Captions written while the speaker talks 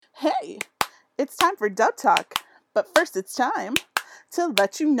Hey, it's time for Dub Talk, but first it's time to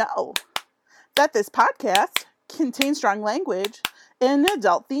let you know that this podcast contains strong language and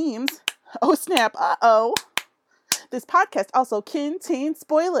adult themes. Oh snap, uh-oh. This podcast also contains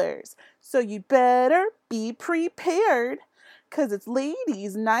spoilers, so you'd better be prepared, because it's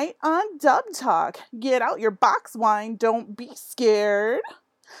ladies' night on Dub Talk. Get out your box wine, don't be scared.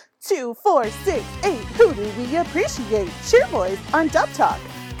 2, 4, 6, 8, who do we appreciate? Cheer boys on Dub Talk.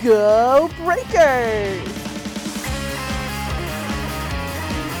 Go Breakers!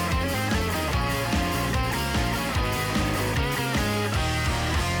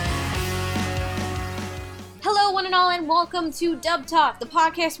 Hello, one and all, and welcome to Dub Talk, the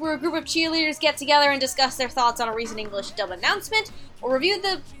podcast where a group of cheerleaders get together and discuss their thoughts on a recent English dub announcement, or review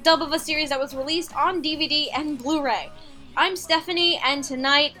the dub of a series that was released on DVD and Blu-ray. I'm Stephanie, and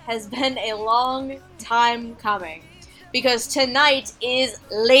tonight has been a long time coming, because tonight is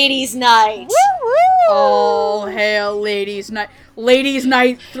Ladies' Night. Woo-woo! Oh, hail Ladies' Night. Ladies'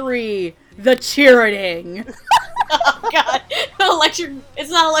 Night 3, The Cheerating. Oh, God.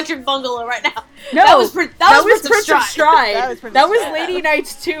 It's not Electric Bungalow right now. No, that was Prince of Stride. That was Lady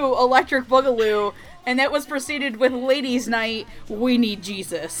Nights 2, Electric Boogaloo, and that was preceded with Ladies' Night, We Need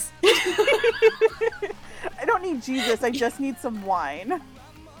Jesus. I don't need Jesus, I just need some wine.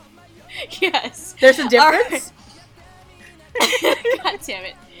 Yes. There's a difference? God damn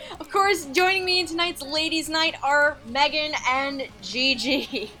it. Of course, joining me in tonight's Ladies' Night are Megan and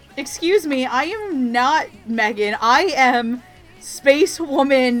Gigi. Excuse me, I am not Megan. I am Space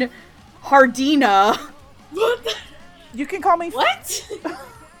Woman Hardina. What? You can call me... What?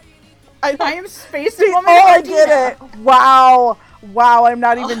 I am Space Woman Oh, Hardina. I get it. Wow, I'm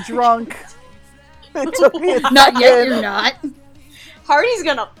not even drunk. It took me a Not yet, second. you're not. Hardy's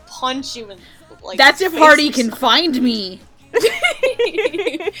gonna punch you in, like, That's if face Hardy or can something. find me.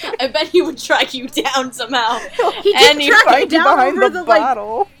 I bet he would track you down somehow. He And can he track Right you down behind over the the,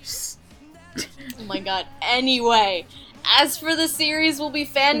 bottle. Oh my god. Anyway, as for the series, we'll be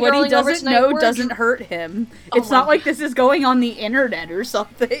what fangirling he over doesn't tonight. know We're doesn't hurt him. Oh It's my not like this is going on the internet or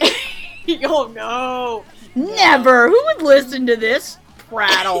something. Oh no. Never! Who would listen to this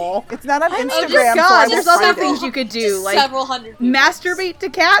prattle? It's not on I mean, Instagram, just so I God, will there's find other it. things you could do, Just like several hundred people. masturbate to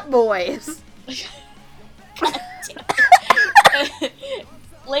cat boys.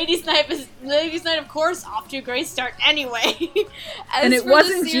 Ladies' Night, of course, off to a great start anyway. As And it for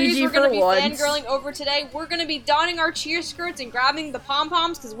wasn't the series Gigi we're going to for be once. fangirling over today, we're going to be donning our cheer skirts and grabbing the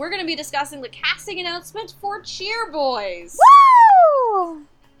pom-poms because we're going to be discussing the casting announcement for Cheer Boys. Woo!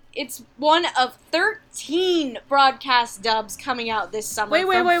 It's one of 13 broadcast dubs coming out this summer. Wait.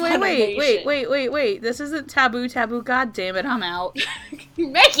 from Funimation. Wait. This isn't taboo. God damn it, I'm out.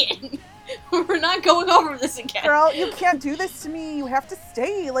 Megan! We're not going over this again. Girl, you can't do this to me. You have to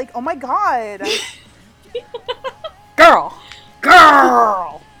stay. Like, oh my god. Girl!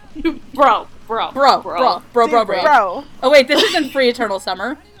 Bro. Bro. Oh wait, this isn't Free Eternal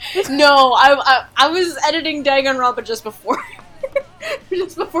Summer. No, I was editing Danganronpa just before.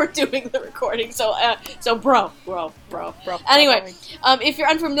 Just before doing the recording, so bro. Anyway, if you're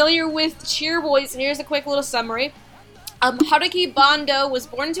unfamiliar with Cheer Boys, here's a quick little summary. Haruki Bando was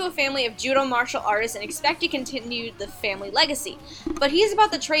born into a family of judo martial artists and expect to continue the family legacy. But he's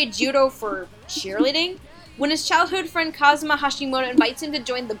about to trade judo for cheerleading. When his childhood friend Kazuma Hashimoto invites him to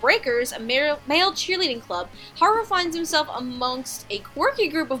join the Breakers, a male cheerleading club, Haru finds himself amongst a quirky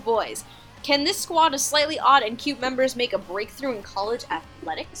group of boys. Can this squad of slightly odd and cute members make a breakthrough in college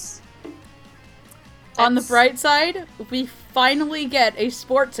athletics? On the bright side, we finally get a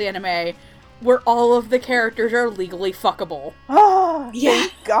sports anime where all of the characters are legally fuckable. Oh, Yeah.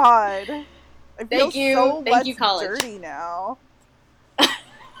 thank God. I feel Thank you. so Thank less you, college. dirty now.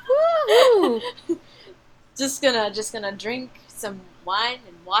 Woohoo! Just gonna drink some wine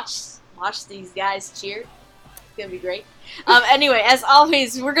and watch these guys cheer. It's gonna be great. Anyway, as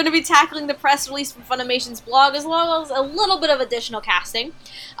always, we're gonna be tackling the press release from Funimation's blog, as well as a little bit of additional casting,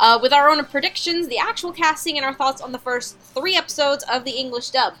 with our own predictions, the actual casting, and our thoughts on the first 3 episodes of the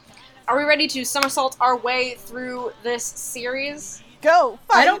English dub. Are we ready to somersault our way through this series? Go,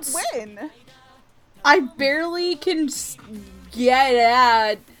 I fight, don't win. I barely can get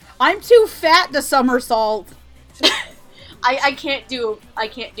at. I'm too fat to somersault. I can't do a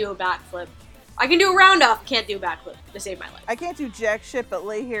backflip. I can do a round off, can't do a backflip to save my life. I can't do jack shit but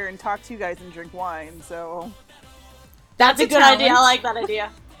lay here and talk to you guys and drink wine, so... That's a good idea. I like that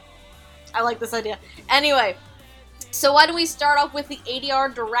idea. I like this idea. Anyway, so why don't we start off with the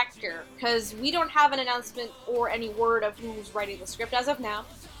ADR director? Because we don't have an announcement or any word of who's writing the script as of now.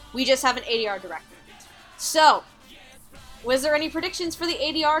 We just have an ADR director. So, Was there any predictions for the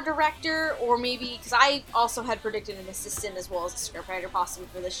ADR director, or maybe, because I also had predicted an assistant as well as a scriptwriter possibly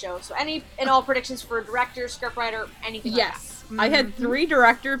for this show, so any and all predictions for director, scriptwriter, anything Yes. like I had 3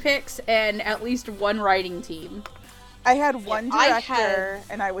 director picks and at least 1 writing team. I had 1 director,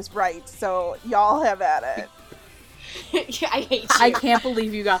 and I was right, so y'all have at it. that. I hate you. I can't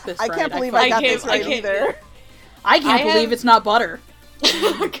believe you got this right. I can't believe I got this right can't either. I can't believe it's not butter.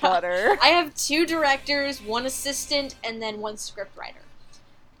 Butter. I have 2 directors, 1 assistant, and then 1 scriptwriter.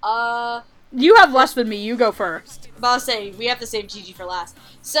 You have less than me. You go first. I'll say, we have to save Gigi for last.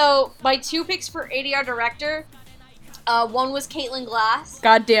 So, my 2 picks for ADR director, 1 was Caitlin Glass.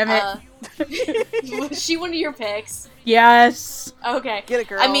 God damn it. Was she one of your picks? Yes. Okay. Get it,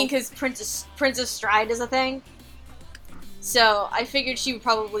 girl. I mean, because Princess Stride is a thing. So, I figured she would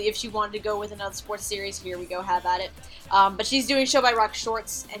probably, if she wanted to go with another sports series, here we go, have at it. But she's doing Show by Rock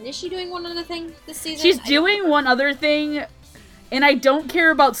Shorts, and is she doing one other thing this season? She's doing one other thing, and I don't care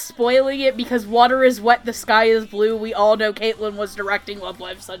about spoiling it because water is wet, the sky is blue. We all know Caitlin was directing Love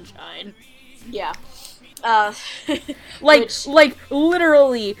Live Sunshine. Yeah. Like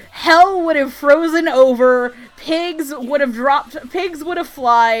literally, hell would have frozen over, pigs would have dropped, pigs would have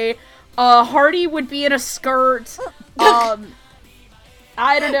fly, Hardy would be in a skirt,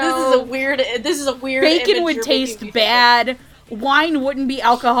 I don't know. This is a weird Bacon would taste bad, wine wouldn't be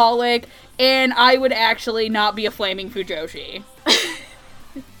alcoholic, and I would actually not be a flaming Fujoshi.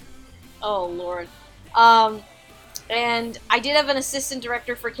 Oh, Lord. And I did have an assistant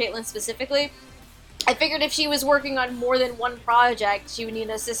director for Caitlin specifically. I figured if she was working on more than 1 project, she would need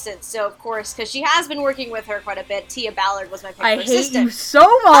an assistant. So, of course, because she has been working with her quite a bit, Tia Ballard was my pick for assistant. I hate you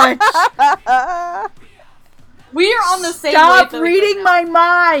so much! We are on the same Stop wavelength reading right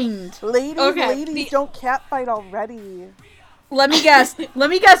my mind! Ladies, don't catfight already. Let me guess. Let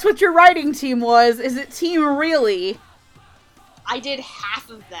me guess what your writing team was. Is it Team Really? I did half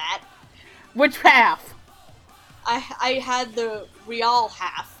of that. Which half? I had the Rial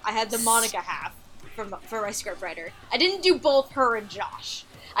half. I had the Monica half for my scriptwriter. I didn't do both her and Josh.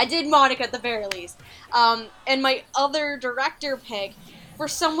 I did Monica at the very least. And my other director pick, for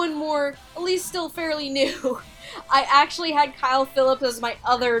someone more, at least still fairly new, I actually had Kyle Phillips as my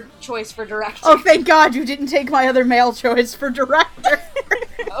other choice for director. Oh, thank God you didn't take my other male choice for director.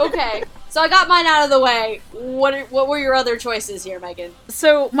 Okay, so I got mine out of the way. What were your other choices here, Megan?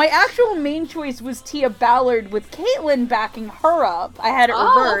 So, my actual main choice was Tia Ballard with Caitlin backing her up. I had it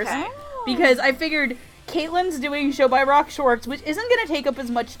reversed. Okay. Because I figured Caitlin's doing Show by Rock Shorts, which isn't going to take up as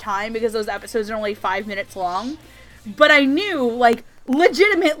much time because those episodes are only 5 minutes long. But I knew, like,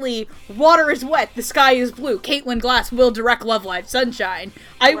 legitimately, water is wet, the sky is blue. Caitlin Glass will direct Love Live Sunshine.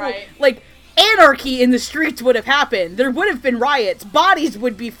 Like, anarchy in the streets would have happened. There would have been riots. Bodies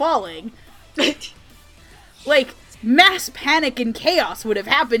would be falling. Like, mass panic and chaos would have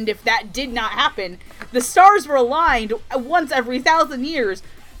happened if that did not happen. The stars were aligned once every 1,000 years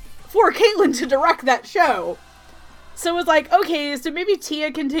for Caitlin to direct that show. So it's like, okay, so maybe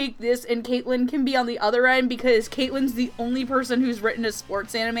Tia can take this and Caitlin can be on the other end because Caitlin's the only person who's written a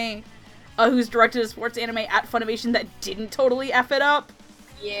sports anime, who's directed a sports anime at Funimation that didn't totally F it up.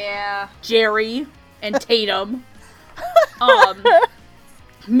 Yeah. Jerry and Tatum.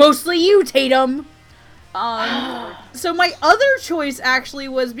 Mostly you, Tatum. So my other choice actually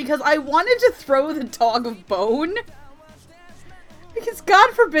was because I wanted to throw the Dog of Bone. Because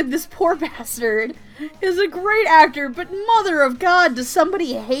God forbid this poor bastard is a great actor, but mother of God, does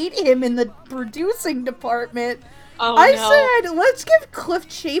somebody hate him in the producing department? Oh, I no. said, let's give Cliff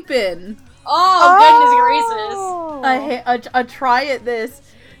Chapin a try at this.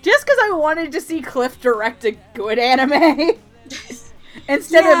 Just because I wanted to see Cliff direct a good anime.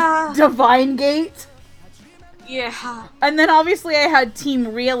 Instead of Divine Gate. Yeah. And then obviously I had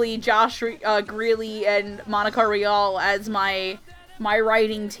Team Really, Josh Greeley and Monica Rial as my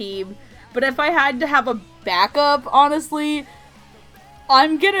writing team. But if I had to have a backup, honestly,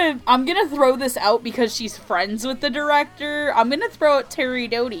 I'm gonna throw this out because she's friends with the director. I'm gonna throw out Terry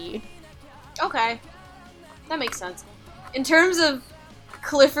Doty. Okay. That makes sense. In terms of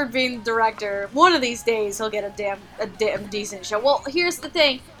Clifford being the director, one of these days he'll get a damn decent show. Well, here's the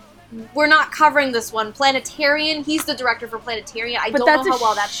thing. We're not covering this one. Planetarian, he's the director for Planetarian. I don't know how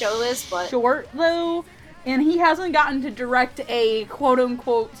well that show is, but... short, though, and he hasn't gotten to direct a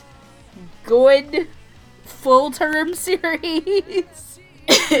quote-unquote good full-term series.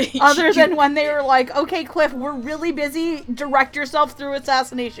 Other than when they were like, okay, Cliff, we're really busy. Direct yourself through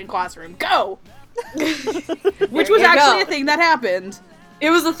Assassination Classroom. Go! Which was actually a thing that happened. It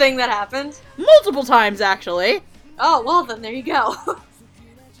was a thing that happened? Multiple times, actually. Oh, well then, there you go.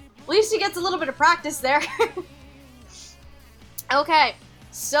 At least he gets a little bit of practice there. Okay,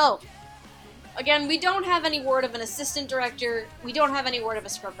 so, again, we don't have any word of an assistant director. We don't have any word of a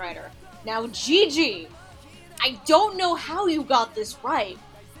scriptwriter. Now, Gigi, I don't know how you got this right,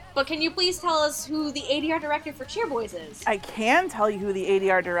 but can you please tell us who the ADR director for Cheerboys is? I can tell you who the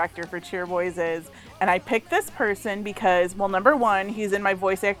ADR director for Cheerboys is, and I picked this person because, well, number one, he's in my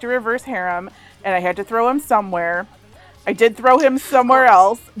voice actor reverse harem, and I had to throw him somewhere. I did throw him somewhere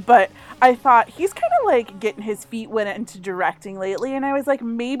else, but I thought he's kind of like getting his feet wet into directing lately, and I was like,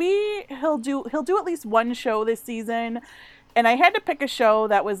 maybe he'll do at least one show this season. And I had to pick a show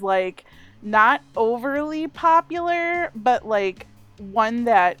that was like not overly popular, but like one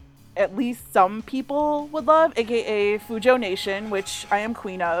that at least some people would love, aka Fujo Nation, which I am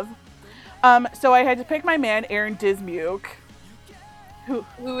queen of. So I had to pick my man Aaron Dismuke,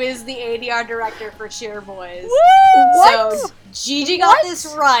 who is the ADR director for Cheerboys. What? So Gigi got this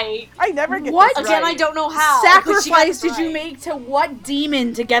right. I never get What? this Again, right. I don't know how. Sacrifice did you make to what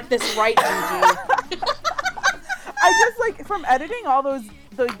demon to get this right, Gigi? I just, like, from editing all those,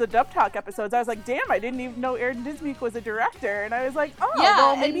 the Dub Talk episodes, I was like, damn, I didn't even know Aaron Dismuke was a director. And I was like, oh, Yeah,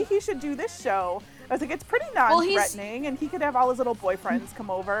 well, maybe and- he should do this show. I was like, it's pretty non-threatening, and he could have all his little boyfriends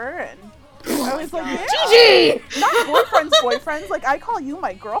come over, and I was like, yeah. Gigi! Not boyfriends, like, I call you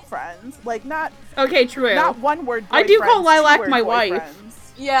my girlfriends. Like, not Okay, true. one-word boyfriends. I do call Lilac two-word my wife. boyfriends.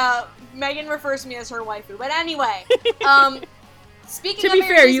 Yeah, Megan refers to me as her waifu. But anyway, speaking To of be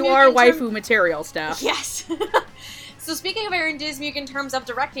Aaron fair, you Dismuke are in term- waifu material stuff. Yes. So speaking of Aaron Dismuke in terms of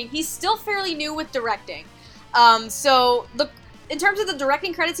directing, he's still fairly new with directing. In terms of the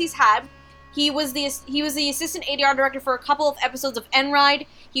directing credits he's had, he was the assistant ADR director for a couple of episodes of Enride.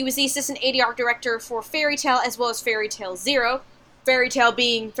 He was the assistant ADR director for Fairy Tail as well as Fairy Tail Zero. Fairy Tail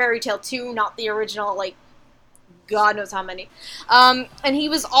being Fairy Tail 2, not the original, like, God knows how many. And he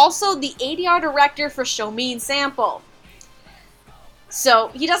was also the ADR director for Show Me and Sample. So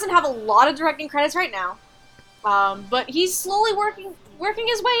he doesn't have a lot of directing credits right now. But he's slowly working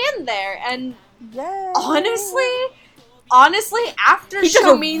his way in there, and Yay. honestly, after He Show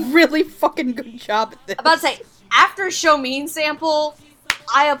does a Me, really fucking good job at this. about to say, after Show Me and Sample,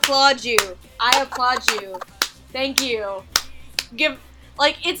 I applaud you. Thank you.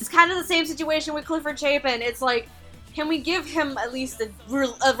 It's kind of the same situation with Clifford Chapin. It's like, can we give him at least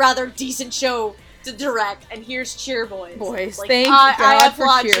a rather decent show to direct? And here's Cheerboys. Boys, Like, thank I God for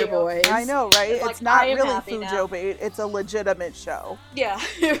applaud you. Cheerboys. I know, right? It's like, It's not I am really happy now. Fujo bait. It's a legitimate show. Yeah,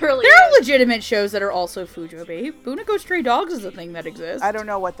 it really There are is. legitimate shows that are also Fujo bait. Bunako Stray Dogs is a thing that exists. I don't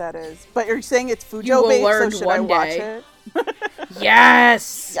know what that is, but you're saying it's You Fujo will bait, so learn should I one watch day. it?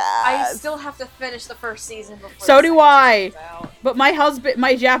 Yes! I Yes. still have to finish the first season before So the do second I. season's out. But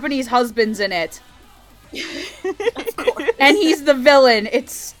my Japanese husband's in it. Of course. And he's the villain.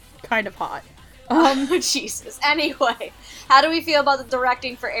 It's kind of hot. Jesus. Anyway, how do we feel about the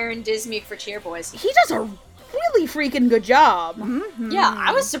directing for Aaron Dismuke for Cheerboys? He does a really freaking good job. Yeah,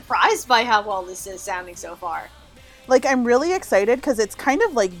 I was surprised by how well this is sounding so far. Like, I'm really excited because it's kind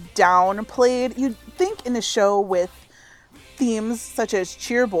of like downplayed. You'd think in a show with themes such as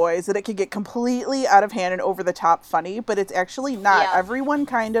Cheerboys that it could get completely out of hand and over the top funny, but it's actually not. Yeah. Everyone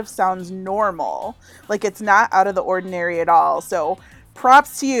kind of sounds normal. Like, it's not out of the ordinary at all. So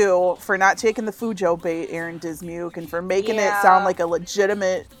props to you for not taking the Fujo bait, Aaron Dismuke, and for making it Yeah. sound like a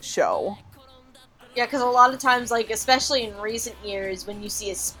legitimate show. Yeah, because a lot of times, like, especially in recent years, when you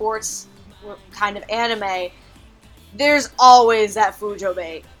see a sports kind of anime, there's always that Fujo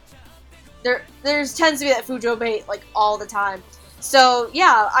bait. There's tends to be that Fujo bait, like, all the time. So,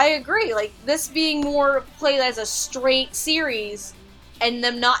 yeah, I agree. Like, this being more played as a straight series, and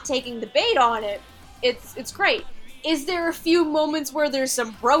them not taking the bait on it, it's great. Is there a few moments where there's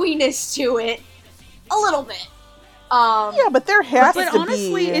some broiness to it? A little bit. Yeah, but there has But to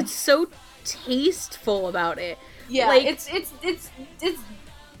honestly, be. it's so tasteful about it. Yeah, Like-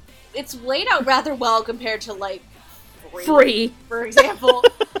 it's laid out rather well compared to, like, Free. for example.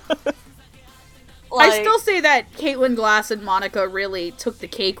 I still say that Caitlin Glass and Monica really took the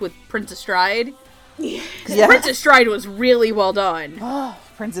cake with Princess Stride. Yeah. Princess Stride was really well done. Oh,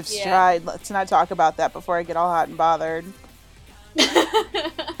 Prince of Yeah. Stride. Let's not talk about that before I get all hot and bothered.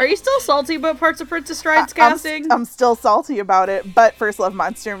 Are you still salty about parts of Princess Stride's casting? I'm still salty about it, but First Love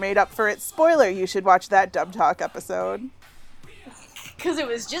Monster made up for it. Spoiler, you should watch that Dub Talk episode. Because it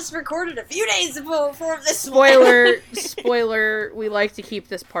was just recorded a few days before this Spoiler, we like to keep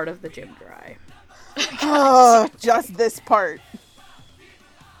this part of the gym dry. Oh, just this part.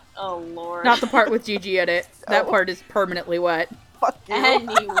 Oh, Lord. Not the part with Gigi in it. That Oh. part is permanently wet. Fuck you.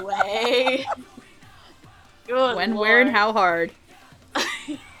 Anyway. Good When, Lord. where, and how hard.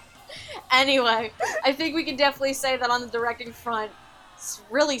 Anyway, I think we can definitely say that on the directing front, it's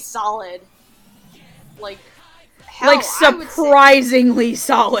really solid. Like, hell, Like, surprisingly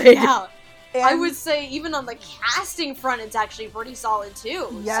solid. Yeah. And I would say even on the casting front, it's actually pretty solid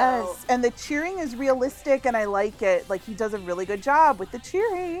too. yes, So. and the cheering is realistic, and I like it. Like, he does a really good job with the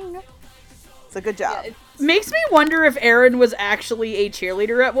cheering. It's a good job. Yeah, Makes me wonder if Aaron was actually a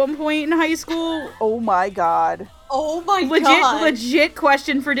cheerleader at one point in high school. Oh my god. oh my god. Legit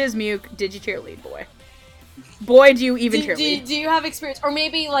question for Dismuke. Did you cheerlead, boy? Boy, do you even cheerlead. Do you have experience? Or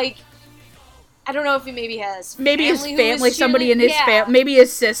maybe, like, I don't know if he maybe has Maybe his who is family, somebody in his yeah. family, maybe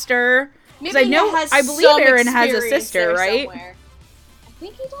his sister. Maybe I know, he has I believe some Aaron has a experience sister, there right? somewhere. I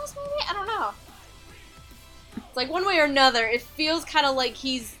think he does, maybe? I don't know. It's like, one way or another, it feels kind of like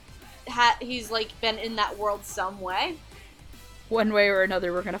he's like, been in that world some way. One way or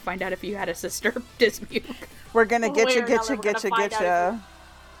another, we're gonna find out if you had a sister, Dismuke. We're gonna One get way you, or get another, you, we're get you, gonna get find out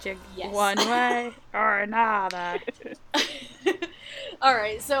you. Yes. One way or another.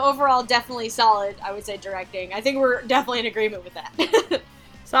 Alright, so overall, definitely solid, I would say, directing. I think we're definitely in agreement with that.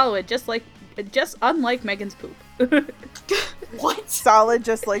 Solid, just unlike Megan's poop. What? Solid,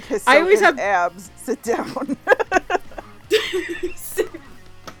 just like his I always have- abs. Sit down.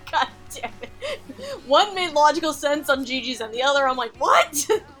 God damn it. One made logical sense on Gigi's and the other I'm like, what?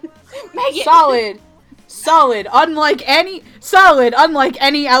 Megan! Solid, unlike any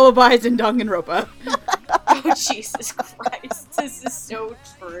alibis in Danganronpa. Oh, Jesus Christ. This is so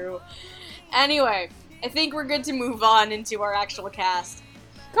true. Anyway, I think we're good to move on into our actual cast.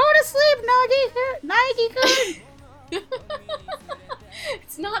 Go to sleep, Nagi-kun!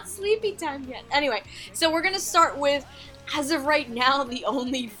 It's not sleepy time yet. Anyway, so we're gonna start with, as of right now, the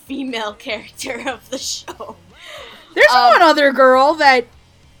only female character of the show. There's one other girl that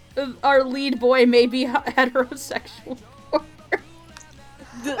our lead boy may be heterosexual for.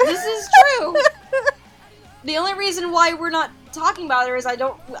 This is true. The only reason why we're not talking about her is I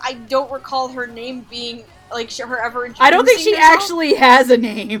don't recall her name being, like, her ever introducing I don't think she herself. actually has a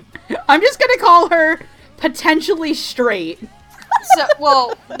name. I'm just gonna call her potentially straight. So,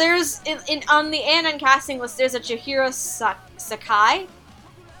 well, there's on the Anon casting list. There's a Chihiro Sakai.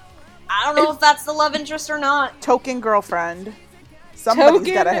 I don't know if that's the love interest or not. Token girlfriend. Somebody's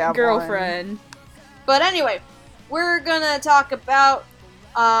Token gotta have girlfriend. But anyway, we're gonna talk about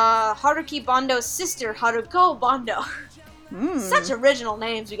Haruki Bando's sister, Haruko Bando. one. Such original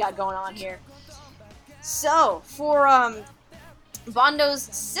names we got going on here. So, for Bando's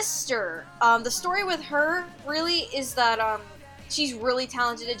sister, the story with her really is that she's really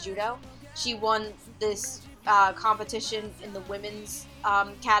talented at judo. She won this competition in the women's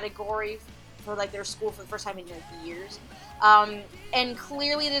category for, like, their school for the first time in, like, years. And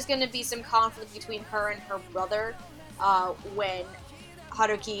clearly there's going to be some conflict between her and her brother when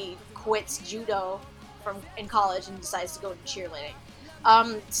Haruki quits judo in college and decides to go to cheerleading.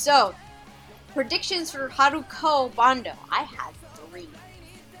 So, predictions for Haruko Bando. I had 3.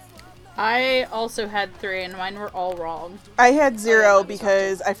 I also had 3, and mine were all wrong. I had 0 mine was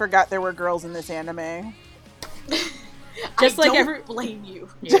because I forgot there were girls in this anime. Just I like don't every- blame you.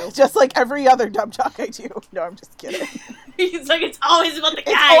 Just like every other dub talk I do. No, I'm just kidding. It's like it's always about the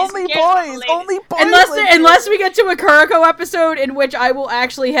guys. It's only Who cares about the boys. ladies? Only boys. Unless we get to a Kuroko episode in which I will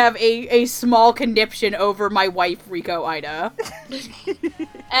actually have a small conniption over my wife, Riko Ida.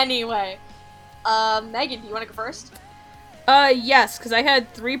 Anyway, Megan, do you want to go first? Yes, because I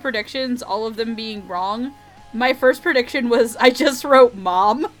had 3 predictions, all of them being wrong. My first prediction was I just wrote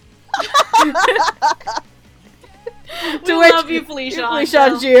mom. We love you, Felicia.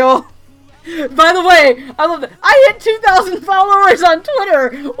 Felicia Gil. By the way, I love that. I hit 2,000 followers on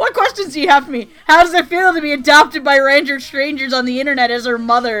Twitter. What questions do you have for me? How does it feel to be adopted by Ranger strangers on the internet as her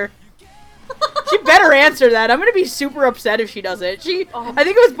mother? She better answer that. I'm gonna be super upset if she doesn't. I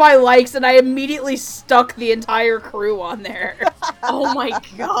think it was by likes, and I immediately stuck the entire crew on there. Oh my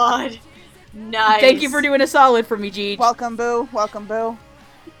god. Nice. Thank you for doing a solid for me, Jeej. Welcome, Boo. Welcome, Boo.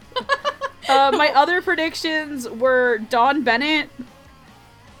 My other predictions were Dawn Bennett,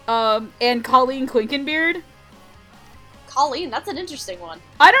 and Colleen Quinkenbeard. Colleen, that's an interesting one.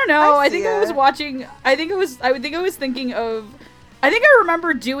 I don't know. I I think see I was it. watching. I think I was thinking of. I think I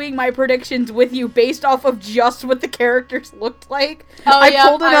remember doing my predictions with you based off of just what the characters looked like. Oh, I yeah,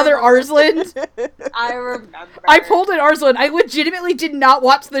 pulled I another remember. Arslan. I remember. I pulled an Arslan. I legitimately did not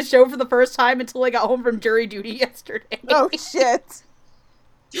watch the show for the first time until I got home from jury duty yesterday. Oh, shit.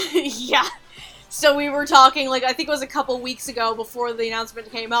 Yeah. So we were talking, like, I think it was a couple weeks ago before the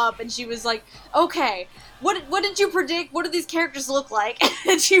announcement came up, and she was like, okay, what did you predict? What do these characters look like?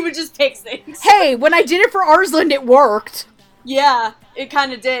 And she would just pick things. Hey, when I did it for Arslan, it worked. Yeah, it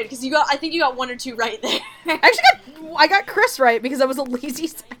kind of did, because I think you got 1 or 2 right there. I got Chris right because I was a lazy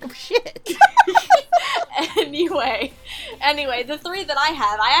sack of shit. Anyway, the 3 that I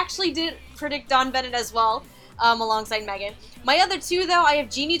have, I actually did predict Dawn Bennett as well, alongside Megan. My other 2, though, I have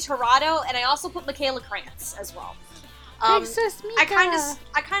Jeannie Torado, and I also put Michaela Krantz as well. I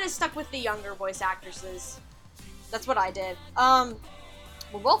kind of stuck with the younger voice actresses. That's what I did.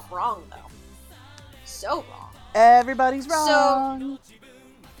 We're both wrong, though. So wrong. Everybody's wrong.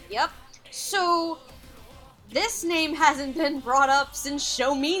 Yep. So, this name hasn't been brought up since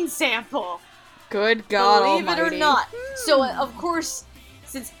Show Mean Sample. Good God Believe almighty. it or not. So, of course,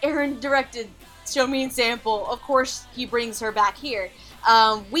 since Aaron directed Show Mean Sample, of course he brings her back here.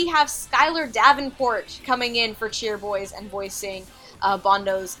 We have Skylar Davenport coming in for Cheer Boys and voicing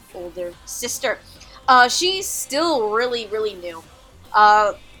Bondo's older sister. She's still really, really new.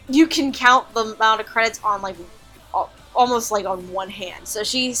 You can count the amount of credits on, like, almost, like, on one hand. So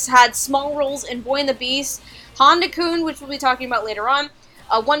she's had small roles in Boy and the Beast, Honda-kun, which we'll be talking about later on,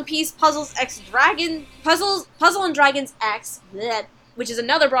 One Piece, Puzzle and Dragons X, bleh, which is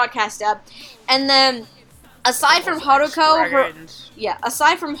another broadcast dub, and then aside from Haruko,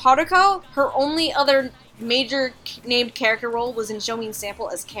 her only other major named character role was in Show Mean Sample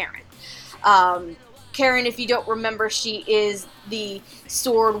as Karen. Karen, if you don't remember, she is the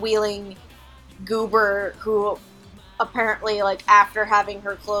sword-wielding goober who apparently, like, after having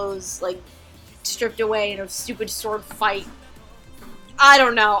her clothes, like, stripped away in a stupid sword fight. I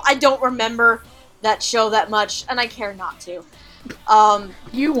don't know. I don't remember that show that much, and I care not to.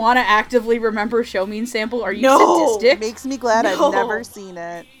 You want to actively remember Show Mean Sample? Are you It sadistic? makes me glad I've never seen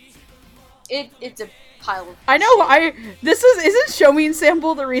it. It's a pile of I know. shit. Isn't Show Mean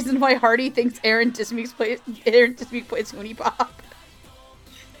Sample the reason why Hardy thinks Aaron Dismuke plays Hoonie Pop?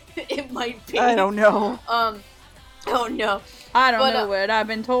 It might be. I don't know. Oh no. I don't know what I've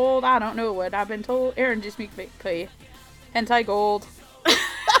been told. I don't know what I've been told. Aaron Dismuke play Hentai Gold.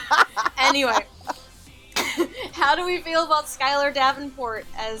 Anyway. How do we feel about Skylar Davenport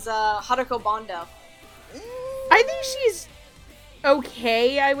as Haruko Bondo? I think she's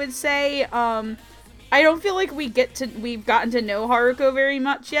okay, I would say. I don't feel like we've gotten to know Haruko very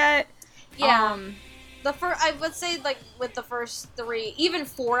much yet. Yeah. I would say, like, with the first 3, even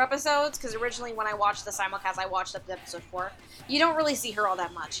 4 episodes, because originally when I watched the simulcast, I watched up to episode 4, you don't really see her all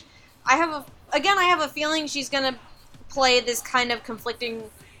that much. I have a feeling she's gonna play this kind of conflicting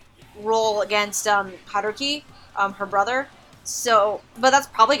role against Haruki, her brother. So, but that's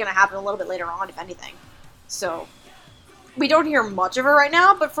probably gonna happen a little bit later on, if anything. So, we don't hear much of her right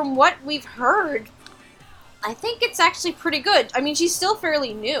now, but from what we've heard, I think it's actually pretty good. I mean, she's still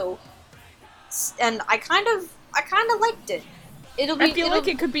fairly new, and I kind of liked it. I feel like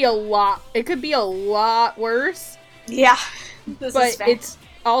it could be a lot. It could be a lot worse. Yeah, but it's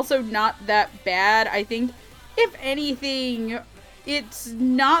also not that bad. I think, if anything, it's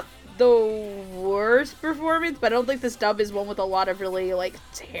not the worst performance, but I don't think this dub is one with a lot of really, like,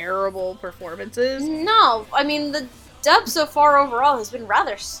 terrible performances. No, I mean, the dub so far overall is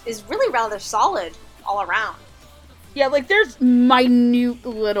really rather solid all around. Yeah, like, there's minute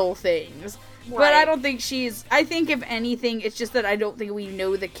little things. Right. But I don't think I think, if anything, it's just that I don't think we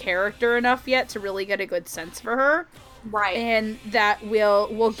know the character enough yet to really get a good sense for her. Right. And that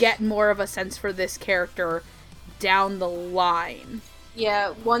we'll get more of a sense for this character down the line.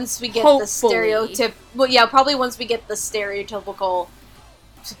 Yeah, once we get Hopefully. probably once we get the stereotypical,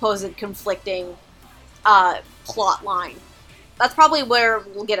 supposed conflicting, plot line. That's probably where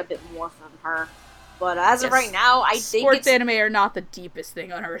we'll get a bit more from her. But as of right now, I think sports anime are not the deepest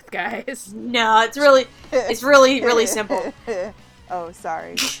thing on Earth, guys. No, it's really, really simple. Oh,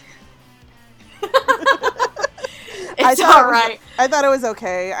 sorry. It's alright. I thought it was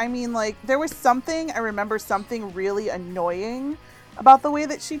okay. I mean, like, I remember something really annoying about the way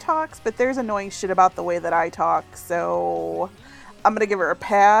that she talks, but there's annoying shit about the way that I talk, so I'm gonna give her a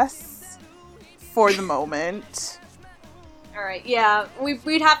pass for the moment. Alright, yeah,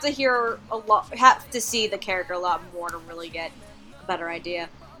 we'd have to see the character a lot more to really get a better idea.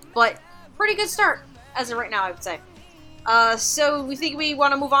 But, pretty good start, as of right now, I would say. So we think we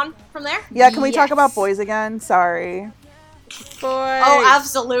want to move on from there? Yeah, can we talk about boys again? Sorry. Boys. Oh,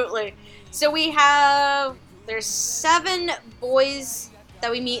 absolutely. So there's 7 boys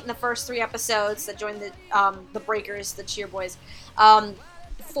that we meet in the first 3 episodes that join the Breakers, the Cheer Boys.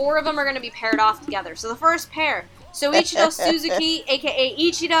 4 of them are going to be paired off together. So the first pair, Soichiro Suzuki, aka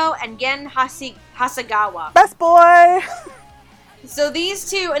Ichido, and Gen Hasegawa. Best boy! So these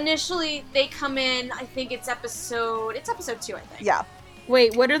 2, initially, they come in, I think it's episode 2, I think. Yeah.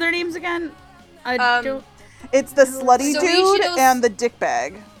 Wait, what are their names again? I don't... It's the slutty So dude Ichido's- and the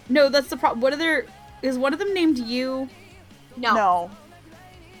dickbag. No, that's the problem. Is one of them named you? No.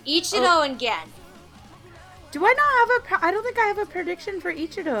 Ichido and Gen. Do I not have I don't think I have a prediction for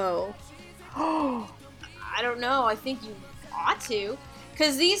Ichido. I don't know. I think you ought to.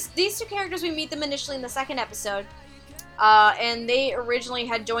 Because these two characters, we meet them initially in the second episode. And they originally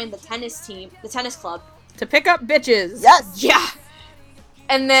had joined the tennis club. To pick up bitches. Yes. Yeah.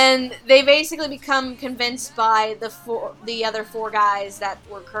 And then they basically become convinced by the other 4 guys that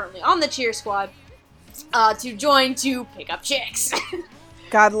were currently on the cheer squad to join to pick up chicks.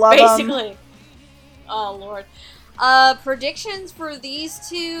 God love 'em. Basically. Oh, Lord. Predictions for these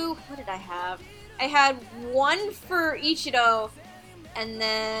two. What did I have? I had 1 for Ichido, and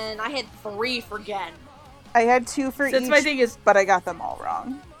then I had 3 for Gen. I had 2 for That's each, my thing is but I got them all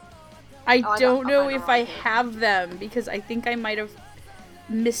wrong. I I don't got know mine if wrong, I too. have them because I think I might have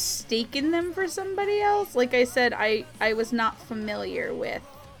mistaken them for somebody else. Like I said, I was not familiar with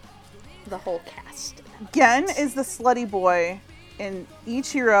the whole cast. Gen is the slutty boy, and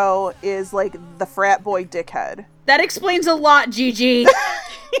Ichiro is like the frat boy dickhead. That explains a lot, Gigi.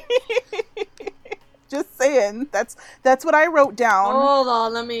 Just saying. That's what I wrote down. Hold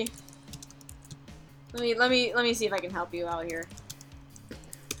on, let me see if I can help you out here.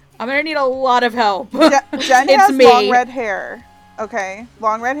 I'm gonna need a lot of help. Jen It's has me. long red hair. Okay,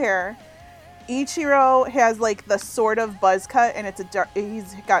 long red hair. Ichiro has like the sort of buzz cut, and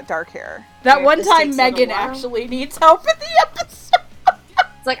he's got dark hair. That Here, one this time takes a little Megan while. actually needs help in the episode.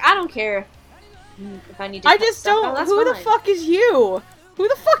 It's like, I don't care if I need to I cut just stuff out, don't. that's Who the fine. fuck is you? Who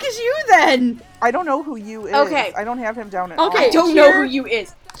the fuck is you then? I don't know who you is. Okay. I don't have him down at Okay, all. I don't know Cheer- who you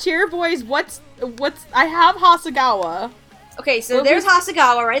is. Cheer boys, what's I have Hasagawa. Okay, so Well, there's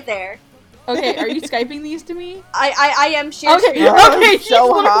Hasagawa right there. Okay, are you Skyping these to me? I am sharing Okay, screen. Oh, okay, she's so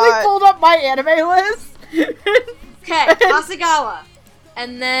literally hot. pulled up my anime list. Okay, Hasagawa.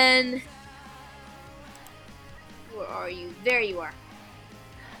 And then... Where are you? There you are.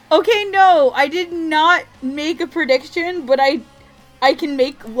 Okay, no, I did not make a prediction, but I can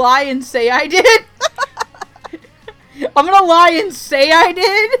lie and say I did. I'm gonna lie and say I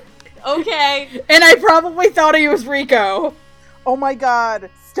did, Okay. and I probably thought he was Rico. Oh my god,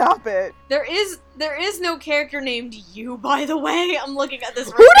 stop it. There is no character named you, by the way. I'm looking at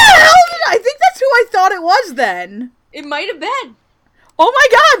this Who right the now. hell did I think that's who I thought it was then? It might have been. Oh my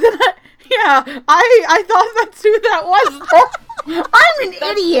god, then I thought that's who that was. I'm an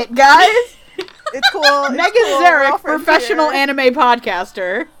idiot, guys. It's cool. It's Megan cool. We're all Zarek, friends professional here. anime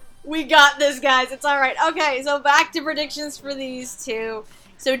podcaster. We got this, guys. It's alright. Okay, so back to predictions for these two.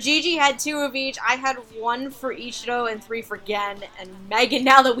 So Gigi had 2 of each. I had 1 for Ichido and 3 for Gen. And Megan,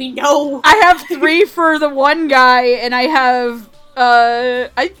 now that we know... I have 3 for the one guy, and I have,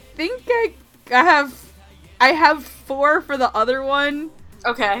 I think I have 4 for the other one.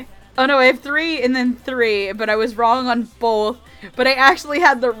 Okay. Oh no, I have 3 and then 3, but I was wrong on both. But I actually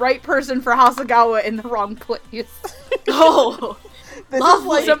had the right person for Hasagawa in the wrong place. Oh. This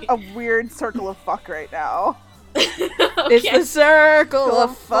Lovely. is like a weird circle of fuck right now. It's the circle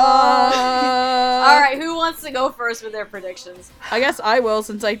of fuck. Alright, who wants to go first with their predictions? I guess I will,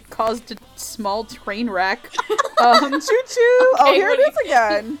 since I caused a small train wreck. Choo choo. Oh, here what it is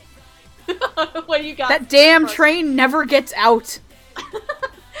again. What do you got? That damn first? train never gets out.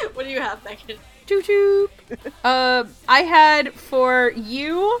 What do you have, Megan? Choo choo. I had for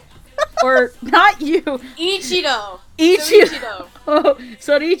you, or not you, Ichido. Ichido. Oh,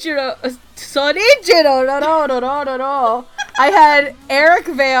 Sorichiro. No. I had Eric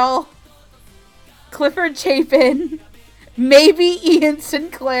Vale, Clifford Chapin, maybe Ian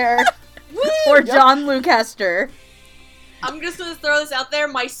Sinclair, or John Luke Hester. I'm just gonna throw this out there.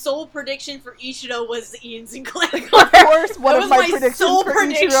 My sole prediction for Ichido was Ian Sinclair. Of course, one That of was my my predictions sole for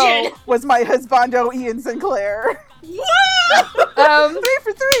prediction. Ichiro was my husbando Ian Sinclair. Woo! 3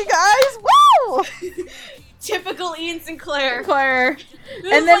 for 3, guys. Woo! Typical Ian Sinclair. Claire.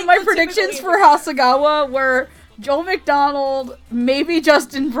 This And is then like my the predictions typical for Hasagawa were Joel McDonald, maybe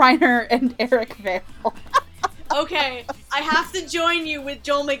Justin Briner, and Eric Vale. Okay, I have to join you with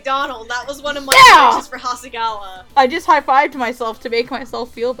Joel McDonald. That was one of my Yeah! predictions for Hasagawa. I just high-fived myself to make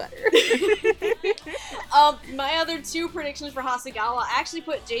myself feel better. My other 2 predictions for Hasagawa, I actually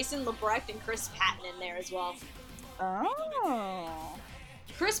put Jason Lebrecht and Chris Patton in there as well. Oh.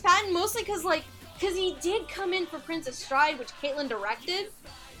 Chris Patton, mostly because he did come in for Princess Stride, which Caitlin directed.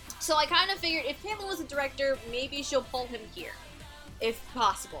 So I kind of figured if Caitlin was a director, maybe she'll pull him here, if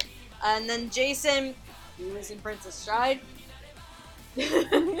possible. And then Jason, he was in Princess Stride.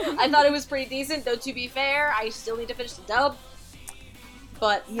 I thought it was pretty decent, though to be fair, I still need to finish the dub.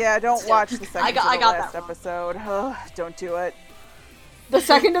 But yeah, don't watch the second to the last that episode. Ugh, don't do it. The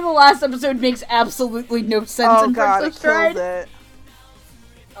second to the last episode makes absolutely no sense in Princess Stride. Killed it.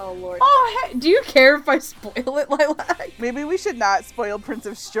 Oh lord. Oh, hey, do you care if I spoil it, Lilac? Maybe we should not spoil Prince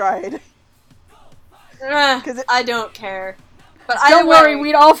of Stride. I don't care. But don't worry,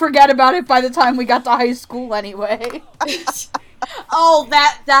 we'd all forget about it by the time we got to high school anyway. Oh,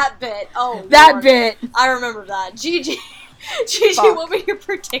 that bit. Oh, that Lord. bit. I remember that. Gigi, what were your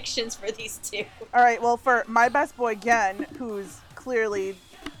predictions for these two? All right, well, for my best boy, Gen, who's clearly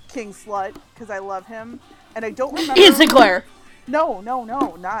King Slut, because I love him, and I don't remember... Ian Sinclair! No,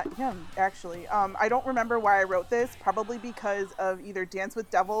 not him, actually. I don't remember why I wrote this, probably because of either Dance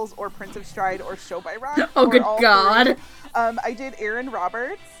with Devils or Prince of Stride or Show by Rock. Oh, good God. I did Aaron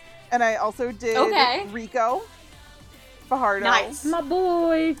Roberts, and I also did Rico Fajardo. Nice. My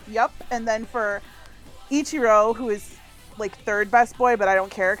boy. Yep, and then for Ichiro, who is like third best boy, but I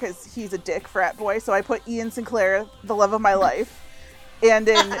don't care because he's a dick frat boy, so I put Ian Sinclair, the love of my life. And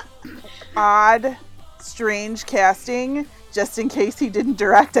in odd, strange casting, just in case he didn't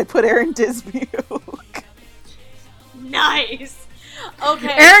direct, I put Aaron Dismuke. Nice.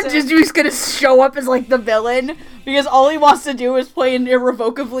 Okay. Aaron Dismuke's gonna show up as like the villain because all he wants to do is play an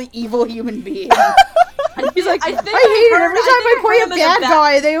irrevocably evil human being. He's like, I hate it. Every time I play a bad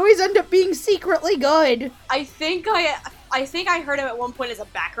guy, they always end up being secretly good. I think I heard him at one point as a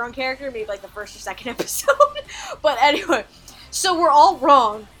background character, maybe like the first or second episode. But anyway, so we're all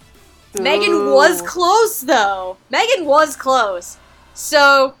wrong. Ooh. Megan was close, though. Megan was close.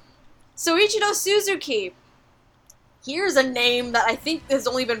 So Ichiro Suzuki. Here's a name that I think has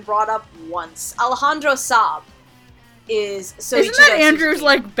only been brought up once. Alejandro Saab is Soichiro Isn't that Andrew's, Suzuki.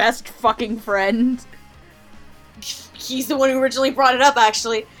 like, best fucking friend? He's the one who originally brought it up,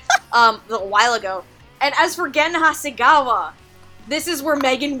 actually, a little while ago. And as for Gen Hasegawa, this is where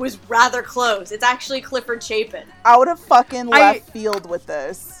Megan was rather close. It's actually Clifford Chapin. Out of fucking left field with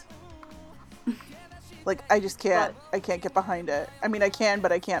this. Like, I just can't. I can't get behind it. I mean, I can,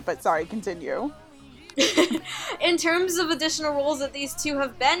 but I can't. But sorry, continue. In terms of additional roles that these two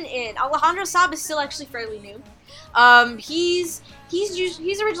have been in, Alejandro Saab is still actually fairly new. He's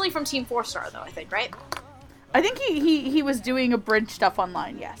originally from Team 4-Star, though, I think, right? I think he was doing abridged stuff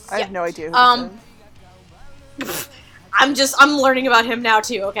online, yes. I have no idea who this is. I'm learning about him now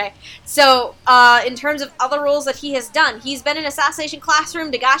too, okay? So, in terms of other roles that he has done, he's been in Assassination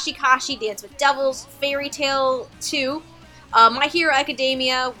Classroom, Dagashi Kashi, Dance with Devils, Fairy Tail 2, My Hero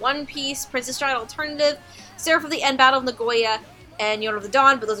Academia, One Piece, Princess Stride Alternative, Seraph of the End, Battle of Nagoya, and Yona of the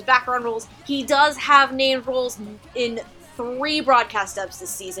Dawn, but those are background roles. He does have named roles in 3 broadcast dubs this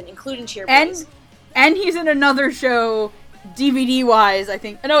season, including Cheer Boys. And he's in another show, DVD-wise, I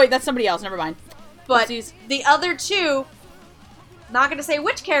think. Oh, no, wait, that's somebody else. Never mind. But the other 2, not going to say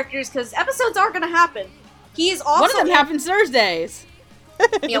which characters, because episodes are going to happen. He is also... One of them happens Thursdays.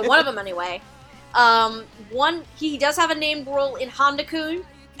 Yeah, one of them anyway. He does have a named role in Honda-kun,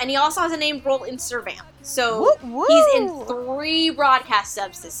 and he also has a named role in Servamp. So he's in 3 broadcast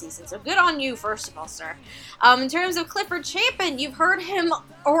subs this season. So good on you, first of all, sir. In terms of Clifford Chapin, you've heard him,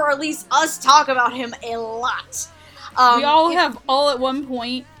 or at least us talk about him a lot. We all have all at one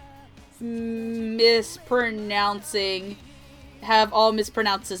point mispronounced his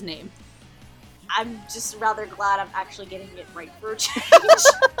name. I'm just rather glad I'm actually getting it right for a change.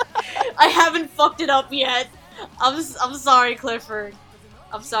 I haven't fucked it up yet. I'm sorry, Clifford.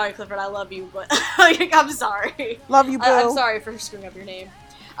 I'm sorry, Clifford. I love you, but I'm sorry. Love you, boo. I'm sorry for screwing up your name.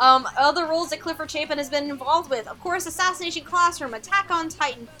 Other roles that Clifford Chapin has been involved with, of course, Assassination Classroom, Attack on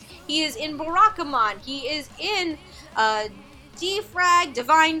Titan. He is in Barakamon. He is in Defrag,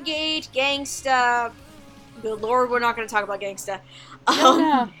 Divine Gate, Gangsta. Good lord, we're not going to talk about Gangsta.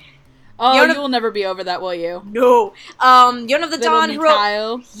 Oh, you will never be over that, will you? No. Yona of the Dawn,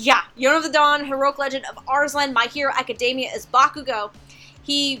 Yona of the Dawn, Heroic Legend of Arslan, My Hero Academia as Bakugo.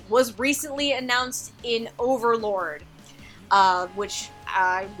 He was recently announced in Overlord, which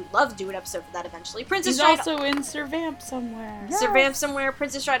I would love to do an episode for that eventually. Princess Stride. He's also in Servamp somewhere. Yes. Servamp somewhere,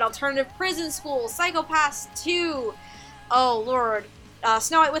 Princess Stride Alternative, Prison School, Psycho-Pass 2. Oh, Lord.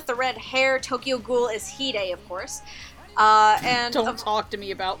 Snow White with the Red Hair, Tokyo Ghoul is Hide, of course. And don't talk to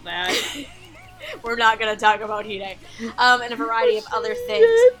me about that. We're not going to talk about Hide. And a variety of other things.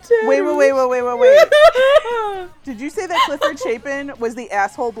 Wait. Did you say that Clifford Chapin was the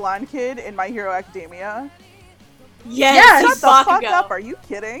asshole blonde kid in My Hero Academia? Yes, Shut the fuck up. Are you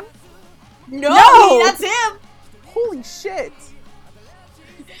kidding? No, that's him. Holy shit.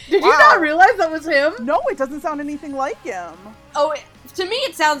 Did you not realize that was him? No, it doesn't sound anything like him. Oh, to me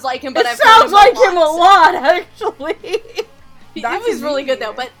it sounds like him, but It sounds like him a lot, actually. It was really good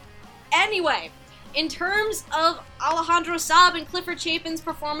though. But anyway, in terms of Alejandro Saab and Clifford Chapin's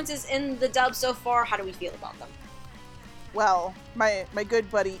performances in the dub so far, how do we feel about them? Well, my good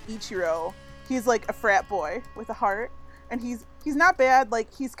buddy Ichiro, he's like a frat boy with a heart, and he's not bad.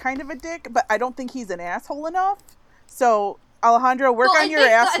 Like, he's kind of a dick, but I don't think he's an asshole enough. So, Alejandro, work on your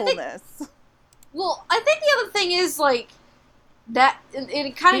assholeness. Well, I think the other thing is, like, that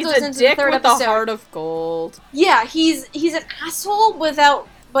it kind of goes into the third with episode. A heart of gold. Yeah, he's an asshole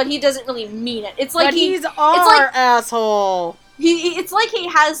but he doesn't really mean it. It's like but he's our asshole. It's like he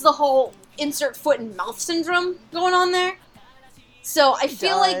has the whole insert foot in mouth syndrome going on there. So I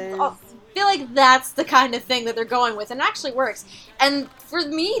feel like that's the kind of thing that they're going with, and it actually works. And for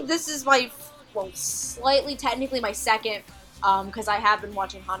me, this is slightly technically my second, because I have been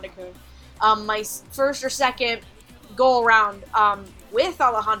watching Honda-kun. My first or second go around with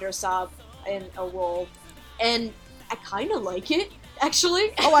Alejandro Saab in a role, and I kind of like it,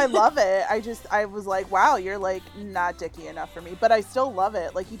 actually. Oh, I love it. I was like, wow, you're like not dicky enough for me, but I still love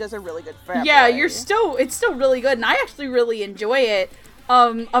it. Like, he does a really good frat Yeah, boy. it's still really good, and I actually really enjoy it.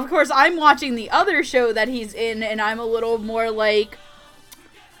 Of course, I'm watching the other show that he's in, and I'm a little more like,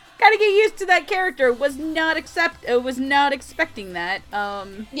 gotta get used to that character. Was not expecting that.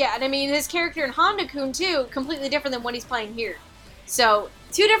 Yeah, and I mean, his character in Honda-kun, too, completely different than what he's playing here. So,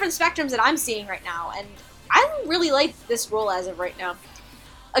 two different spectrums that I'm seeing right now, and I really like this role as of right now.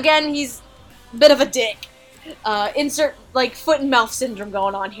 Again, he's a bit of a dick. Insert, like, foot and mouth syndrome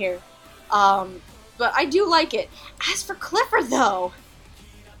going on here. But I do like it. As for Clifford, though...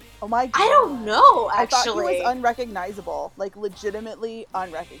 Oh my god. I don't know, actually. I thought he was unrecognizable. Like, legitimately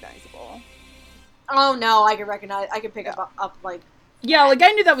unrecognizable. Oh, no, I could pick up, like... Yeah, like,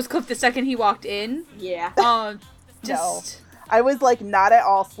 I knew that was Cliff the second he walked in. Yeah. No. I was, like, not at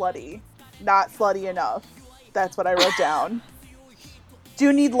all slutty. Not slutty enough. That's what I wrote down. Do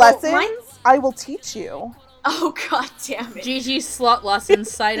you need lessons? I will teach you. Oh, god damn it. GG Slut Lessons,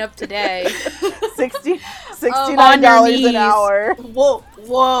 sign up today. $69 an hour. Whoa.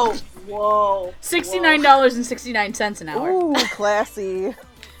 $69.69 an hour. Ooh, classy.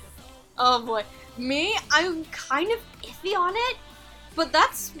 Oh boy. Me, I'm kind of iffy on it, but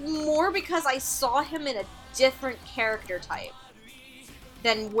that's more because I saw him in a different character type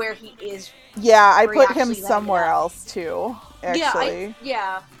than where he is. Yeah, I put him somewhere else too, actually.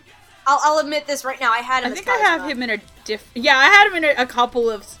 Yeah, I'll admit this right now. I had him. I think I have him in a Yeah, I had him in a couple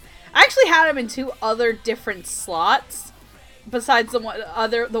of. I actually had him in two other different slots, besides the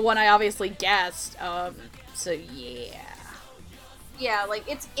one I obviously guessed. So yeah. Yeah, like,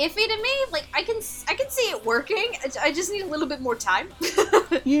 it's iffy to me. Like, I can see it working. I just need a little bit more time.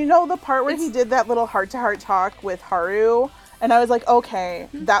 You know the part where he did that little heart-to-heart talk with Haru, and I was like, okay,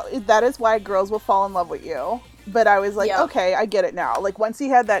 that is why girls will fall in love with you. But I was like, okay, I get it now. Like, once he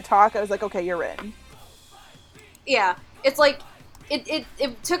had that talk, I was like, okay, you're in. Yeah, it's like, it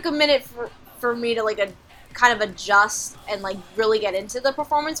took a minute for me to, like, kind of adjust and, like, really get into the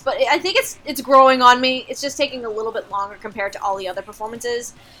performance, but I think it's growing on me. It's just taking a little bit longer compared to all the other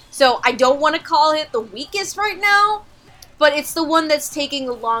performances. So I don't want to call it the weakest right now, but it's the one that's taking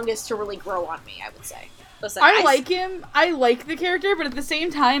the longest to really grow on me, I would say. Listen, I like him. I like the character, but at the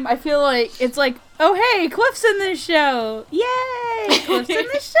same time, I feel like it's like, oh hey, Cliff's in this show! Yay! Cliff's in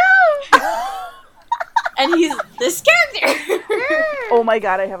this show! And he's this character. Oh my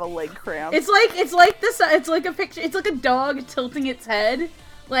god, I have a leg cramp. It's like this. It's like a picture. It's like a dog tilting its head,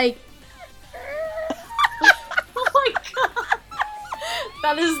 like. Oh my god,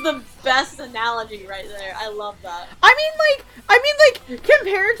 that is the best analogy right there. I love that. I mean, like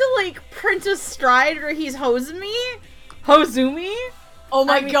compared to like Princess Stride, where he's Hozumi. Oh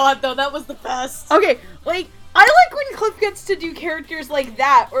my god, though, that was the best. Okay, like. I like when Cliff gets to do characters like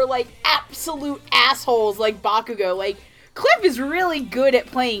that, or like absolute assholes like Bakugo. Like, Cliff is really good at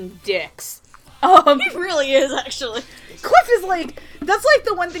playing dicks. He really is, actually. Cliff is like, that's like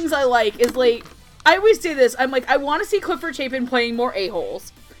the one things I like, is like, I always say this, I'm like, I want to see Clifford Chapin playing more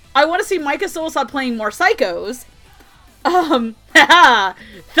a-holes. I want to see Micah Soulsod playing more psychos.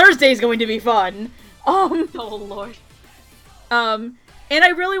 Thursday's going to be fun. Oh lord. And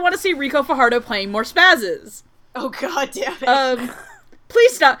I really want to see Rico Fajardo playing more spazzes. Oh god damn it.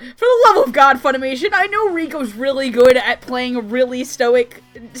 Please stop. For the love of God, Funimation, I know Rico's really good at playing really stoic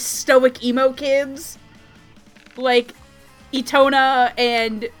emo kids. Like Itona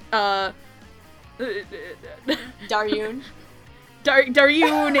and, Daryun.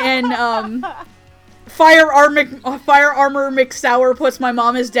 Daryun and, Fire Armor McSourpuss, my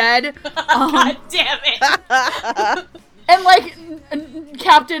mom is dead. God damn it. And, like,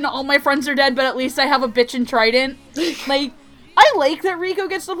 Captain, all my friends are dead, but at least I have a bitchin' trident. Like, I like that Rico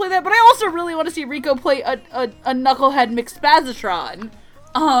gets to play that, but I also really want to see Rico play a knucklehead McSpazatron.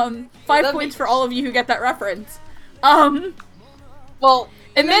 5 points for all of you who get that reference. Well,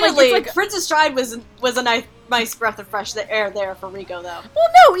 and then, admittedly, like, Princess Stride was a nice breath of fresh air there for Rico, though. Well,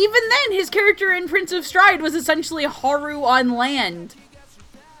 no, even then, his character in Prince of Stride was essentially Haru on land.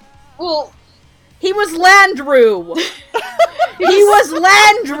 Well, he was Landru. He was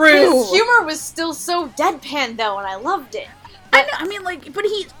Landru. His humor was still so deadpan, though, and I loved it. I know, I mean, like, but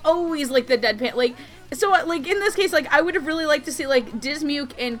he's always, like, the deadpan, like, so, like, in this case, like, I would have really liked to see, like,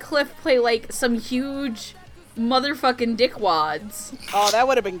 Dismuke and Cliff play, like, some huge motherfucking dickwads. Oh, that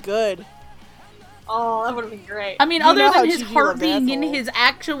would have been good. Oh, that would have been great. I mean, other than his heart being in his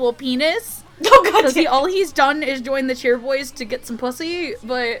actual penis, oh, God, because all he's done is join the cheer boys to get some pussy,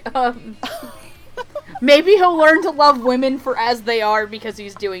 but, maybe he'll learn to love women for as they are because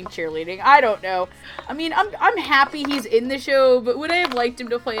he's doing cheerleading. I don't know. I mean, I'm happy he's in the show, but would I have liked him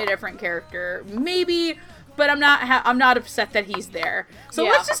to play a different character? Maybe, but I'm not upset that he's there. So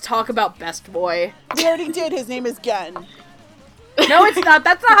let's just talk about Best Boy. We already did. His name is Gen. No, it's not.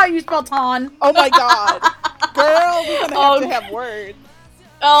 That's not how you spell Ton. Oh my god. Girl, we're gonna have to have words.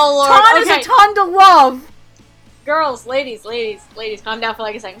 Oh, Lord. Ton is a ton to love. Girls, ladies, calm down for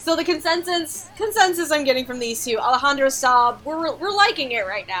like a second. So the consensus I'm getting from these two, Alejandro Saab, we're liking it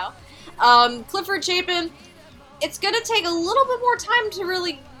right now. Clifford Chapin, it's gonna take a little bit more time to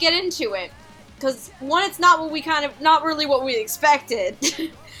really get into it, because one, it's not really what we expected,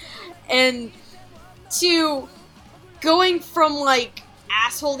 and two, going from like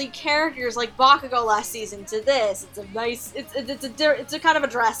assholey characters like Bakugo last season to this, it's a kind of a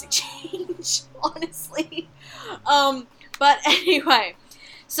drastic change, honestly. But anyway,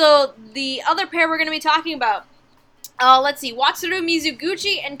 so the other pair we're going to be talking about, let's see, Wataru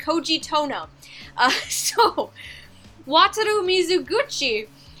Mizuguchi and Koji Tono. So, Wataru Mizuguchi,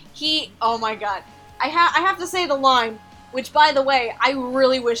 oh my god, I have to say the line, which, by the way, I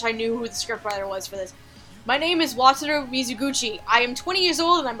really wish I knew who the scriptwriter was for this. My name is Wataru Mizuguchi. I am 20 years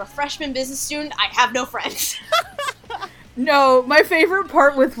old and I'm a freshman business student. I have no friends. No, my favorite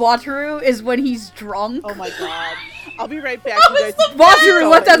part with Wataru is when he's drunk. Oh my god. I'll be right back. You guys. Wataru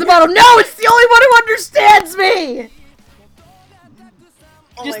left out the bottle. No, it's the only one who understands me!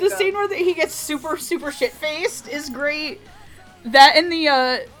 Oh Just the scene where he gets super, super shit-faced is great. That and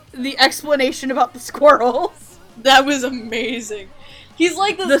the explanation about the squirrels. That was amazing. He's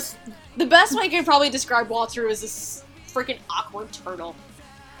like the best way I can probably describe Wataru is this freaking awkward turtle.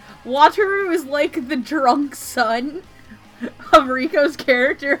 Wataru is like the drunk son of Rico's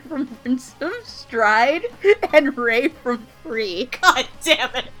character from Prince of Stride and Ray from Free. God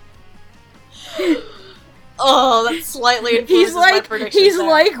damn it. Oh, that slightly influences my prediction. He's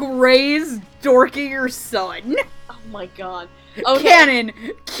like Ray's dorkier son. Oh my god. Okay.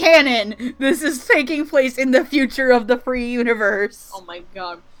 Canon! This is taking place in the future of the Free universe. Oh my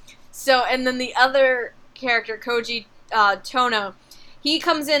god. So, and then the other character, Koji Tono, he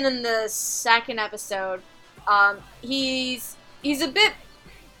comes in the second episode. He's a bit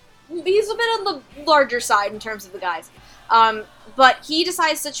on the larger side in terms of the guys. But he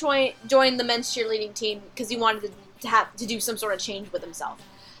decides to join the men's cheerleading team because he wanted to do some sort of change with himself.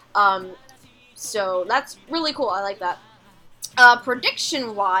 So that's really cool. I like that.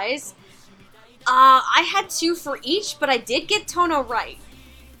 Prediction-wise, I had 2 for each, but I did get Tono right.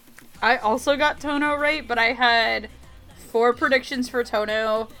 I also got Tono right, but I had 4 predictions for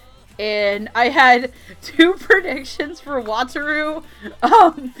Tono, and I had 2 predictions for Wataru.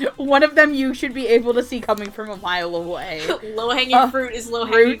 One of them you should be able to see coming from a mile away. Low-hanging fruit is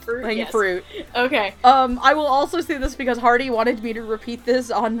low-hanging fruit? Hanging yes. fruit. Okay. I will also say this because Hardy wanted me to repeat this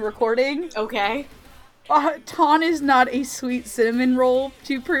on recording. Okay. Ton is not a sweet cinnamon roll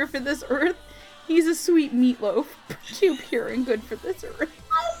too pure for this earth. He's a sweet meatloaf, too pure and good for this earth.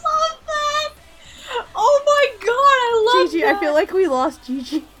 I love that! Oh my god, I love Gigi, that! I feel like we lost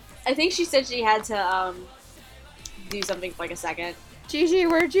Gigi. I think she said she had to, do something for like a second. Gigi,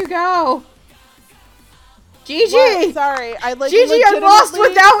 where'd you go? Gigi! What? Sorry, Gigi, I'm lost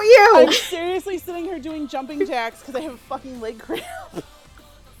without you! I'm seriously sitting here doing jumping jacks because I have a fucking leg cramp.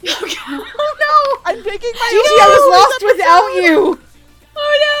 Oh no! I'm picking my Gigi, I was lost without you!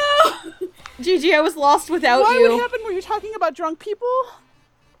 Oh no! Gigi, I was lost without you. What happened? Were you talking about drunk people?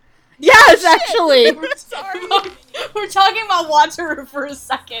 Yes, actually! Sorry. We're talking about Wataru for a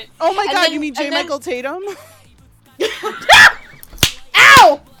second. Oh my god, then, you mean J. Michael Tatum?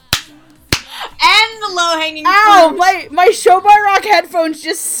 Ow! And the low-hanging Ow! fruit. My Show by Rock headphones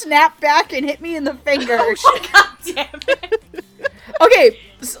just snapped back and hit me in the finger. God damn it. Okay,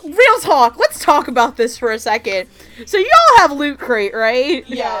 real talk. Let's talk about this for a second. So y'all have Loot Crate, right?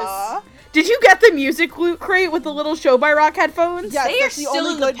 Yeah. Did you get the music Loot Crate with the little Show by Rock headphones? Yes, They that's are the still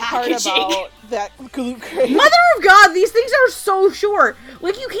only in the good part packaging. about that Loot Crate. Mother of God, these things are so short.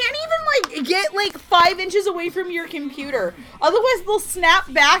 Like, you can't even, like, get, like, 5 inches away from your computer. Otherwise, they'll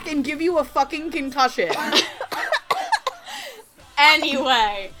snap back and give you a fucking concussion.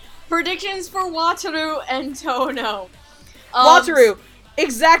 Anyway, predictions for Wataru and Tono. Wataru,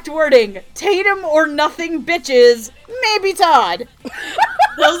 exact wording, Tatum or nothing bitches, maybe Todd.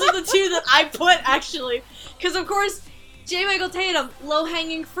 Those are the two that I put, actually. Because, of course, J. Michael Tatum,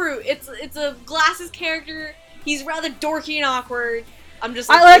 low-hanging fruit. It's a glasses character. He's rather dorky and awkward. I'm just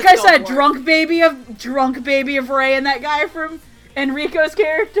Like I let's go said, for it. drunk baby of Ray and that guy from Enrico's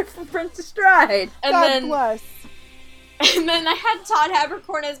character from Princess Stride. And God then, bless. and then I had Todd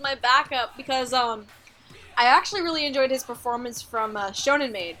Habercorn as my backup because I actually really enjoyed his performance from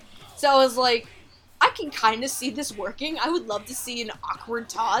Shonen Maid. So I was like, I can kind of see this working. I would love to see an awkward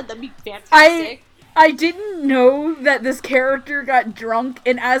Todd. That'd be fantastic. I didn't know that this character got drunk,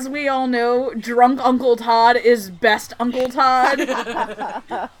 and as we all know, drunk Uncle Todd is best Uncle Todd.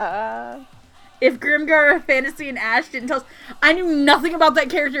 If Grimgar Fantasy and Ash didn't tell us, I knew nothing about that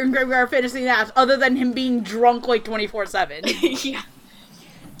character in Grimgar Fantasy and Ash other than him being drunk like 24/7.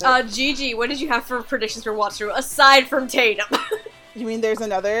 Yeah. Gigi, what did you have for predictions for Wataru aside from Tatum? You mean there's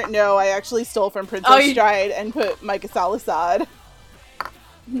another? No, I actually stole from Princess you- Stride and put Micah Salasad.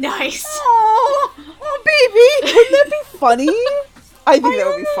 Nice. Oh, baby! Wouldn't that be funny? I think that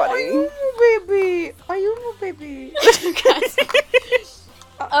would be funny. Baby. Ayuno, baby.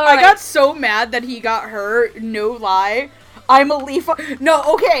 I Alright. got so mad that he got hurt. No lie. I'm a leaf. No,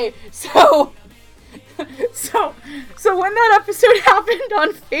 okay. So when that episode happened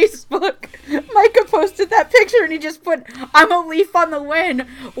on Facebook, Micah posted that picture and he just put, "I'm a leaf on the wind.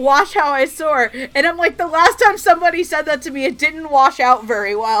 Watch how I soar." And I'm like, the last time somebody said that to me, it didn't wash out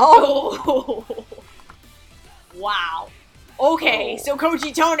very well. Oh. Wow. Okay, so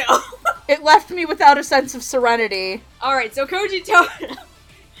Koji Tono. It left me without a sense of serenity. Alright, so Koji Tono.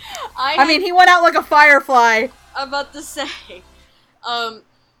 I mean, he went out like a firefly. I'm about to say.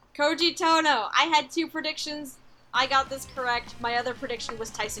 Koji Tono. I had 2 predictions. I got this correct. My other prediction was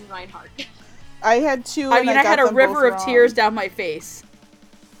Tyson Reinhardt. I had 2. I and mean, I I had got a them river both of wrong. tears down my face.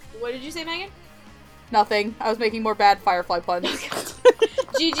 What did you say, Megan? Nothing. I was making more bad firefly puns.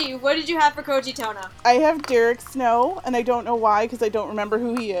 Gigi, what did you have for Koji Tono? I have Derek Snow, and I don't know why because I don't remember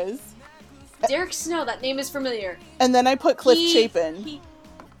who he is. Derek Snow, that name is familiar. And then I put Cliff Chapin.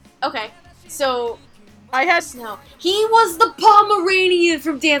 Okay, so I had Snow. He was the Pomeranian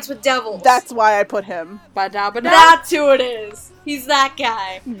from Dance with Devils. That's why I put him. ba-da-ba-da. That's who it is. He's that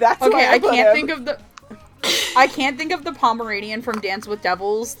guy. That's Okay, why I put can't him. think of the. I can't think of the Pomeranian from Dance with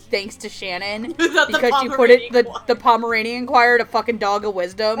Devils, thanks to Shannon, The because you put it Pomeranian the Pomeranian choir to fucking Dog of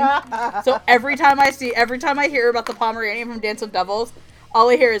Wisdom. So every time I hear about the Pomeranian from Dance with Devils, all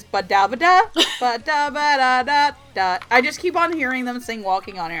I hear is ba-da-ba-da, ba-da-ba-da-da-da. I just keep on hearing them sing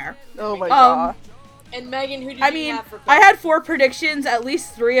Walking on Air. Oh my god. And Megan, who did I you mean, have for I had 4 predictions. At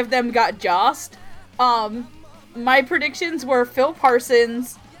least 3 of them got jossed. My predictions were Phil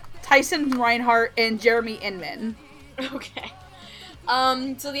Parsons, Tyson Reinhardt, and Jeremy Inman. Okay.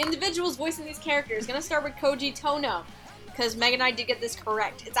 So the individuals voicing these characters, gonna start with Koji Tono, because Megan and I did get this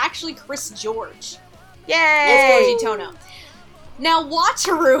correct. It's actually Chris George. Yay! It's Koji Tono. Now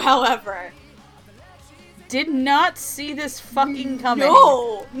Wataru, however, Did not see this fucking coming.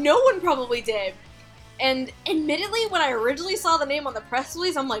 no one probably did. And admittedly, when I originally saw the name on the press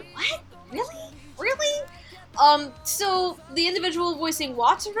release, I'm like, what? Really? So the individual voicing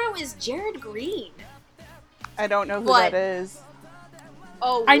Wataru is Jared Green. I don't know who What? that is.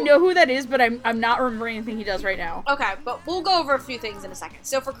 Oh, I know who that is, but I'm not remembering anything he does right now. Okay, but we'll go over a few things in a second.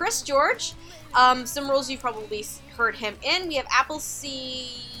 So for Chris George, some roles you've probably heard him in. We have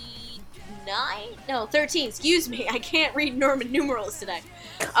Appleseed 13. Excuse me, I can't read Norman numerals today.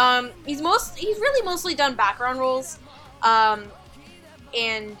 He's really mostly done background roles, and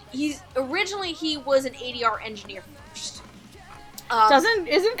he was an ADR engineer first.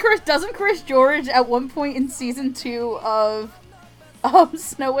 Doesn't Chris George at one point in season 2 of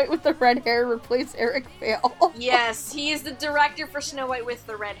Snow White with the red hair replace Eric Vale? Yes, he is the director for Snow White with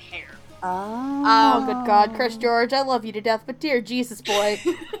the red hair. Oh, good God, Chris George, I love you to death, but dear Jesus, boy.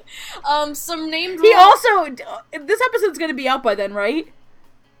 Some named He roles- also, this episode's gonna be out by then, right?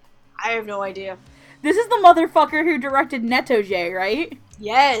 I have no idea. This is the motherfucker who directed Netoge, right?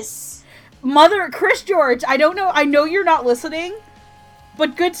 Yes. Chris George, I don't know, I know you're not listening,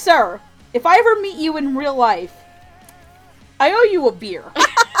 but good sir, if I ever meet you in real life, I owe you a beer.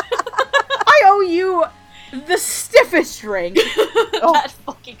 you the stiffest drink. That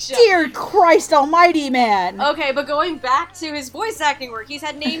fucking show. Dear Christ almighty, man. Okay, but going back to his voice acting work, he's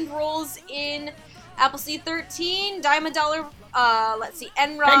had named roles in Appleseed 13, Diamond Dollar,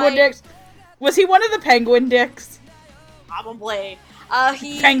 Enride. Penguin Dicks. Was he one of the Penguin Dicks? Probably.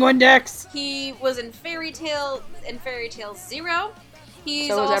 Penguin Dicks. He was in Fairy Tail Zero. He's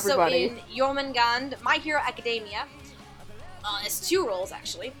So is also everybody. in Jormungand, My Hero Academia. It's 2 roles,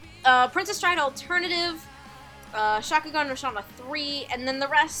 actually. Princess Stride Alternative, Shakugan no Shana 3, and then the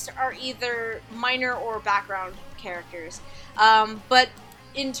rest are either minor or background characters. But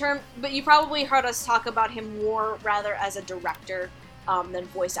you probably heard us talk about him more rather as a director than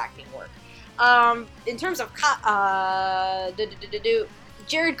voice acting work. In terms of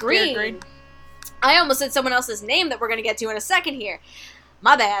Jared Green. I almost said someone else's name that we're going to get to in a second here.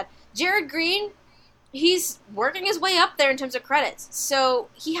 My bad. Jared Green, he's working his way up there in terms of credits. So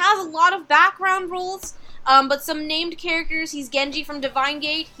he has a lot of background roles, but some named characters. He's Genji from Divine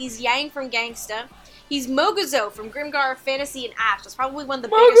Gate. He's Yang from Gangsta. He's Moguzo from Grimgar Fantasy and Ash. That's probably one of the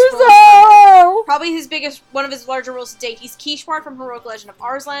biggest roles. Probably one of his larger roles to date. He's Kishwar from Heroic Legend of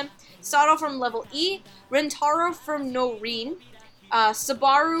Arslan. Sato from Level E. Rentaro from No Rin.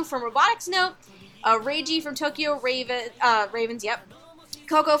 Sabaru from Robotics Note. Reiji from Tokyo Ravens, yep.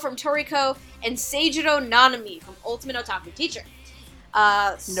 Coco from Toriko, and Seijiro Nanami from Ultimate Otaku Teacher.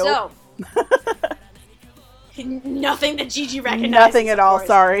 Nope. So nothing that Gigi recognizes. Nothing at all, course.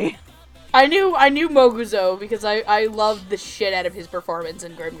 sorry. I knew Moguzo because I loved the shit out of his performance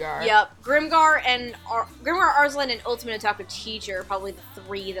in Grimgar. Yep, Grimgar, Arslan, and Ultimate Otaku Teacher are probably the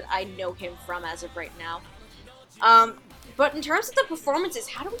 3 that I know him from as of right now. But in terms of the performances,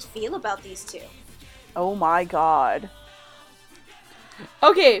 how do we feel about these 2? Oh my god.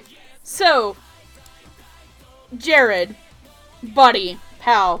 Okay, so Jared, buddy,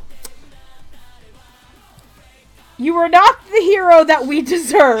 pal, you are not the hero that we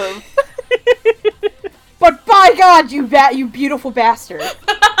deserve. But by God, you beautiful bastard.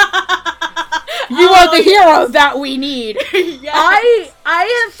 You are the hero that we need. Yes.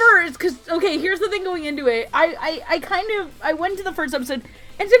 I at first, because, okay, here's the thing going into it. I went to the first episode,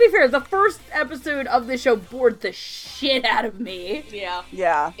 and to be fair, the first episode of the show bored the shit out of me. Yeah.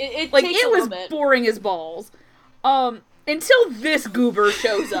 Yeah. It Like, takes it a was little bit. boring as balls. Until this goober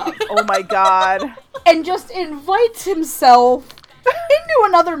shows up. Oh my god. And just invites himself into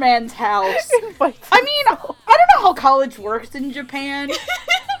another man's house. I mean, I don't know how college works in Japan.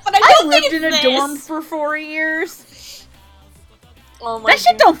 But I I don't lived think in a it's dorm this. for 4 years. Oh my That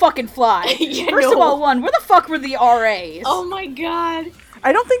shit don't fucking fly. Yeah, First of no. all, where the fuck were the RAs? Oh my god.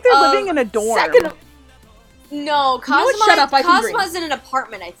 I don't think they're living in a dorm. Second of, No, Cosma, what? Shut up, I can drink. Cosma's in an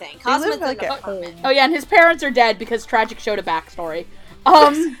apartment, I think. They Cosma's live, in like, an at apartment. home. oh yeah, and his parents are dead because Tragic showed a backstory.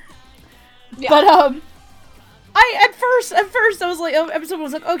 Yeah. But at first I was like, episode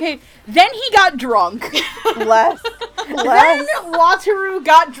was like, okay. Then he got drunk. Less. Then Wataru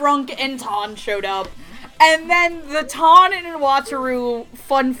got drunk and Tan showed up. And then the Tan and Wataru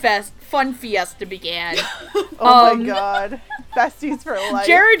fun fiesta began. Oh my god. Besties for life.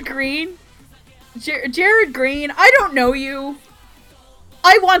 Jared Green, I don't know you.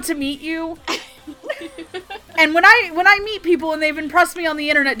 I want to meet you. And when I meet people and they've impressed me on the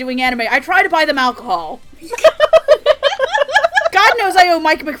internet doing anime, I try to buy them alcohol. God knows I owe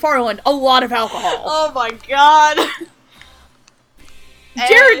Mike McFarland a lot of alcohol. Oh my god.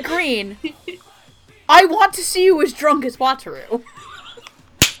 Jared Green, I want to see you as drunk as Wataru.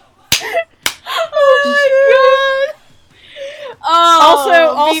 Oh my god.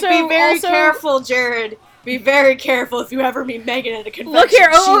 Oh, be very also- careful, Jared. Be very careful if you ever meet Megan at a convention. Look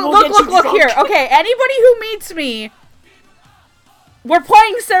here, She will get you look drunk. here. Okay, anybody who meets me, we're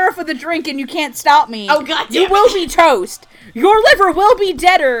playing Seraph with a drink and you can't stop me. Oh, god damn You it. will be toast. Your liver will be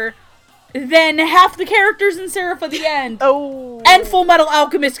deader than half the characters in Seraph at the end. Oh. And Full Metal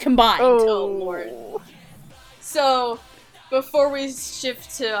Alchemist combined. Oh, Lord. So, before we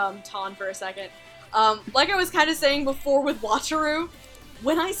shift to Tan for a second, like I was kind of saying before with Wataru,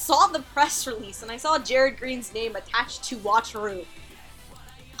 when I saw the press release and I saw Jared Green's name attached to Wataru,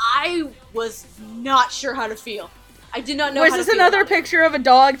 I was not sure how to feel. I did not know Was how to this feel another about it. picture of a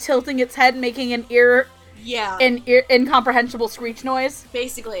dog tilting its head, making an Yeah. incomprehensible screech noise?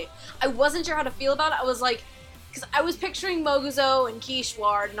 Basically. I wasn't sure how to feel about it. I was like, because I was picturing Moguzo and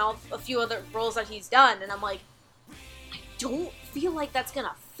Kishwar and a few other roles that he's done, and I'm like, I don't feel like that's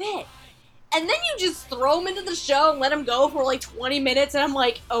gonna fit. And then you just throw him into the show and let him go for like 20 minutes, and I'm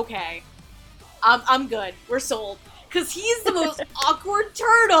like, okay, I'm good. We're sold. Because he's the most awkward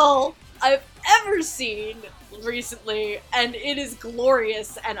turtle I've ever seen. recently, and it is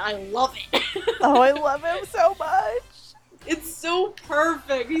glorious, and I love it. Oh, I love him so much. It's so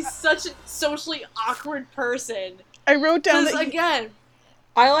perfect. He's such a socially awkward person. I wrote down that again.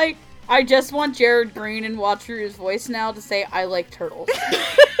 I just want Jared Green and Watcher's voice now to say, I like turtles.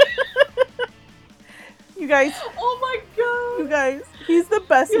 You guys. Oh my god. You guys, he's the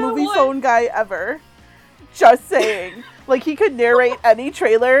best movie what? phone guy ever. Just saying. Like, he could narrate any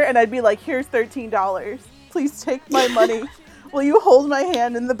trailer, and I'd be like, here's $13. Please take my money. Will you hold my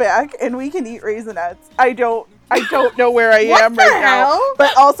hand in the back, and we can eat Raisinets? I don't know where I am right now.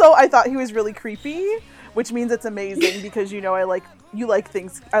 But also, I thought he was really creepy, which means it's amazing, because you know I like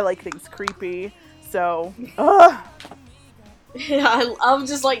things creepy. So, Yeah, I'm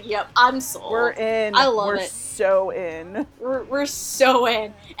just like, yep, I'm sold. We're in. I love We're it. so in. We're so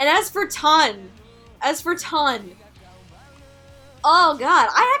in. And as for Ton, oh god,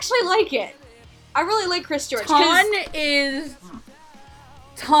 I actually like it. I really like Chris George.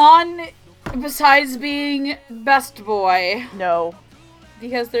 Ton, besides being best boy, No.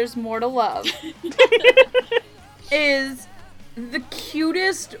 because there's more to love, is the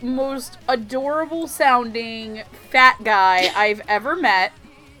cutest, most adorable sounding fat guy I've ever met.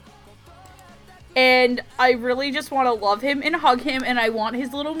 And I really just want to love him and hug him, and I want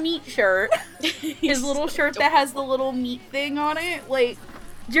his little meat shirt. His little shirt that has the little meat thing on it. Like,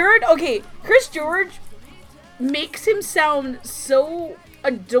 Chris George makes him sound so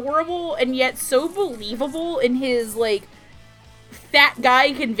adorable and yet so believable in his, like, fat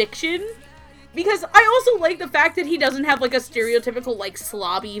guy conviction. Because I also like the fact that he doesn't have, like, a stereotypical, like,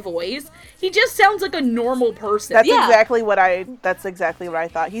 slobby voice. He just sounds like a normal person. That's exactly what I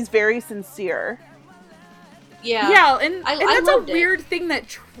thought. He's very sincere. Yeah. And that's a weird thing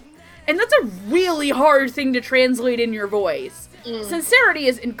and that's a really hard thing to translate in your voice. Sincerity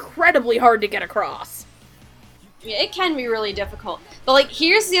is incredibly hard to get across. Yeah, it can be really difficult. But, like,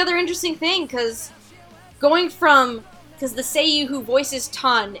 here's the other interesting thing, because the seiyuu who voices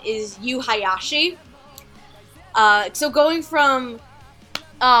Ton is Yu Hayashi. So going from,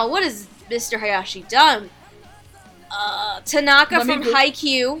 what has Mr. Hayashi done? Tanaka from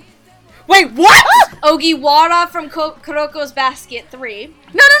Haikyuu. Wait, what? Ogiwara from Kuroko's Basket 3.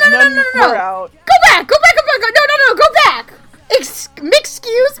 No. We're out. Go back. No, go back.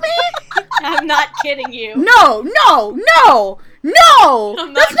 Excuse me? I'm not kidding you. No. That's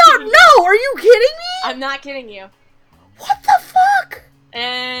not, no, are you kidding me? I'm not kidding you. What the fuck?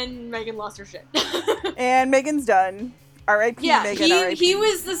 And Megan lost her shit. And Megan's done. R.I.P. Yeah, Megan. R.I.P. he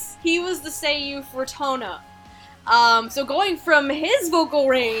was the seiyuu for Tono. So going from his vocal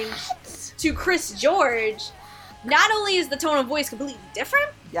range to Chris George, not only is the tone of voice completely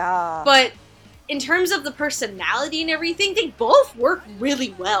different, but in terms of the personality and everything, they both work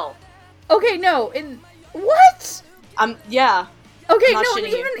really well. Okay, no, and what? Yeah. Okay, no, and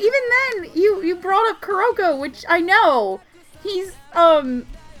even then, you brought up Kuroko, which I know. He's,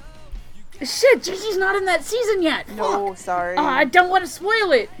 shit, Gigi's not in that season yet. No, Fuck. sorry. I don't want to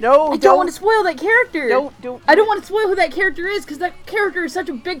spoil it. No, I don't want to spoil that character. Don't. I don't want to spoil who that character is, because that character is such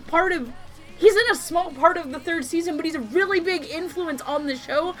a big part of... He's in a small part of the third season, but he's a really big influence on the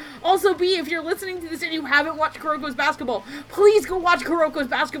show. Also, B, if you're listening to this and you haven't watched Kuroko's Basketball, please go watch Kuroko's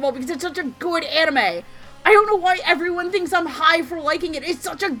Basketball, because it's such a good anime. I don't know why everyone thinks I'm high for liking it. It's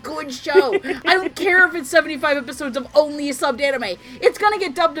such a good show. I don't care if it's 75 episodes of only subbed anime. It's gonna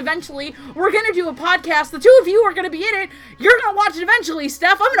get dubbed eventually. We're gonna do a podcast. The two of you are gonna be in it. You're gonna watch it eventually,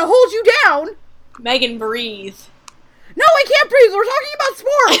 Steph. I'm gonna hold you down. Megan, breathe. No, I can't breathe. We're talking about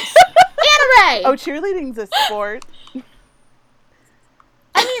sports. Anime. Oh, cheerleading's a sport.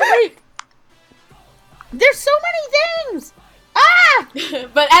 I mean, like, there's so many things. Ah!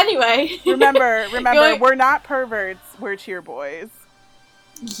 But anyway. Remember, we're not perverts. We're cheer boys.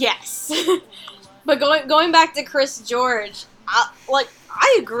 Yes. But going back to Chris George,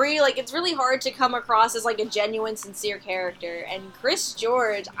 I agree, like, it's really hard to come across as, like, a genuine, sincere character. And Chris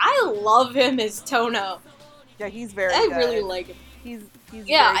George, I love him as Tono. Yeah, he's very I good. really like him. He's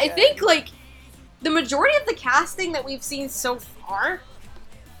yeah, very I good. think, like, the majority of the casting that we've seen so far,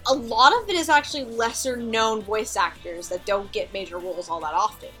 a lot of it is actually lesser-known voice actors that don't get major roles all that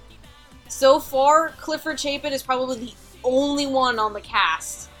often. So far, Clifford Chapin is probably the only one on the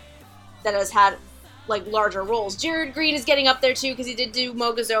cast that has had, like, larger roles. Jared Green is getting up there, too, because he did do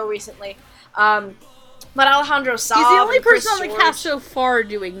Mogazo recently. But Alejandro Saab, he's the only and Chris person on the George, cast so far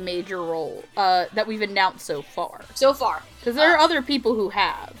doing major role that we've announced so far. So far. Because there are other people who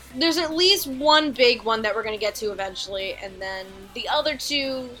have. There's at least one big one that we're going to get to eventually, and then the other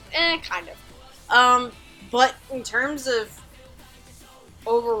two, kind of. But in terms of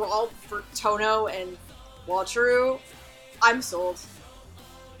overall for Tono and Wataru, I'm sold.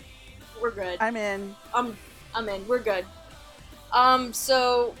 We're good. I'm in. I'm in. We're good.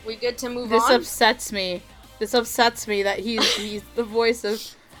 So we good to move This on? upsets me. This upsets me that he's the voice of...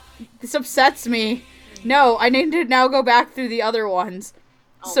 This upsets me. No, I need to now go back through the other ones.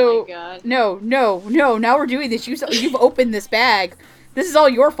 Oh So, my god. no, now we're doing this. You've opened this bag. This is all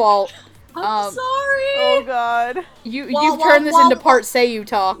your fault. I'm sorry. Oh god. You've turned this into part say you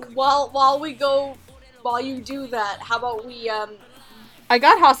talk. While you do that, how about we I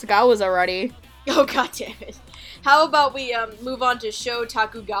got Hasagawa's already. oh god damn it. How about we move on to Sho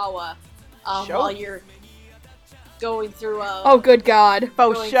Takugawa Sho? while you're going through Oh, good God.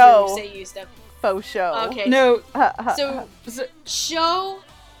 Faux going show. through Seiyu stuff. Faux show. Okay. No. So Sho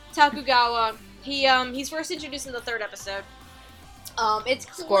Takugawa, he's first introduced in the 3rd episode. It's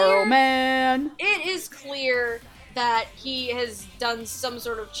clear, Squirrel Man. It is clear that he has done some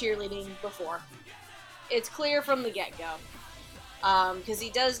sort of cheerleading before. It's clear from the get-go. Because he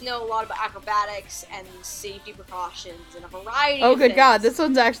does know a lot about acrobatics and safety precautions and a variety Oh, of good things. God. This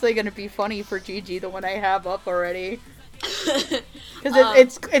one's actually going to be funny for Gigi, the one I have up already. Because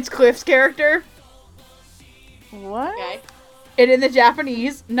it's Cliff's character. What? Okay. And in the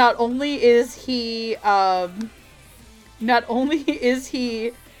Japanese, not only is he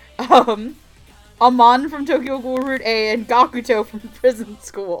Amon from Tokyo Ghoul Route A and Gakuto from Prison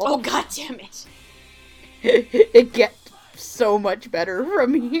School. Oh god damn it. It gets so much better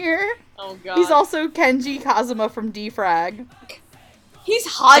from here. Oh god. He's also Kenji Kazuma from Defrag. He's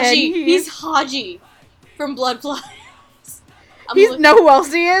Haji. And He's Haji from Blood Plus. Know who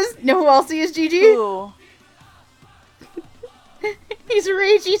else he is? Know who else he is, Gigi? Ooh. He's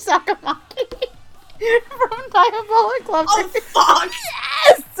Reiji Sakamaki from Diabolic Lover. Oh fuck!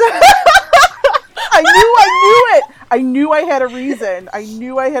 Yes! I knew it! I knew I had a reason. I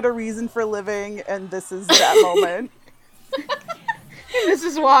knew I had a reason for living, and this is that moment. This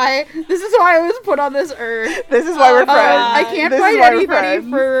is why I was put on this earth. This is why we're friends. I can't This is find why we're anybody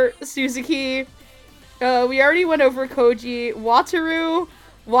friends. for Suzuki. We already went over Koji.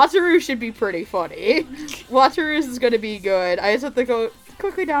 Wataru should be pretty funny. Wataru's is gonna be good. I just have to go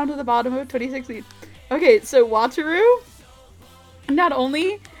quickly down to the bottom of 2016. Okay, so Wataru, not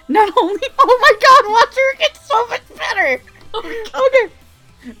only, oh my god, Wataru gets so much better! Okay,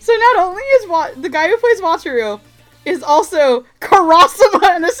 so not only is the guy who plays Wataru is also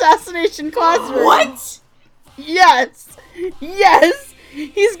Karasuma in Assassination Classroom. What? Yes!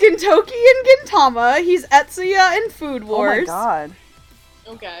 He's Gintoki in Gintama, he's Etsuya in Food Oh Wars. my god.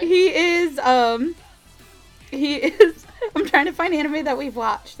 Okay. He is, I'm trying to find anime that we've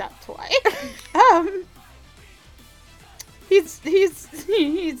watched, that's why.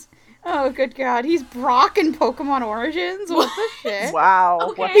 He's, oh good god, he's Brock in Pokemon Origins? What the shit? Wow.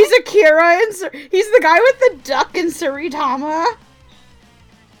 Okay. What- He's Akira he's the guy with the duck in Saritama.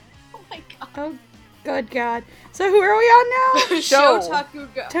 Oh my god. Oh, good god. So who are we on now? Sho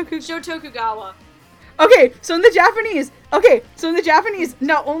Toku- Sho Tokugawa. Okay, so in the Japanese,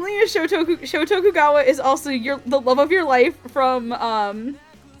 not only is Sho Tokugawa is also the love of your life from,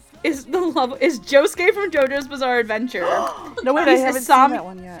 is Josuke from JoJo's Bizarre Adventure. No, wait, I haven't seen that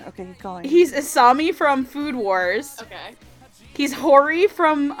one yet. Okay, keep going. He's Isami from Food Wars. Okay. He's Hori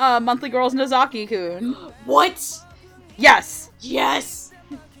from Monthly Girls Nozaki-kun. What? Yes. Yes.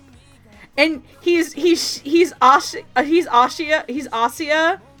 And he's Asya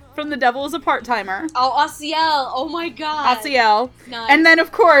from The Devil is a Part-Timer. Oh, Asiel. Oh my god. Asiel. Nice. And then,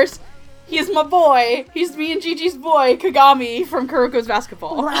 of course, he's my boy. He's me and Gigi's boy, Kagami from Kuroko's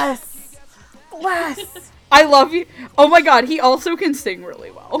Basketball. Bless. I love you. Oh my god, he also can sing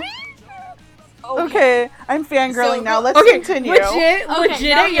really well. Okay, I'm fangirling So- now. Let's Okay, continue. legit now at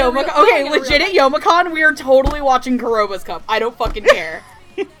you're Yomicon. real- Okay, now you're legit real. at Yomicon, we are totally watching Kuroba's Cup. I don't fucking care.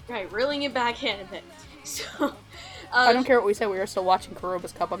 Right, reeling it back in a bit. So, I don't care what we say, we are still watching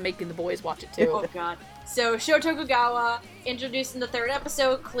Kuroba's Cup. I'm making the boys watch it too. Oh god. So Sho Tokugawa, introduced in the 3rd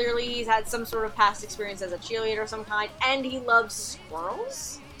episode, clearly he's had some sort of past experience as a cheerleader of some kind, and he loves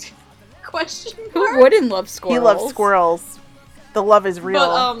squirrels? Question mark? Who wouldn't love squirrels? He loves squirrels. The love is real.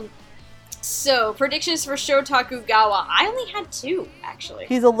 But, so, predictions for Sho Tokugawa. I only had 2, actually.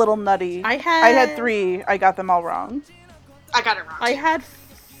 He's a little nutty. I I had had 3. I got them all wrong. I got it wrong. I had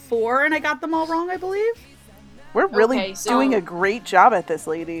 4 and I got them all wrong, I believe. We're really Okay, so- doing a great job at this,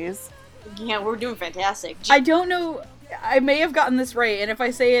 ladies. Yeah, we're doing fantastic. I don't know. I may have gotten this right, and if I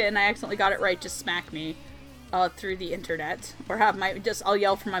say it and I accidentally got it right, just smack me through the internet, or I'll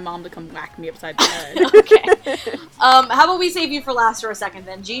yell for my mom to come whack me upside the head. Okay. How about we save you for last for a second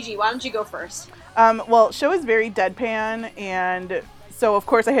then? Gigi, why don't you go first? Well, Sho is very deadpan, and so of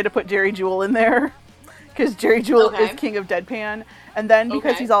course I had to put Jerry Jewell in there. because Jerry Jewell Okay. is king of deadpan. And then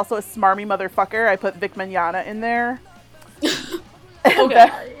because Okay. he's also a smarmy motherfucker, I put Vic Mignogna in there.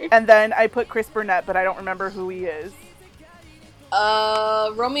 Okay. And then I put Chris Burnett, but I don't remember who he is.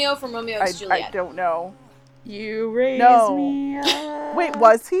 Romeo from Romeo x Juliet. I don't know. You raise No. me up. Wait,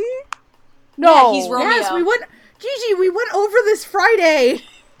 was he? No. Yeah, he's Romeo. Yes, we went. Gigi, we went over this Friday.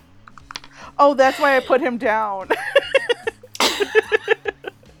 Oh, that's why I put him down.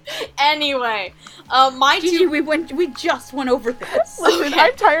 Anyway, my Gigi, two. we just went over this. Listen, Okay.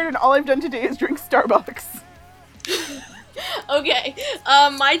 I'm tired and all I've done today is drink Starbucks. Okay,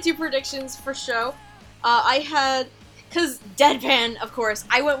 my two predictions for show. I had, because deadpan, of course,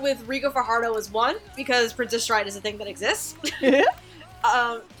 I went with Rico Fajardo as one, because Princess Stride is a thing that exists.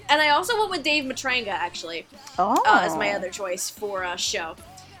 And I also went with Dave Matranga, actually, as my other choice for a show.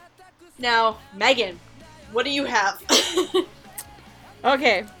 Now, Megan, what do you have?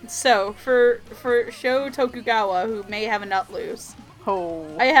 Okay, so for Sho Tokugawa, who may have a nut loose, Oh.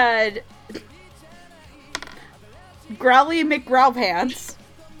 I had Growly McGrowpants.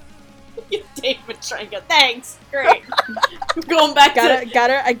 Dave Matranga, thanks. Great. Going back to...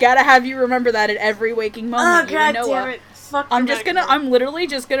 I gotta have you remember that at every waking Oh, moment. You god and Noah. damn it. Fuck I'm literally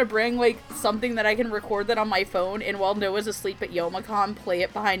just gonna bring, like, something that I can record that on my phone, and while Noah's asleep at Youmacon, play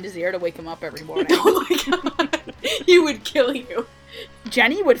it behind his ear to wake him up every morning. Oh my god. He would kill you.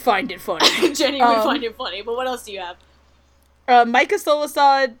 Jenny would find it funny. Jenny would find it funny, but what else do you have? Micah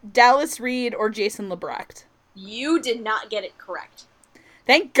Solisad, Dallas Reed, or Jason Lebrecht. You did not get it correct.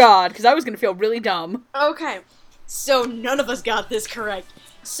 Thank God, because I was gonna feel really dumb. Okay, so none of us got this correct.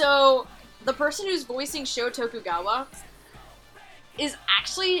 So, the person who's voicing Sho Tokugawa is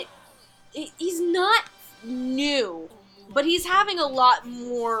actually... He's not new, but he's having a lot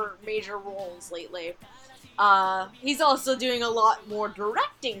more major roles lately. He's also doing a lot more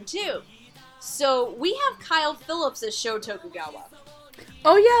directing, too. So, we have Kyle Phillips as Sho Tokugawa.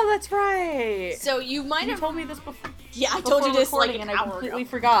 Oh yeah, that's right. So, you might You have... told me this before. Yeah, I told you this like recording, an and I hour completely ago.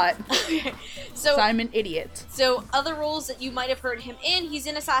 forgot. Okay, so... So I'm an idiot. So, other roles that you might have heard him in, he's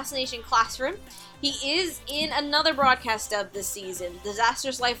in Assassination Classroom. He is in another broadcast dub this season,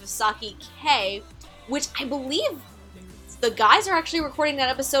 Disastrous Life of Saki K, which I believe the guys are actually recording that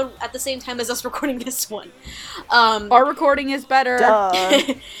episode at the same time as us recording this one. Our recording is better. Duh.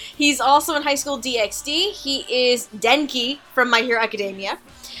 He's also in High School DxD. He is Denki from My Hero Academia.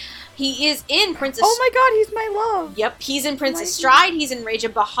 He is in Princess... Oh my God, he's my love. Yep, he's in Princess my Stride. He's in Rage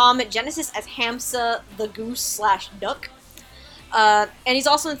of Bahamut Genesis as Hamsa the Goose/Duck. And he's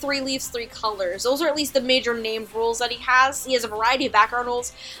also in Three Leaves, Three Colors. Those are at least the major named roles that he has. He has a variety of background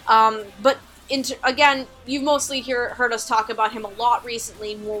roles. But, again, you've mostly heard us talk about him a lot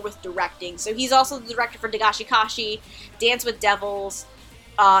recently, more with directing. So he's also the director for Dagashi Kashi, Dance with Devils,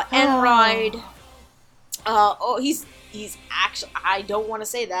 Enride. He's actually... I don't want to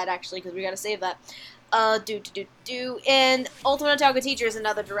say that, actually, because we gotta save that. And Ultimate Otaku Teacher is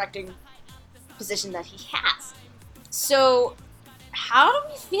another directing position that he has. So, how do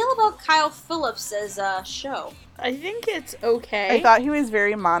we feel about Kyle Phillips as a show? I think it's okay. I thought he was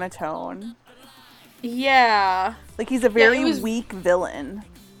very monotone. Yeah. Like, he's a very he was- weak villain.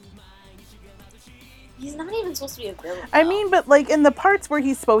 He's not even supposed to be a villain. I though. mean, but, like, in the parts where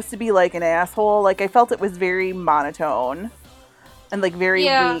he's supposed to be, like, an asshole, like, I felt it was very monotone. And, like, very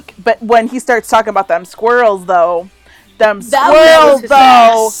Yeah. weak. But when he starts talking about them squirrels, though, that was squirrels, his though!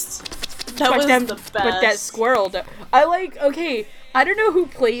 best. That was the best. But that squirrel. I like. Okay, I don't know who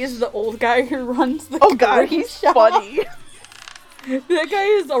plays the old guy who runs the. Oh, God, curry he's shop. funny. That guy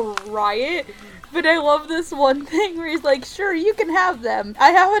is a riot. But I love this one thing where he's like, "Sure, you can have them.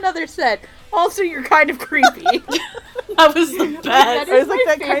 I have another set. Also, you're kind of creepy." That was the That best. I was my like,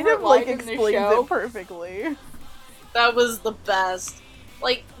 that kind favorite of, like, line in the explains show. it perfectly. That was the best.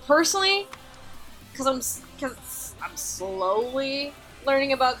 Like, personally, because I'm slowly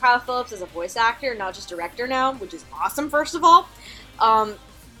learning about Kyle Phillips as a voice actor, not just director now, which is awesome, first of all.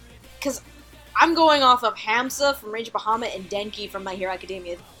 Because I'm going off of Hamsa from Rage of Bahamut and Denki from My Hero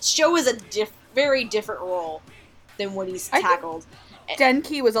Academia. Sho is a very different role than what he's I think- tackled.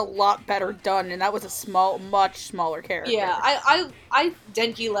 Denki was a lot better done, and that was a much smaller character. Yeah, I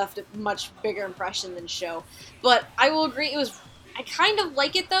Denki left a much bigger impression than Sho, but I will agree I kind of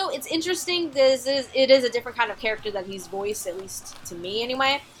like it though. It's interesting. It is a different kind of character that he's voiced, at least to me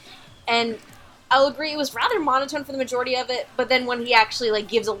anyway. And I'll agree it was rather monotone for the majority of it, but then when he actually like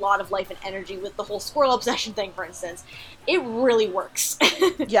gives a lot of life and energy with the whole squirrel obsession thing, for instance, it really works.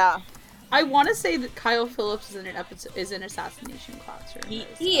 Yeah. I want to say that Kyle Phillips is in Assassination Classroom.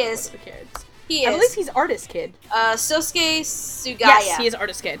 He is. One of the kids. He I believe is. he's Artist Kid. Sosuke Sugaya. Yes, he is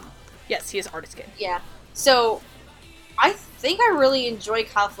Artist Kid. Yes, he is Artist Kid. Yeah. So, I think I really enjoy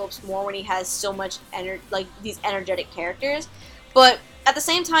Kyle Phillips more when he has so much these energetic characters. But at the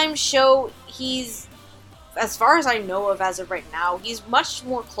same time, he's, as far as I know of as of right now, he's much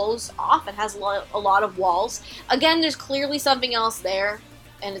more closed off and has a lot of walls. Again, there's clearly something else there,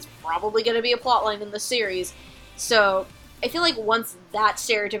 and it's probably going to be a plotline in the series. So, I feel like once that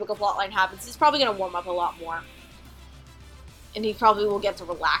stereotypical plotline happens, he's probably going to warm up a lot more. And he probably will get to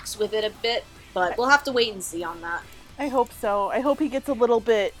relax with it a bit, but we'll have to wait and see on that. I hope so. I hope he gets a little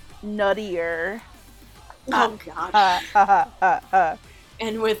bit nuttier. Oh, God.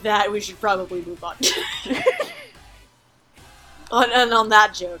 And with that, we should probably move on. on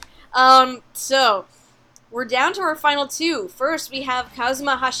that joke. So, we're down to our final two. First, we have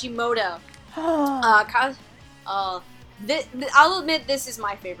Kazuma Hashimoto. I'll admit this is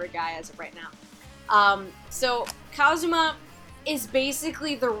my favorite guy as of right now. So, Kazuma is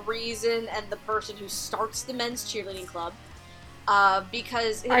basically the reason and the person who starts the men's cheerleading club.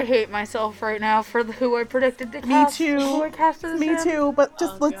 Because I hate myself right now for who I predicted to cast. Me too. Me too. But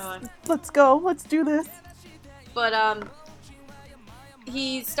just let's go. Let's do this. But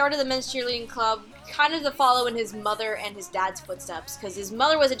he started the men's cheerleading club kind of to follow in his mother and his dad's footsteps, because his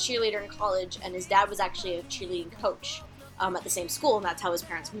mother was a cheerleader in college and his dad was actually a cheerleading coach at the same school, and that's how his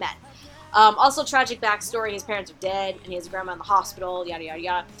parents met. Also, tragic backstory: his parents are dead, and he has a grandma in the hospital. Yada yada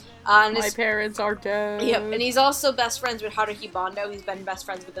yada. My parents are dead. Yep, and he's also best friends with Haruhi Bondo. He's been best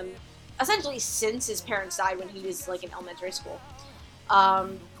friends with him essentially since his parents died when he was like in elementary school.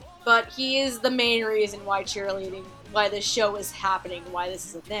 But he is the main reason why cheerleading, why this show is happening, why this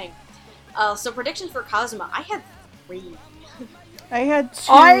is a thing. So predictions for Kazuma, I had 3. I had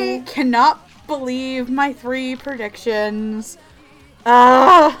 2. I cannot believe my 3 predictions. Do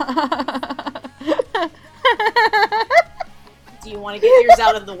you want to get yours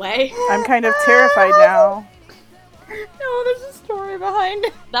out of the way? I'm kind of terrified now. No, there's a story behind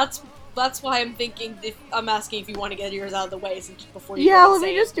it. That's why I'm asking if you want to get yours out of the way before you. Yeah, let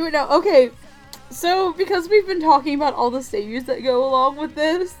me just do it now. Okay, so because we've been talking about all the saviors that go along with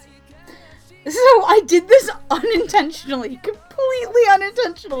this, so I did this unintentionally, completely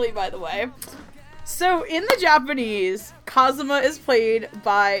unintentionally, by the way. So in the Japanese, Kazuma is played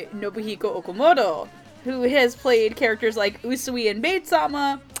by Nobuhiko Okamoto, who has played characters like Usui in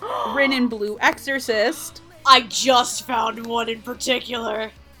Maid-sama, Rin in Blue Exorcist. I just found one in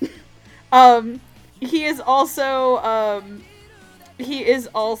particular. He is also a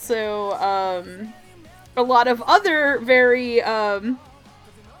lot of other very,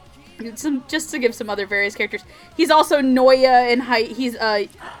 just to give some other various characters. He's also Noya in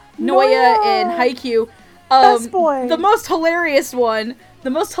Noya in Haikyuu. Best boy. The most hilarious one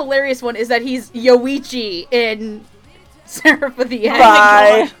is that he's Yoichi in Seraph of the End.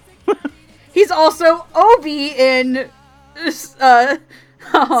 Bye. He's also Obi in Snow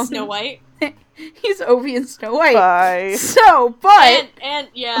White. He's Obi in Snow White. Bye. So, but and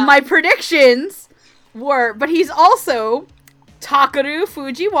yeah, my predictions were, but he's also Takaru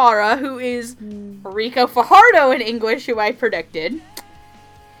Fujiwara, who is Riko Fajardo in English, who I predicted.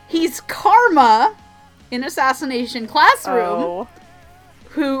 He's Karma in Assassination Classroom,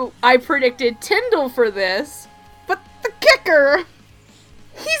 who I predicted Tyndall for this, but the kicker,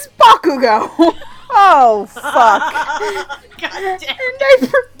 he's Bakugo. Oh, fuck. God damn. And I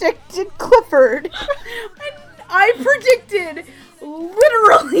predicted Clifford. And I predicted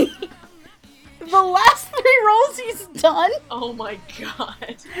literally the last 3 roles he's done. Oh my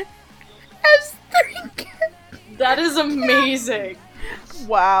god. As 3 That is amazing.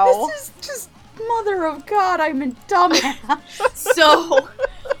 Wow. This is just, mother of God, I'm a dumbass. So,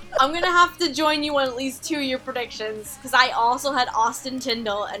 I'm gonna have to join you on at least 2 of your predictions, because I also had Austin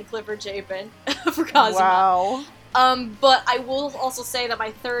Tyndall and Clifford Chapin for Kazuma. Wow. But I will also say that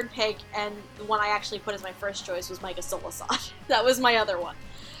my 3rd pick, and the one I actually put as my first choice, was Micah Solasad. That was my other one.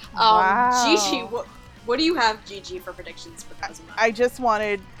 Wow. Gigi, what do you have, Gigi, for predictions for Kazuma? I just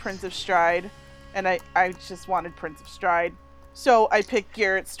wanted Prince of Stride, and I just wanted Prince of Stride. So I picked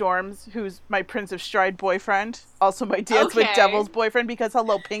Garrett Storms, who's my Prince of Stride boyfriend, also my Dance with Devils boyfriend, because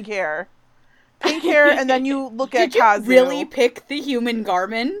hello, pink hair. Pink hair, and then you look at Kazu. Did you really pick the human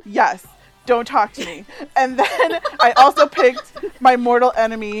Garmin? Yes. Don't talk to me. And then I also picked my mortal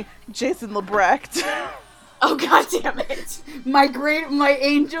enemy, Jason Lebrecht. Oh, god damn it. My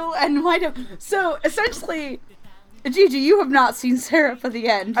angel, and my... So, essentially, Gigi, you have not seen Seraph of the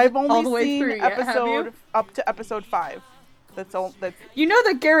End. I've only all the way seen through yet, have you? up to episode 5. That's all. That's... You know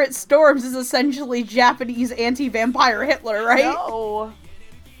that Garrett Storms is essentially Japanese anti-vampire Hitler, right? No.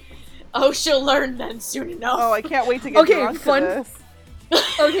 Oh, she'll learn then soon enough. Oh, I can't wait to get drunk to this.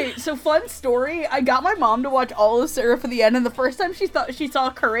 Okay, so fun story. I got my mom to watch all of Seraph at the end, and the first time she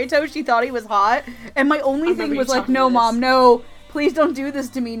saw Kureto, she thought he was hot, and my only thing was like, no, Mom, no, please don't do this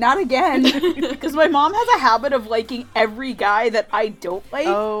to me, not again. Because my mom has a habit of liking every guy that I don't like.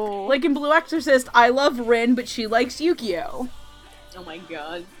 Oh. Like in Blue Exorcist, I love Rin, but she likes Yukio. Oh my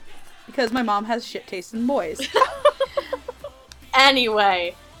god. Because my mom has shit taste in boys.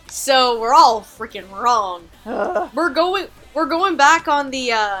 Anyway, so we're all freaking wrong. We're going back on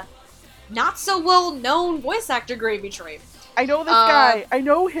the not so well known voice actor gravy train. I know this guy. I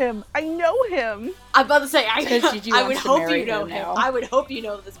know him. I'm about to say I would hope you know him. now. I would hope you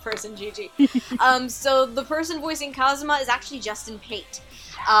know this person, Gigi. So the person voicing Kazuma is actually Justin Pate,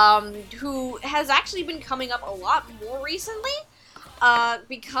 who has actually been coming up a lot more recently,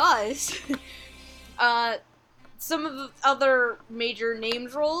 because some of the other major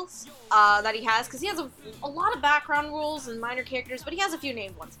named roles that he has, because he has a lot of background roles and minor characters, but he has a few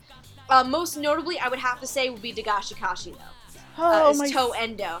named ones. Most notably, I would have to say, would be Dagashi Kashi, though. Oh, Is my Toe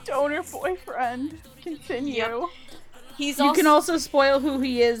Endo. stoner boyfriend. Continue. Yep. You can also spoil who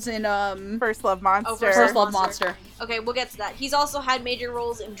he is in First Love Monster. First Love Monster. Okay, we'll get to that. He's also had major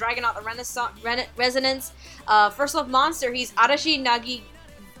roles in Dragonaut the Resonance. First Love Monster, he's Arashi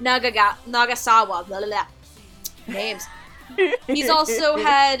Nagasawa. Blah, blah, blah. Names. He's also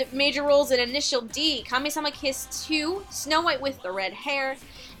had major roles in Initial D, Kami-sama Kiss 2, Snow White with the Red Hair,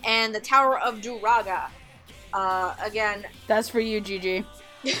 and The Tower of Duraga. Again... That's for you, Gigi.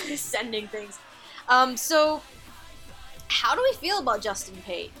 sending things. So... How do we feel about Justin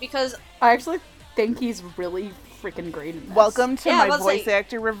Pate? Because... I actually think he's really freaking great in this. Welcome to my voice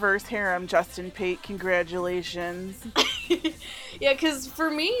actor reverse harem, Justin Pate. Congratulations. Yeah, because for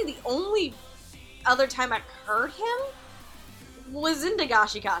me, the only other time I heard him was in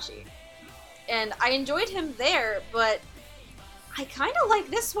Dagashi Kashi. And I enjoyed him there, but I kind of like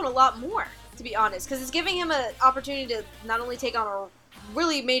this one a lot more, to be honest. Because it's giving him an opportunity to not only take on a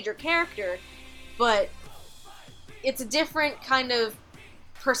really major character, but it's a different kind of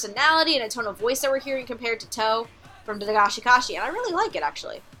personality and a tone of voice that we're hearing compared to Toe from Dagashi Kashi. And I really like it,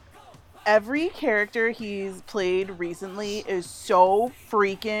 actually. Every character he's played recently is so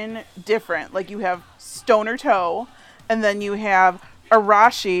freaking different. Like, you have Stoner Toe, and then you have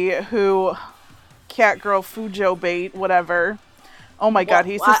Arashi, who... Catgirl Fujo Bait, whatever. Oh my god,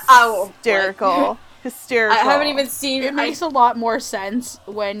 he's hysterical. Hysterical. I haven't even seen... It makes a lot more sense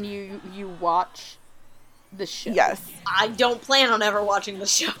when you watch the show. Yes. I don't plan on ever watching the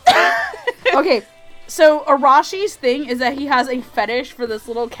show. Okay, so Arashi's thing is that he has a fetish for this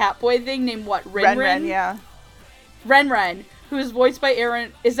little catboy thing named what? Ren, yeah. Ren, who is voiced by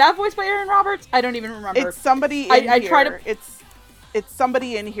Aaron... Is that voiced by Aaron Roberts? I don't even remember. It's somebody in here. I try to... It's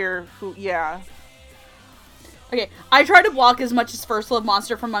somebody in here who, yeah. Okay, I try to block as much as First Love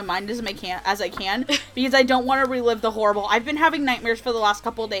Monster from my mind as I can, because I don't want to relive the horrible... I've been having nightmares for the last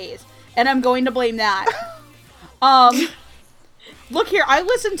couple days, and I'm going to blame that. Look here, I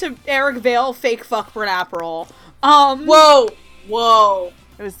listened to Eric Vale fake fuck Bryn April. Whoa!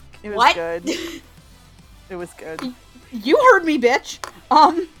 It was what? good. It was good. You heard me, bitch.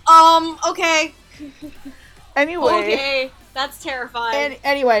 Okay. Anyway. Okay, that's terrifying.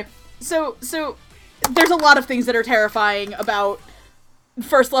 Anyway, so there's a lot of things that are terrifying about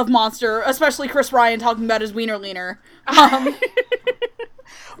First Love Monster, especially Chris Ryan talking about his wiener leaner.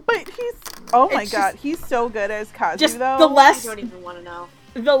 But he's... Oh my god, he's so good as Kazu, just though. I don't even want to know.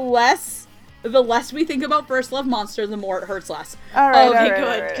 The less we think about First Love Monster, the more it hurts less. Alright, okay,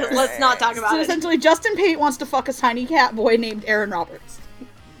 good, because let's not talk about it. Essentially, Justin Pate wants to fuck a tiny cat boy named Aaron Roberts.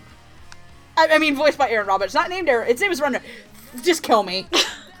 I mean, voiced by Aaron Roberts, not named Aaron. Its name is Ren. Just kill me.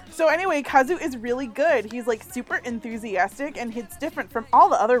 So anyway, Kazu is really good. He's like super enthusiastic, and it's different from all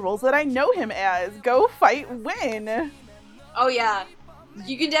the other roles that I know him as. Go fight, win. Oh yeah,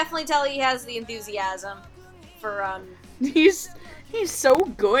 you can definitely tell he has the enthusiasm for He's so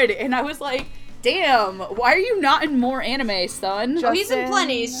good, and I was like, damn, why are you not in more anime, son? Oh, he's in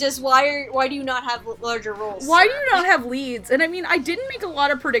plenty. It's just why do you not have larger roles? Why sir? do you not have leads? And I mean, I didn't make a lot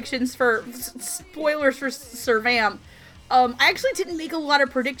of predictions for spoilers for Sir Vamp. I actually didn't make a lot of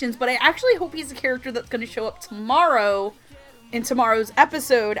predictions, but I actually hope he's a character that's going to show up tomorrow in tomorrow's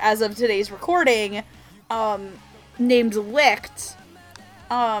episode as of today's recording, named Licht.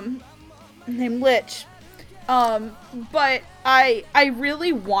 Named Lich. But I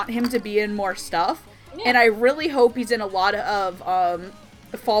really want him to be in more stuff, and I really hope he's in a lot of,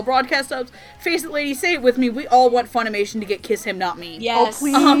 fall broadcast subs. Face it, ladies, say it with me. We all want Funimation to get Kiss Him Not Me. Yes. Oh,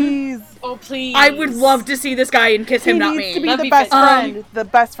 please. Oh, please. I would love to see this guy in Kiss Him Not Me. He needs to be the best friend. The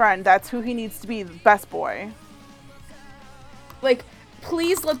best friend. That's who he needs to be. The best boy. Like,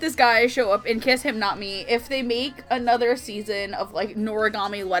 please let this guy show up and Kiss Him Not Me. If they make another season of, like,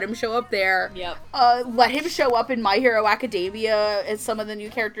 Noragami, let him show up there. Yep. Let him show up in My Hero Academia as some of the new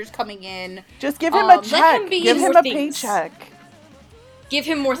characters coming in. Just give him a check. Give him a things. paycheck. Give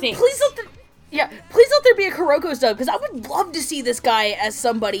him more things. Please let there be a Kuroko's dub, because I would love to see this guy as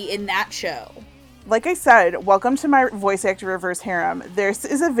somebody in that show. Like I said, welcome to my voice actor reverse harem. This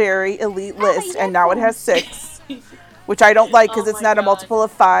is a very elite list, and now it has 6, which I don't like because it's not a multiple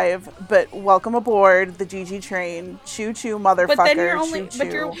of 5. But welcome aboard the GG train. Choo choo, motherfucker. But then you're only,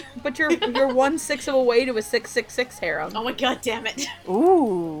 choo-choo. but you're 1/6 of a way to a 666 harem. Oh my god, damn it!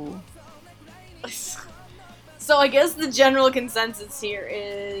 Ooh. So I guess the general consensus here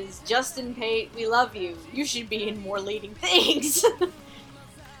is Justin Pate, we love you. You should be in more leading things.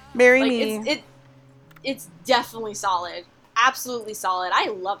 Marry like, me. It's definitely solid. Absolutely solid. I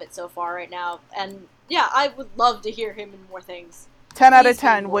love it so far right now. And yeah, I would love to hear him in more things. 10 out of Please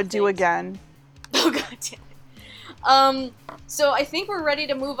 10 more would do things. again. Oh god damn it. So I think we're ready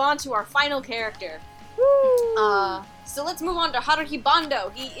to move on to our final character. Woo. So let's move on to Haruhi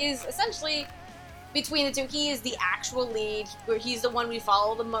Bando. He is essentially, between the two, he is the actual lead, where he's the one we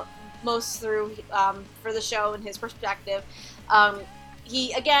follow the most through for the show and his perspective.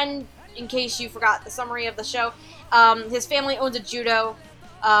 He, again, in case you forgot the summary of the show, his family owns a judo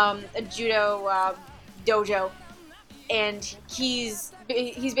dojo, and he's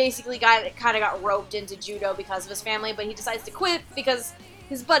basically a guy that kind of got roped into judo because of his family, but he decides to quit because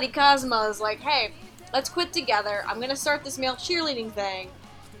his buddy Kazuma is like, hey, let's quit together. I'm gonna start this male cheerleading thing,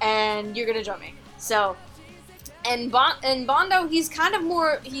 and you're gonna join me. So, and Bando, he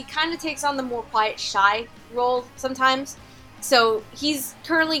kind of takes on the more quiet, shy role sometimes. So he's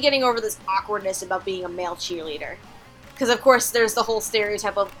currently getting over this awkwardness about being a male cheerleader. Because, of course, there's the whole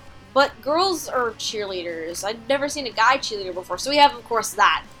stereotype of, but girls are cheerleaders. I've never seen a guy cheerleader before. So we have, of course,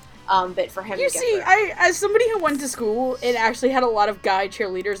 that bit for him to get through. As somebody who went to school, it actually had a lot of guy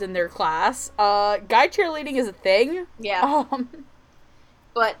cheerleaders in their class. Guy cheerleading is a thing. Yeah.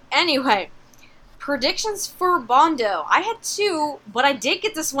 But anyway, predictions for Bando. I had 2, but I did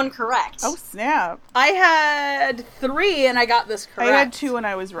get this one correct. Oh, snap. I had 3, and I got this correct. I had 2 and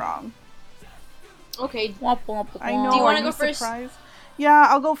I was wrong. Okay. Womp, womp, womp. I know. Do you want to Are go first? surprised? Yeah,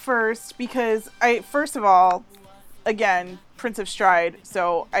 I'll go first because first of all, again, Prince of Stride,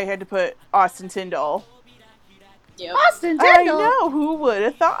 so I had to put Austin Tyndall. Yep. Austin I Tyndall! know, who would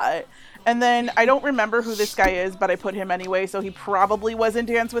have thought? And then I don't remember who this guy is, but I put him anyway, so he probably was in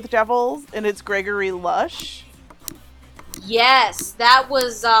Dance with Devils, and it's Gregory Lush. Yes, that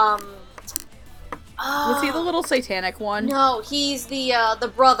was, Was he the little satanic one? No, he's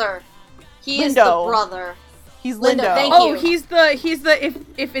the brother. He is Lindo. the brother. He's Lindo, Lindo. thank Oh, you. he's the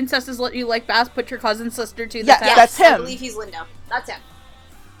if incest is let you like bass, put your cousin's sister to the Yes, test. that's I him. believe he's Lindo. That's him.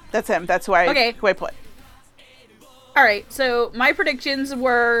 That's him. That's who I put. All right, so my predictions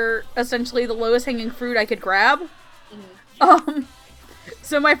were essentially the lowest hanging fruit I could grab.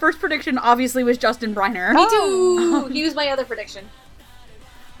 So my first prediction obviously was Justin Briner. Me too. He was my other prediction.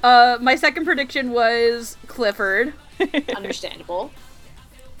 My second prediction was Clifford. Understandable.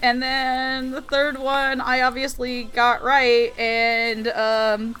 And then the third one I obviously got right,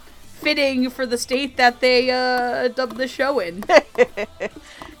 and fitting for the state that they dubbed the show in.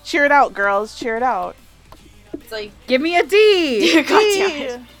 Cheer it out, girls. Cheer it out. It's like, Give me a D! God damn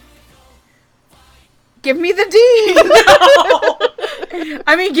it. Give me the D!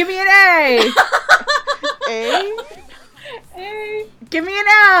 I mean, give me an A! A? Hey. Give me an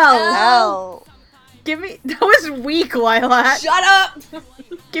L! L. Give me... That was weak, Lilac. Shut up!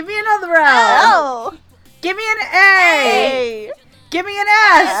 Give me another L! L. Give me an A! A. Give me an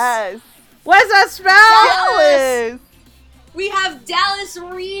S! S. What's that spell? Dallas. We have Dallas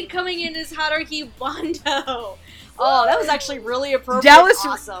Reed coming in as Haruhi Bando. Oh, that was actually really appropriate. Dallas-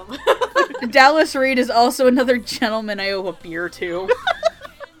 Awesome. Dallas Reed is also another gentleman I owe a beer to.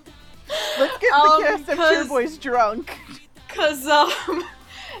 Let's get the cast of Cheer 'cause- Boys drunk. Cause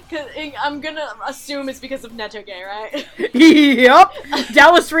I'm gonna assume it's because of Netoge, right? Yep.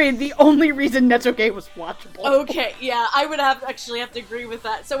 Dallas Reed, the only reason Netsuke was watchable. Okay, yeah, I would have to agree with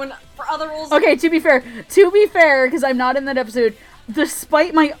that. So for other roles, Okay, to be fair, because I'm not in that episode,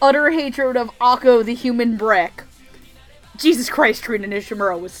 despite my utter hatred of Akko the human brick, Jesus Christ, Trina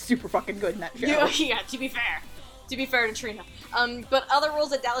Nishimura was super fucking good in that show. yeah, to be fair to Trina. But other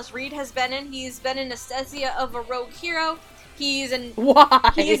roles that Dallas Reed has been in, he's been in Aesthesia of a Rogue Hero. He's in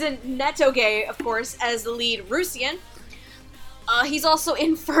Why? He's in Netoge, of course, as the lead Rusian. He's also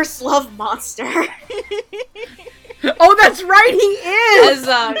in First Love Monster. Oh, that's right, he is!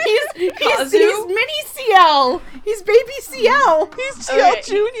 As, he's Kazu? mini CL! He's baby CL! He's TL Okay.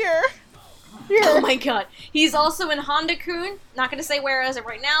 Junior. Oh my god. He's also in Honda-kun. Not gonna say where as of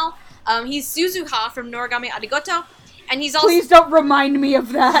right now. He's Suzuha from Noragami Arigoto. And he's also Please don't remind me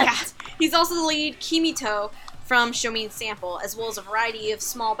of that. Yeah. He's also the lead Kimito from Shomin Sample, as well as a variety of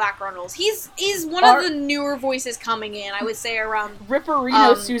small background roles. He's one of the newer voices coming in, I would say around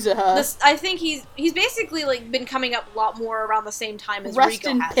Ripperino Suzuha. I think he's basically like been coming up a lot more around the same time as Rest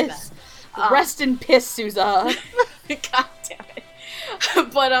Rico in has piss. been. Rest in piss, Suzuha. God damn it.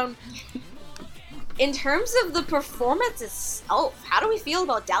 But in terms of the performance itself, how do we feel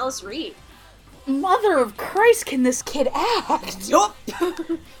about Dallas Reed? Mother of Christ, can this kid act? Yup.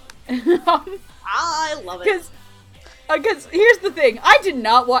 I love it. Because here's the thing, I did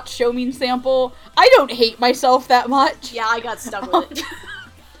not watch Shomin Sample. I don't hate myself that much. Yeah, I got stuck with it.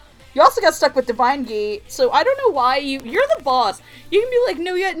 You also got stuck with Divine Gate, so I don't know why you're the boss. You can be like,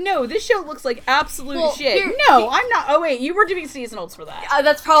 no, this show looks like absolute shit. I'm not. Oh wait, you were doing seasonals for that.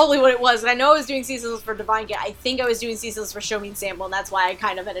 That's probably what it was. I know I was doing seasonals for Divine Gate. I think I was doing seasonals for Shomin Sample, and that's why I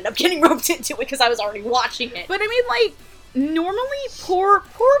kind of ended up getting roped into it, because I was already watching it. But I mean, like, normally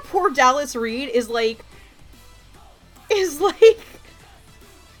poor Dallas Reed is like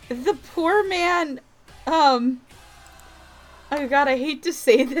the poor man. Oh god, I hate to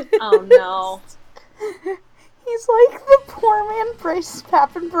say this. Oh no. He's like the poor man Bryce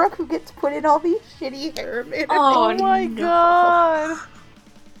Papenbrook who gets put in all these shitty hair makeup. Oh my no. god.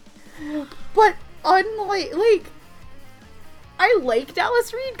 But unlike, I like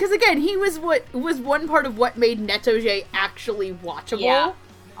Dallas Reed because again, he was one part of what made Netoge actually watchable. Yeah,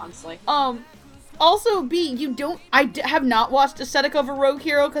 honestly. Also, I have not watched Aesthetic of a Rogue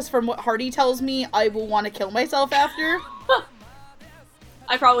Hero because from what Hardy tells me, I will want to kill myself after.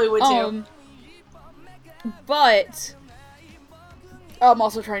 I probably would too. But I'm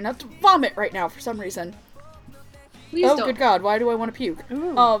also trying not to vomit right now for some reason. Please don't. Good god, why do I want to puke?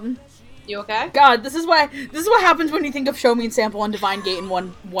 Ooh. You okay? God, this is what happens when you think of Shomin Sample and Divine Gate in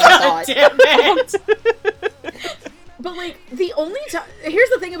one thought. Damn it. But like here's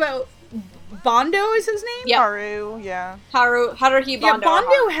the thing about Bondo is his name? Yep. Haru, yeah. Haruhi Bondo.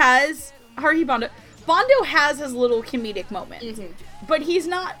 Haruhi Bondo. Bondo has his little comedic moment. Mm-hmm. But he's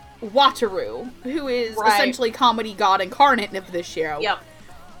not Wataru, who is Right. essentially comedy god incarnate of this show. Yep.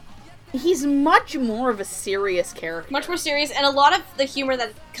 He's much more of a serious character. Much more serious, and a lot of the humor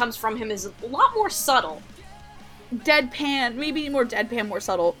that comes from him is a lot more subtle. Deadpan, maybe more deadpan, more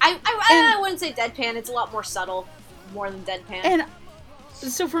subtle. I wouldn't say deadpan, it's a lot more subtle. More than deadpan. And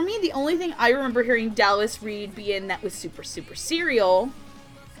so for me, the only thing I remember hearing Dallas Reed be in that was super, super serial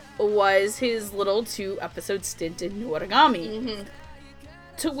was his little 2-episode stint in Noragami. Mm-hmm.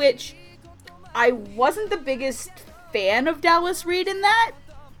 To which I wasn't the biggest fan of Dallas Reed in that.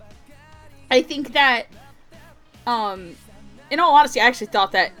 I think that, in all honesty, I actually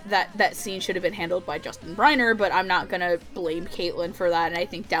thought that scene should have been handled by Justin Briner, but I'm not gonna blame Caitlin for that, and I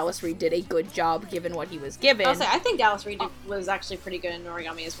think Dallas Reed did a good job given what he was given. I think Dallas Reed was actually pretty good in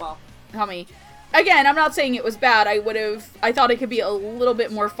Noragami as well. Again, I'm not saying it was bad. I thought it could be a little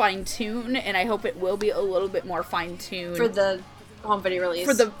bit more fine-tuned, and I hope it will be a little bit more fine-tuned. For the home video release.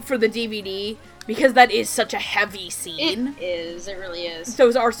 For the DVD, because that is such a heavy scene. It really is.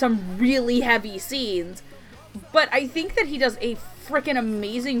 Those are some really heavy scenes. But I think that he does a freaking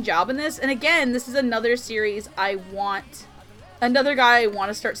amazing job in this. And again, this is another series another guy I want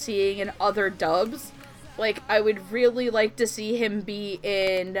to start seeing in other dubs. Like, I would really like to see him be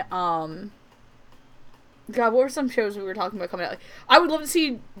in, God, what were some shows we were talking about coming out? Like, I would love to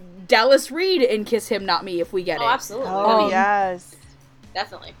see Dallas Reed in Kiss Him Not Me if we get it. Oh, absolutely. Oh, yes.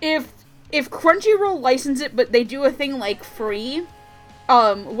 Definitely. If Crunchyroll license it, but they do a thing like Free,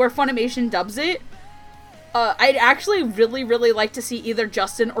 where Funimation dubs it, I'd actually really, really like to see either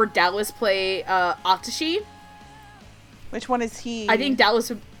Justin or Dallas play Atashi. Which one is he? I think Dallas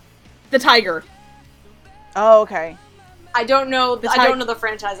would... The tiger. Oh, okay. I don't know the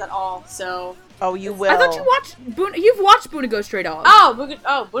franchise at all, so... Oh, you will. I thought you've watched Bunago Stray Dogs.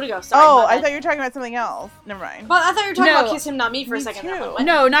 Budago, sorry. Oh, I thought you were talking about something else. Never mind. But I thought you were talking No. about Kiss Him Not Me for a Me second. too. There, but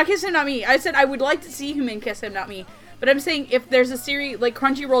No, not Kiss Him Not Me. I said I would like to see him in Kiss Him Not Me. But I'm saying if there's a series, like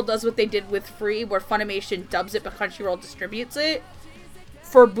Crunchyroll does what they did with Free, where Funimation dubs it but Crunchyroll distributes it,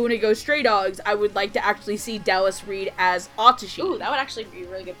 for Bunago Stray Dogs, I would like to actually see Dallas Reed as Atashi. Ooh, that would actually be a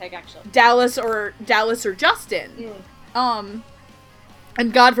really good pick, actually. Dallas or Justin.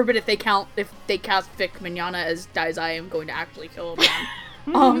 And God forbid if they cast Vic Mignogna as Dai's, I am going to actually kill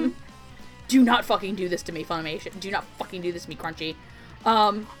him. Do not fucking do this to me, Funimation. Do not fucking do this to me, Crunchy.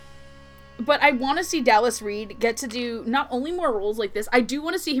 But I want to see Dallas Reed get to do not only more roles like this, I do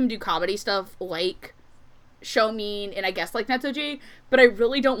want to see him do comedy stuff like Shomin and I guess like Netsuji, but I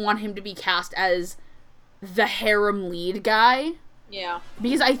really don't want him to be cast as the harem lead guy. Yeah.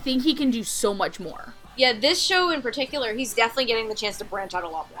 Because I think he can do so much more. Yeah, this show in particular, he's definitely getting the chance to branch out a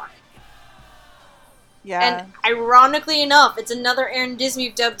lot more. Yeah. And ironically enough, it's another Aaron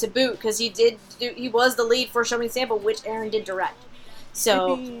Dismuke dub to boot, because he was the lead for Show Me Sample, which Aaron did direct.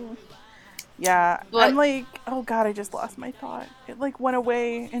 So... Yeah, but, I'm like, oh god, I just lost my thought. It like went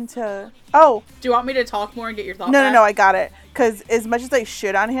away into, oh. Do you want me to talk more and get your thought No, back? no, I got it. Because as much as I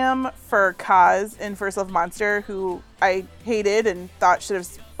shit on him for Kaz in First Love Monster, who I hated and thought should have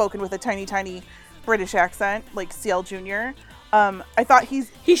spoken with a tiny, tiny British accent, like CL Jr., I thought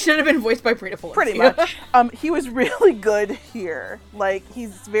he should have been voiced by Brita Valencia. Pretty much. He was really good here. Like, he's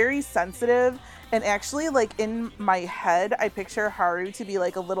very sensitive. And actually, like, in my head, I picture Haru to be,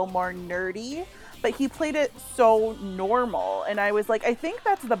 like, a little more nerdy. But he played it so normal. And I was like, I think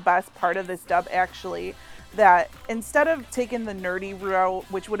that's the best part of this dub, actually. That instead of taking the nerdy route,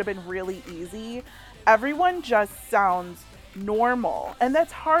 which would have been really easy, everyone just sounds normal. And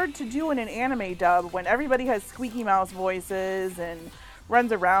that's hard to do in an anime dub when everybody has squeaky mouse voices and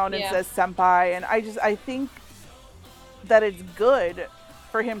runs around and says senpai. And I think that it's good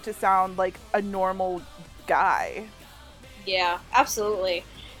for him to sound like a normal guy. Yeah, absolutely.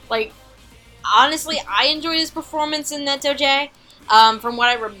 Like, honestly, I enjoyed his performance in Neto J. From what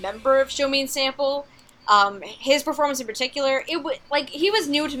I remember of Show Me Sample, his performance in particular, he was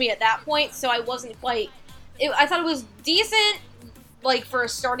new to me at that point, so I wasn't quite... I thought it was decent, like, for a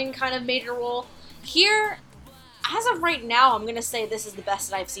starting kind of major role. Here, as of right now, I'm gonna say this is the best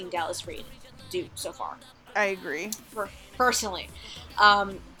that I've seen Dallas Reed do so far. I agree. Personally.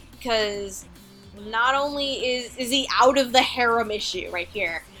 Because not only is he out of the harem issue right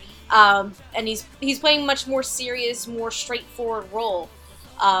here, and he's playing much more serious, more straightforward role.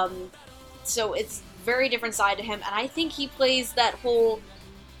 So it's very different side to him, and I think he plays that whole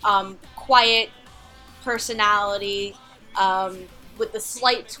quiet personality with the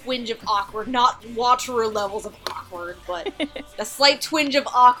slight twinge of awkward, not Wataru levels of awkward, but a slight twinge of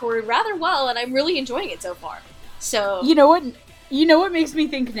awkward rather well, and I'm really enjoying it so far. So you know what makes me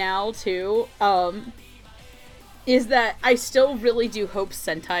think now too, is that I still really do hope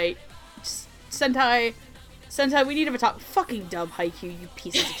Sentai, we need to have a talk. Fucking dub Haikyuu, you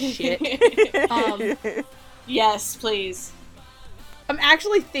pieces of shit. Yes, please. I'm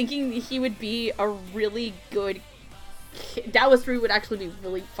actually thinking he would be a really good. Dallas Reed would actually be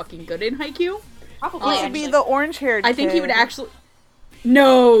really fucking good in Haikyuu. Probably. He should be the orange-haired I think kid. he would actually.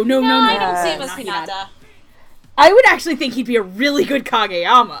 No. I don't see him as Hinata. I would actually think he'd be a really good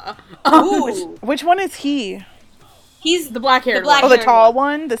Kageyama. Ooh. Which one is he? He's the black-haired one. Oh, the tall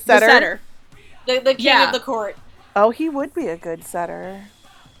one? The setter? The king of the court. Oh, he would be a good setter.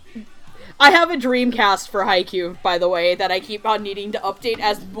 I have a dream cast for Haikyuu, by the way, that I keep on needing to update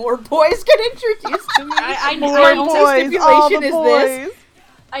as more boys get introduced to me. My only stipulation is this.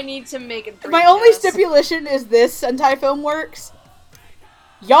 I need to make a dream My only cast. stipulation is this, Sentai Film Works.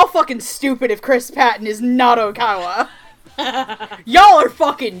 Y'all fucking stupid if Chris Patton is not Okawa. Y'all are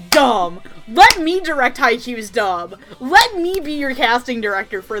fucking dumb. Let me direct Haikyuu's dub. Let me be your casting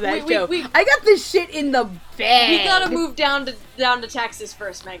director for that show. I got this shit in the bag. We gotta move down to Texas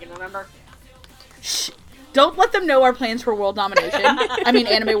first, Megan, remember? Shh. Don't let them know our plans for world domination. I mean,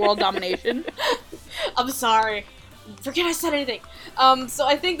 anime world domination. I'm sorry. Forget I said anything. So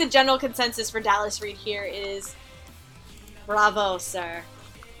I think the general consensus for Dallas Reed here is bravo, sir.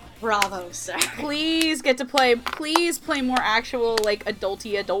 Bravo, sir. Please play more actual, like,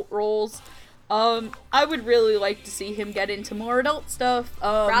 adult roles. I would really like to see him get into more adult stuff.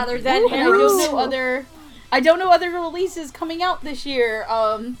 Rather than I don't know other releases coming out this year.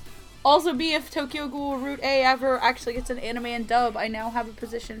 Also, if Tokyo Ghoul Route A ever actually gets an anime and dub, I now have a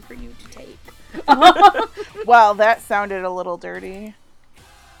position for you to take. Well, that sounded a little dirty.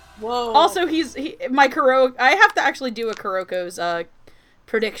 Whoa. Also, my Kuroko. I have to actually do a Kuroko's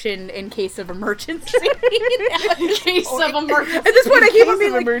prediction in case of emergency. In case of emergency. At this point, I keep on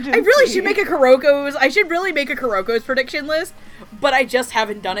being like, emergency. I really should make a Kuroko's. I should really make a Kuroko's prediction list, but I just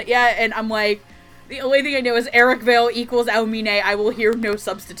haven't done it yet, and I'm like, the only thing I know is Eric Vale equals Aomine. I will hear no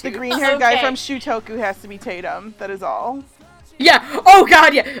substitute. The green-haired guy from Shutoku has to be Tatum. That is all. Yeah. Oh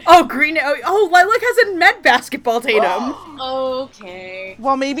god. Yeah. Oh green. Oh Lilac has a med basketball Tatum. Okay.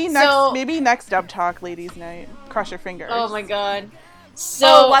 Well, maybe next dub talk, ladies' night. Cross your fingers. Oh my god.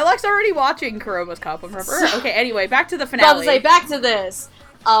 So Lilac's already watching Kuroma's Cup. Remember? Okay. Anyway, back to the finale. Back to this.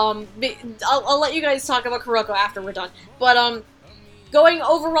 I'll let you guys talk about Kuroko after we're done. But going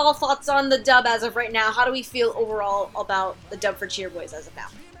overall thoughts on the dub as of right now. How do we feel overall about the dub for Cheer Boys as of now?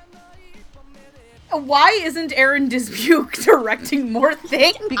 Why isn't Aaron Dismuke directing more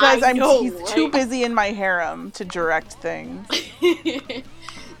things? Because he's right? too busy in my harem to direct things.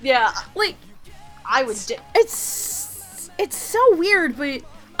 Yeah, Like, I would. it's so weird, but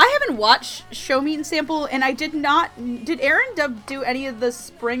I haven't watched Show Me and Sample, and I did not. Did Aaron do any of the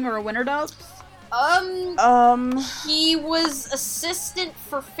spring or winter dubs? He was assistant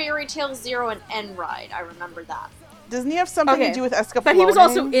for Fairy Tail Zero and N-Ride. I remember that. Doesn't he have something to do with Escaflowne? But he was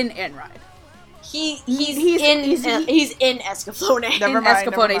also in N-Ride. He's in Escaflowne. Never mind,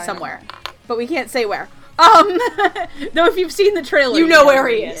 Escaflowne somewhere, but we can't say where. Though if you've seen the trailer, you know where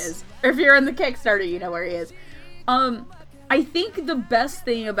he is. Or if you're in the Kickstarter, you know where he is. I think the best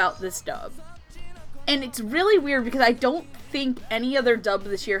thing about this dub, and it's really weird because I don't think any other dub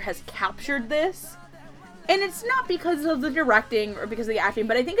this year has captured this, and it's not because of the directing or because of the acting,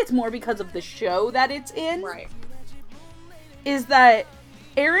 but I think it's more because of the show that it's in. Right. Is that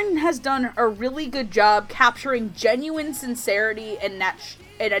Aaron has done a really good job capturing genuine sincerity and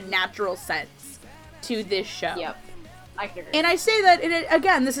in a natural sense to this show. Yep. I can agree. And I say that,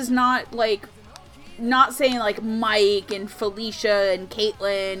 again, this is not, like, not saying, like, Mike and Felicia and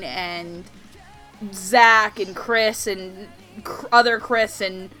Caitlin and Zach and Chris and other Chris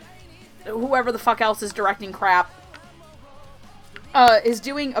and whoever the fuck else is directing crap is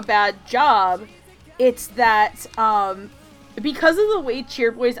doing a bad job. It's that, because of the way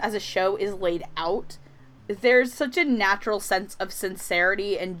Cheer Boys as a show is laid out, there's such a natural sense of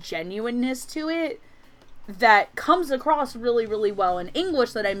sincerity and genuineness to it that comes across really, really well in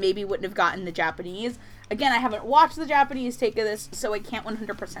English that I maybe wouldn't have gotten in the Japanese. Again, I haven't watched the Japanese take of this, so I can't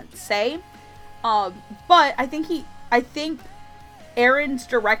 100% say. But I think Aaron's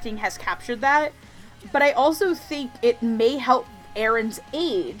directing has captured that, but I also think it may help Aaron's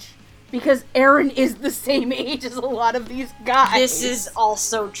age, because Aaron is the same age as a lot of these guys. This is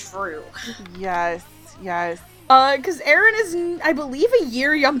also true. Yes. Because Aaron is, I believe, a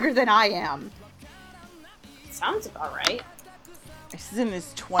year younger than I am. Sounds about right. He's in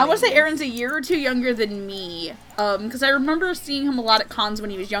his 20s. I want to say Aaron's a year or two younger than me. Because I remember seeing him a lot at cons when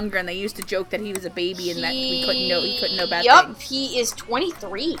he was younger, and they used to joke that he was a baby and that he couldn't know bad things. Yup, he is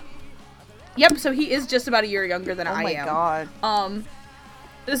 23. Yep, so he is just about a year younger than I am. Oh my god.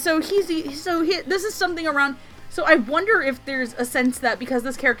 So this is something around. So I wonder if there's a sense that because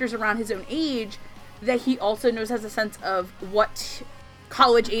this character's around his own age, that he also has a sense of what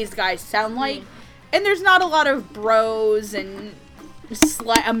college-age guys sound like. And there's not a lot of bros and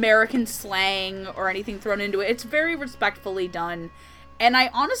American slang or anything thrown into it. It's very respectfully done. And I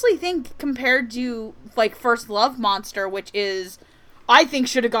honestly think compared to, like, First Love Monster, which is, I think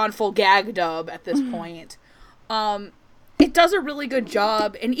should have gone full gag dub at this point, it does a really good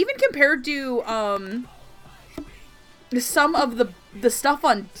job. And even compared to some of the stuff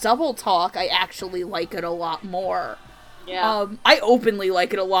on Double Talk, I actually like it a lot more. Yeah. I openly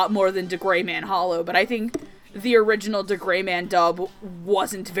like it a lot more than DeGrayman Hollow, but I think the original DeGrayman dub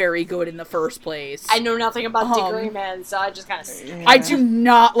wasn't very good in the first place. I know nothing about DeGrayman, so I just kind of... Yeah. I do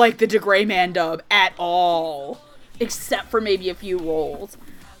not like the DeGrayman dub at all, except for maybe a few roles.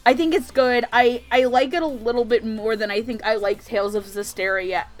 I think it's good. I like it a little bit more than I think I like Tales of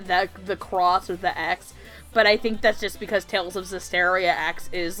Zestiria, the cross with the X. But I think that's just because Tales of Zestiria X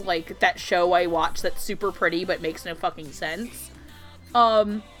is, like, that show I watch that's super pretty but makes no fucking sense.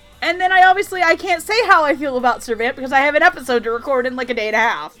 And then I can't say how I feel about Servant because I have an episode to record in, like, a day and a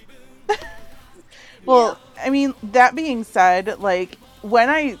half. Well, yeah. I mean, that being said, like, when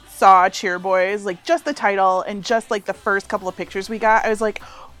I saw Cheer Boys, like, just the title and just, like, the first couple of pictures we got, I was like,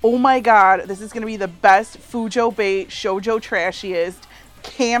 oh my god, this is gonna be the best Fujo bait, shoujo trashiest,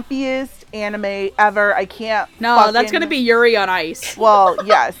 campiest anime ever. I can't that's gonna be Yuri on Ice. Well,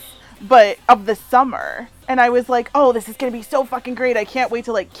 yes, but of the summer. And I was like, oh, this is gonna be so fucking great. I can't wait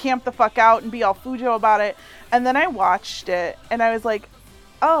to, like, camp the fuck out and be all Fujo about it. And then I watched it and I was like,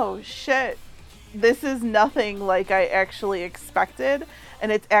 oh shit, this is nothing like I actually expected.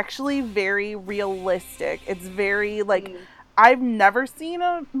 And it's actually very realistic. It's very, like, I've never seen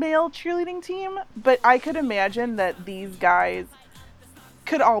a male cheerleading team, but I could imagine that these guys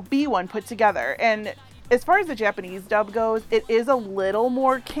could all be one put together. And as far as the Japanese dub goes, it is a little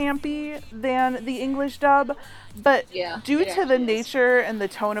more campy than the English dub, but due to the nature and the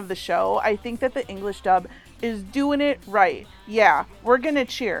tone of the show, I think that the English dub is doing it right. Yeah, we're gonna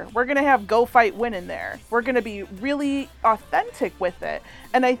cheer. We're gonna have Go Fight Win in there. We're gonna be really authentic with it.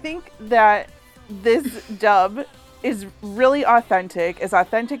 And I think that this dub is really authentic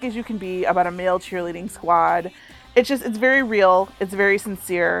as you can be about a male cheerleading squad. it's very real, it's very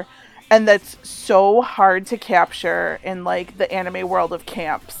sincere, and that's so hard to capture in like the anime world of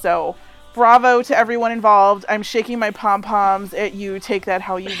camp. So bravo to everyone involved. I'm shaking my pom-poms at you. Take that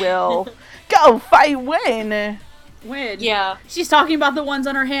how you will. Go fight, win. Yeah. She's talking about the ones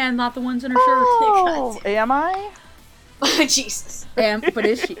on her hand, not the ones in her shirt. Oh, am I? Jesus. But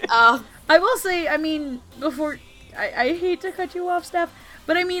is she? I will say, I mean, before I hate to cut you off, Steph,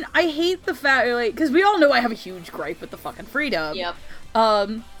 but I mean, I hate the fact, like, because we all know I have a huge gripe with the fucking Free dub. Yep.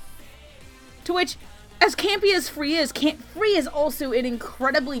 To which, as campy as Free is, Free is also an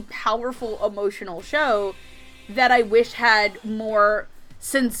incredibly powerful emotional show that I wish had more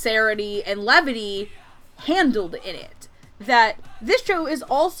sincerity and levity handled in it. That this show is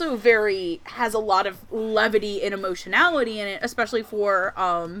also has a lot of levity and emotionality in it, especially for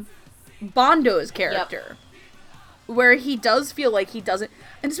Bondo's character. Yep. Where he does feel like he doesn't,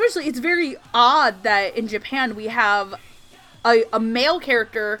 and especially it's very odd that in Japan we have a male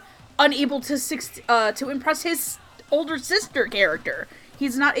character unable to impress his older sister character.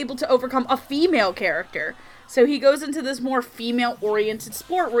 He's not able to overcome a female character. So he goes into this more female-oriented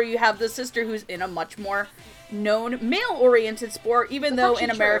sport where you have the sister who's in a much more known male-oriented sport, even though in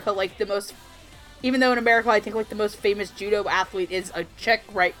America, I think like the most famous judo athlete is a chick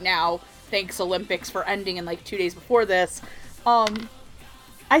right now, thanks Olympics for ending in like 2 days before this.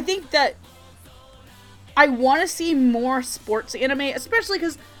 I think that I want to see more sports anime, especially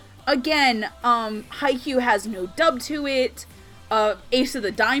because, again, Haikyuu has no dub to it. Ace of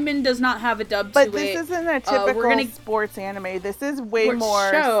the Diamond does not have a dub to it. But this isn't a typical sports anime. This is way more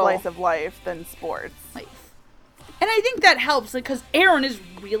slice of life than sports. And I think that helps, because Aaron is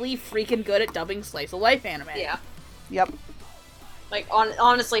really freaking good at dubbing slice of life anime. Yeah. Yep. Like,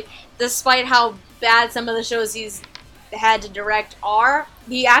 honestly, despite how bad some of the shows he's had to direct are,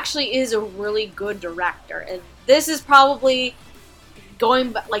 he actually is a really good director. And this is probably,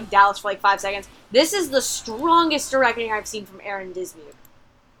 going like Dallas for like 5 seconds, this is the strongest directing I've seen from Aaron Dismuke.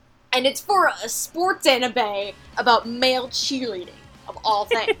 And it's for a sports anime about male cheerleading, of all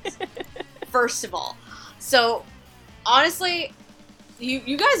things. First of all. So, honestly,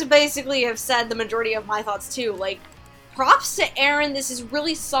 you guys basically have said the majority of my thoughts too. Like, props to Aaron. This is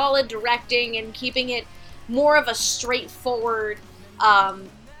really solid directing and keeping it more of a straightforward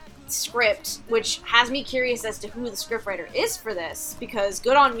script, which has me curious as to who the scriptwriter is for this, because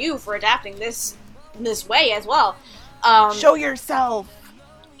good on you for adapting this way as well. Show yourself.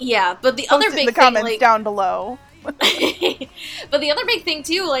 Yeah, but the other big thing, the comments down below. But the other big thing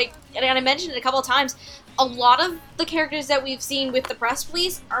too, like, and I mentioned it a couple of times, a lot of the characters that we've seen with the press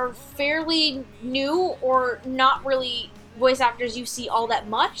release are fairly new or not really voice actors you see all that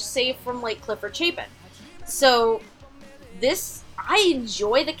much, save from like Clifford Chapin. So this, I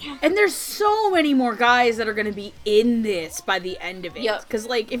enjoy the cast. And there's so many more guys that are going to be in this by the end of it. Yep. Because,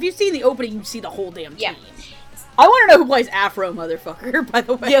 like, if you see the opening, you see the whole damn team. I want to know who plays Afro, motherfucker, by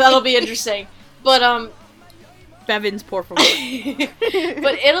the way. Yeah, that'll be interesting. But, Bevan's poor for work.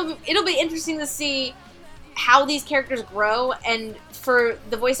 But it'll be interesting to see how these characters grow, and for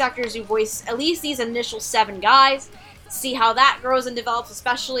the voice actors who voice at least these initial 7 guys, see how that grows and develops,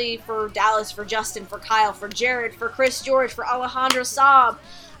 especially for Dallas, for Justin, for Kyle, for Jared, for Chris George, for Alejandro Saab.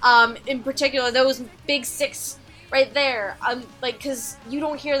 In particular, those big 6 right there. Like, because you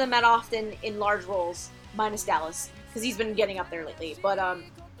don't hear them that often in large roles, minus Dallas, because he's been getting up there lately. But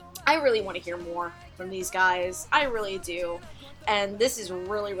I really want to hear more from these guys. I really do. And this is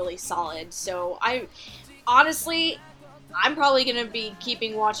really, really solid. So honestly, I'm probably going to be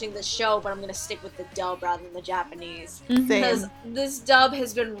keeping watching this show, but I'm going to stick with the dub rather than the Japanese. Because this dub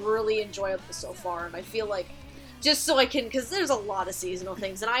has been really enjoyable so far, and I feel like, just so I can, because there's a lot of seasonal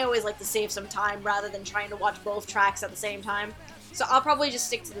things, and I always like to save some time rather than trying to watch both tracks at the same time. So I'll probably just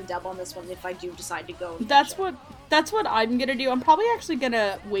stick to the dub on this one if I do decide to go. That's what I'm going to do. I'm probably actually going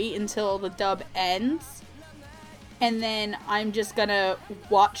to wait until the dub ends, and then I'm just going to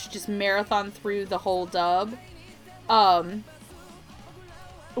just marathon through the whole dub.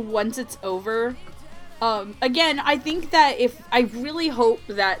 Once it's over. Again, I think that I really hope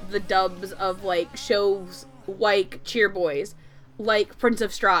that the dubs of, like, shows like Cheer Boys, like Prince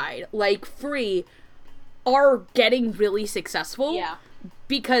of Stride, like Free, are getting really successful. Yeah.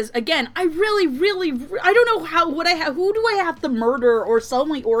 Because, again, I really, I don't know who do I have to murder or sell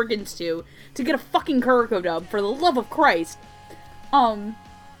my organs to get a fucking Kuroko dub, for the love of Christ.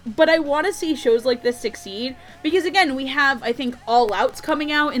 But I want to see shows like this succeed, because, again, we have, I think, All Out's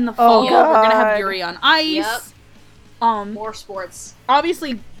coming out in the fall. God. We're gonna have Yuri on Ice. Yep. More sports.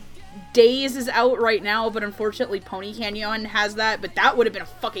 Obviously, Days is out right now, but unfortunately Pony Canyon has that, but that would have been a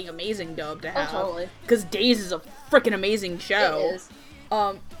fucking amazing dub to have. Oh, totally. Because Days is a freaking amazing show. It is.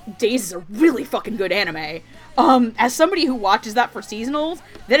 Days is a really fucking good anime. As somebody who watches that for seasonals,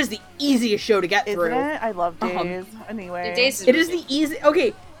 that is the easiest show to get through. Isn't it? I love Days. Anyway. Days is It is the easy.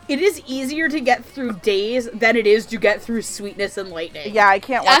 Okay, it is easier to get through Days than it is to get through Sweetness and Lightning. Yeah, I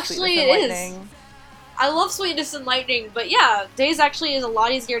can't watch Actually, Sweetness and it is. Lightning. I love Sweetness and Lightning, but yeah, Days actually is a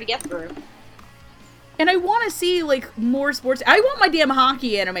lot easier to get through. And I want to see like more sports. I want my damn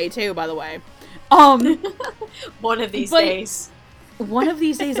hockey anime too, by the way. One of these But- days. One of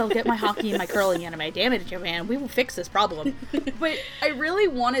these days I'll get my hockey and my curling anime. Damn it, Joanne. We will fix this problem. But I really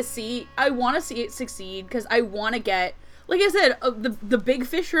want to see it succeed because I want to get, like I said, the big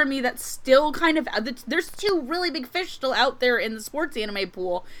fish for me that's still kind of, there's two really big fish still out there in the sports anime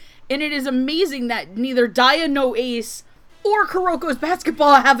pool. And it is amazing that neither Daya no Ace or Kuroko's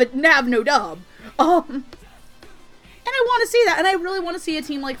Basketball have no dub. And I want to see that. And I really want to see a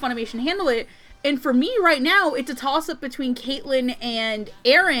team like Funimation handle it. And for me right now, it's a toss-up between Caitlin and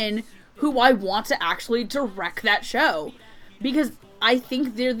Aaron, who I want to actually direct that show. Because I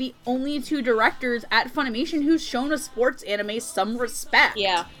think they're the only two directors at Funimation who's shown a sports anime some respect.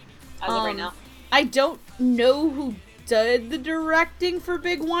 Yeah. As of right now. I don't know who did the directing for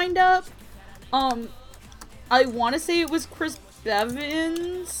Big Wind Up. I want to say it was Chris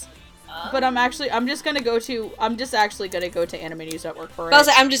Bevins. But I'm just actually gonna go to Anime News Network for it.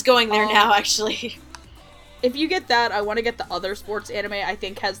 I'm just going there now, actually. If you get that, I want to get the other sports anime I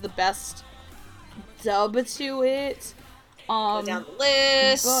think has the best dub to it. Go down the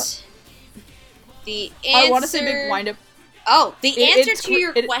list. The answer... I want to say Big Wind Up. Oh, the answer it's- to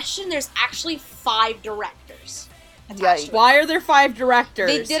your it- question, there's actually 5 directors. Yikes. Why are there 5 directors?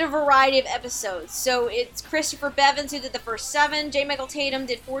 They did a variety of episodes. So it's Christopher Bevins who did the first 7, J. Michael Tatum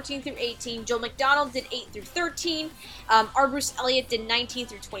did 14 through 18, Joel McDonald did 8 through 13, R. Bruce Elliott did 19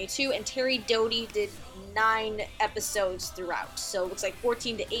 through 22, and Terry Doty did 9 episodes throughout. So it looks like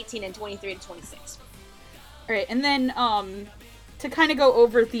 14 to 18 and 23 to 26. Alright, and then to kind of go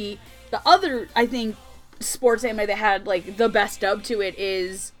over the other, I think, sports anime that had like the best dub to it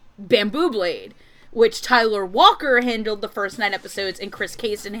is Bamboo Blade, which Tyler Walker handled the first 9 episodes and Chris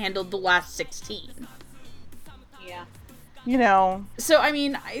Kaysen handled the last 16. Yeah. You know. So I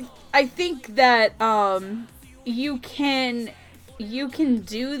mean, I think that you can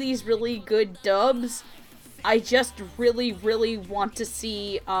do these really good dubs. I just really want to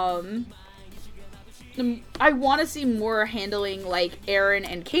see I want to see more handling like Aaron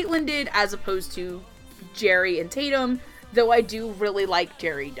and Caitlin did as opposed to Jerry and Tatum. Though I do really like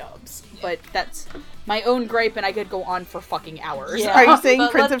Jerry dubs. But that's my own gripe and I could go on for fucking hours. Yeah. Are you saying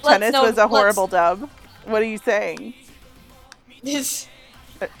But Prince of let's Tennis know- was a let's- horrible dub? What are you saying?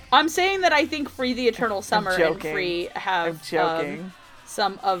 I'm saying that I think Free the Eternal Summer and joking. Free I'm have joking.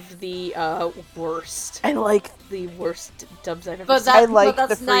 some of the worst I like dubs I've ever But seen. I But like the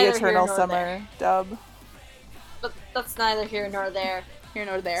that's Free neither Eternal here nor Summer there. dub. But that's neither here nor there. Here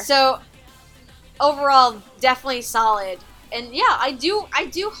nor there. So, overall, definitely solid. And yeah, I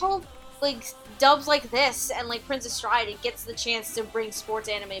do hope, like, dubs like this and, like, Princess Stride, it gets the chance to bring sports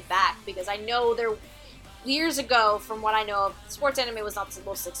anime back. Because I know years ago, from what I know of, sports anime was not the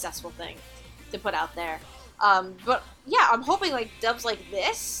most successful thing to put out there. But yeah, I'm hoping, like, dubs like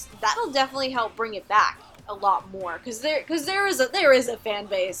this, that'll definitely help bring it back a lot more. Because there is a fan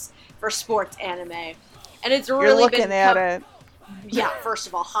base for sports anime. And it's really You're looking been at it. Yeah, first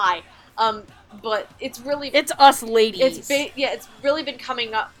of all, hi. But it's really It's us ladies. it's really been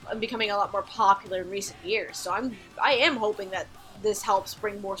coming up and becoming a lot more popular in recent years. So I am hoping that this helps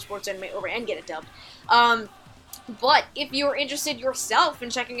bring more sports anime over and get it dubbed. But if you're interested yourself in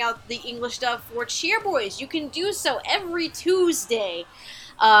checking out the English dub for Cheerboys, you can do so every Tuesday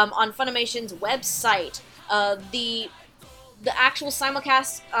on Funimation's website. The actual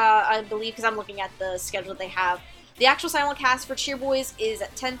simulcast, I believe, because I'm looking at the schedule that they have, the actual simulcast for Cheerboys is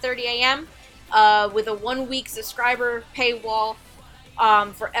at 10:30 a.m. With a 1-week subscriber paywall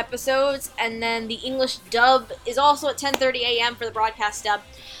for episodes, and then the English dub is also at 10:30 a.m. for the broadcast dub.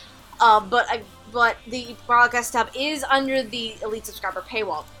 But the broadcast dub is under the Elite subscriber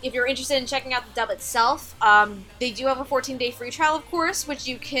paywall. If you're interested in checking out the dub itself, they do have a 14-day free trial, of course, which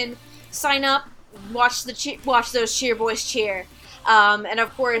you can sign up, watch those Cheerboys cheer. And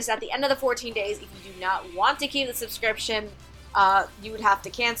of course, at the end of the 14 days, if you do not want to keep the subscription, you would have to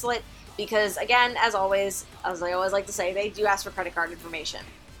cancel it. Because, again, as always, as I always like to say, they do ask for credit card information.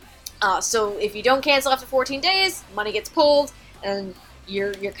 So if you don't cancel after 14 days, money gets pulled, and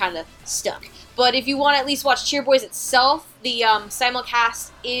you're kind of stuck. But if you want to at least watch Cheer Boys itself, the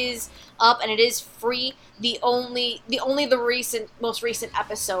simulcast is up and it is free. The most recent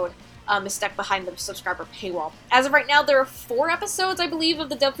episode is stuck behind the subscriber paywall. As of right now, there are 4 episodes, I believe, of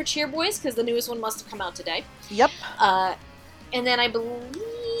the dub for Cheer Boys, because the newest one must have come out today. Yep. And then I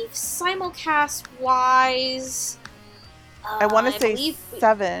believe simulcast-wise... I want to say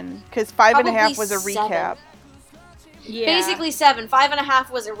 7, because 5.5 was a recap. 7. Yeah. Basically 7.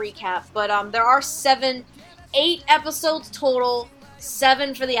 5.5 was a recap, but there are 8 episodes total,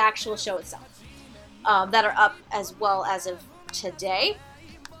 7 for the actual show itself, that are up as well as of today.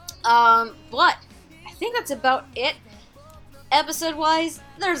 But I think that's about it. Episode-wise,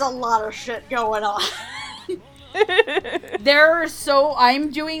 there's a lot of shit going on.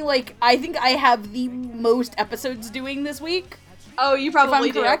 I'm doing, like, I think I have the most episodes doing this week. Oh, you probably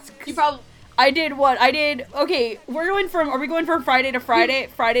if I'm correct. You probably... Okay, are we going from Friday to Friday,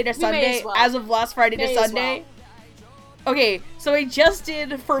 Friday to Sunday, well. as of last Friday to Sunday? Well. Okay, so I just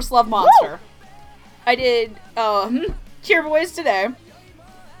did First Love Monster. Woo! I did, Cheer Boys today.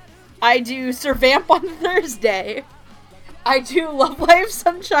 I do Sir Vamp on Thursday. I do Love Live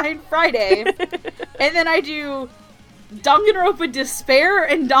Sunshine Friday. And then I do Danganronpa Despair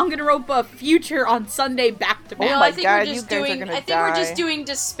and Danganronpa Future on Sunday back to back. Oh my god, you guys are gonna die. I think we're just doing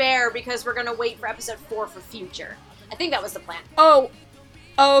Despair because we're gonna wait for episode 4 for Future. I think that was the plan. Oh,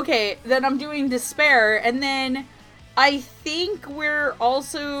 okay. Then I'm doing Despair, and then I think we're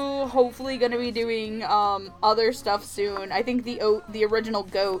also hopefully gonna be doing other stuff soon. I think the original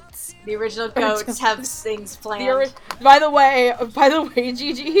goats. The original goats have things planned. By the way,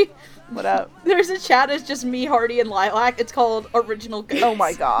 Gigi. What up? There's a chat. It's just me, Hardy, and Lilac. It's called Original Goats. Oh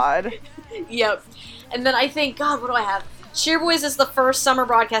my god. Yep. And then I think, God, what do I have? Cheer Boys is the first summer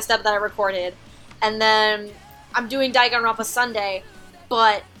broadcast episode that I recorded, and then I'm doing Danganronpa Sunday,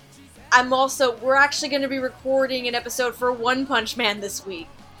 but we're actually going to be recording an episode for One Punch Man this week.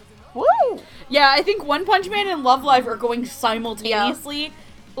 Woo! Yeah, I think One Punch Man and Love Live are going simultaneously,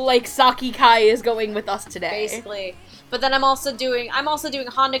 like Saki Kai is going with us today. Basically. But then I'm also doing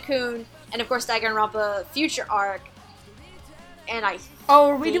Honda-kun, and of course Danganronpa Future Arc, and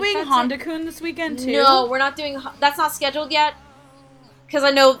are we doing Honda-kun this weekend too? No, we're not doing, that's not scheduled yet. Because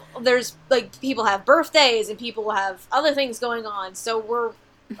I know there's, like, people have birthdays and people have other things going on, so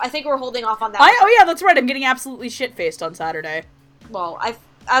I think we're holding off on that. Oh yeah, that's right. I'm getting absolutely shit-faced on Saturday. Well,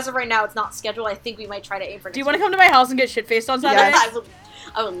 as of right now, it's not scheduled. I think we might try to aim for next Do you want to come to my house and get shit-faced on Saturday? Yes.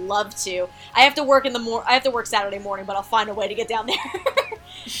 I would love to. I have to work I have to work Saturday morning, but I'll find a way to get down there.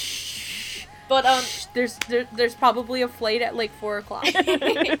 Shh. But there's probably a flight at like 4:00.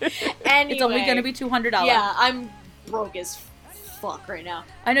 Anyway, it's only gonna be $200. Yeah, I'm broke as fuck right now.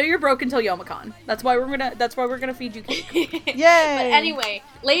 I know you're broke until Youmacon. That's why we're gonna feed you cake. Yay! But anyway,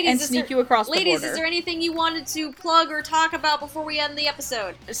 ladies, and sneak you across the border. Ladies, is there anything you wanted to plug or talk about before we end the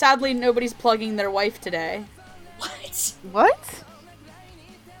episode? Sadly, nobody's plugging their wife today. What? What?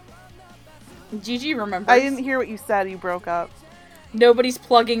 Gigi remembers. I didn't hear what you said. You broke up. Nobody's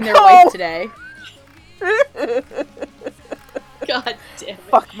plugging their wife today. God damn it.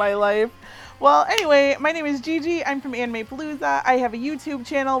 Fuck my life. Well, anyway, my name is Gigi. I'm from Anime Palooza. I have a YouTube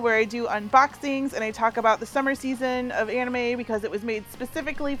channel where I do unboxings and I talk about the summer season of anime because it was made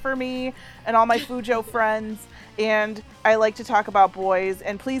specifically for me and all my Fujo friends. And I like to talk about boys.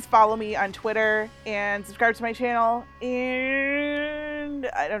 And please follow me on Twitter and subscribe to my channel. And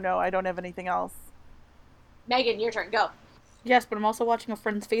I don't know. I don't have anything else. Megan, your turn. Go. Yes, but I'm also watching a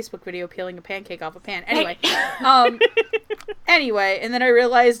friend's Facebook video peeling a pancake off a pan. Anyway. Anyway, and then I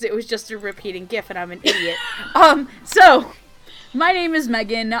realized it was just a repeating GIF and I'm an idiot. So, my name is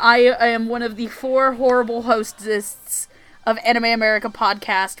Megan. I am one of the 4 horrible hosts of Anime America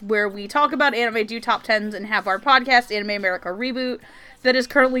podcast, where we talk about anime, do top 10s, and have our podcast, Anime America Reboot, that is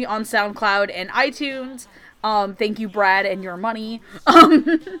currently on SoundCloud and iTunes. Thank you, Brad, and your money.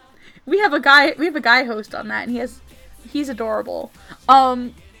 We have a guy host on that, and he's adorable.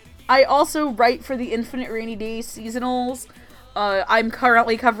 I also write for the Infinite Rainy Days seasonals. I'm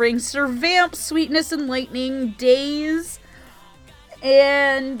currently covering Sir Vamp, Sweetness and Lightning, Days,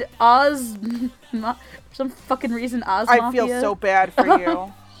 and for some fucking reason, Oz Mafia. I feel so bad for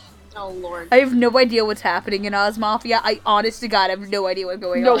you. Oh, Lord. I have no idea what's happening in Oz Mafia. I honest to God have no idea what's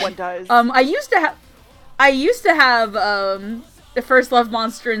going on. No one does. I used to have the First Love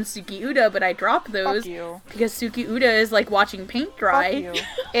Monster and Suki Uda, but I dropped those because Suki Uda is like watching paint dry,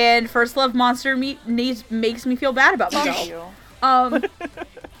 and First Love Monster makes me feel bad about myself. I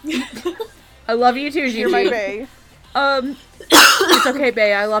love you too, Gigi. You're my bae. It's okay,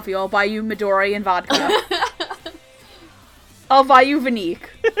 bae. I love you. I'll buy you Midori and vodka. I'll buy you Vanique.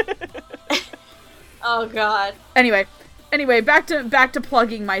 Oh god. Anyway, back to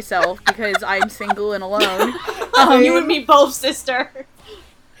plugging myself because I'm single and alone. You and me both, sister.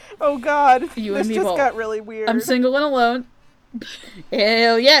 Oh god. You this and me just both. got really weird. I'm single and alone.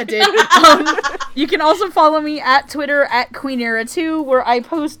 Hell yeah, it did. You can also follow me at Twitter at QueenEra2, where I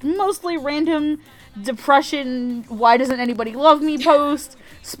post mostly random depression, why doesn't anybody love me posts,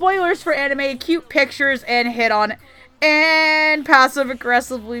 spoilers for anime, cute pictures, and and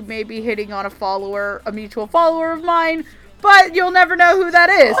passive-aggressively maybe hitting on a mutual follower of mine, but you'll never know who that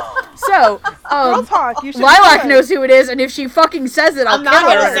is. So, Girl talk. You should Lilac do it. knows who it is, and if she fucking says it, I'll I'm kill not her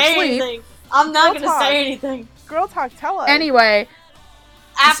gonna in her say sleep. anything. I'm not Girl gonna talk. say anything. Girl talk. Tell us. Anyway,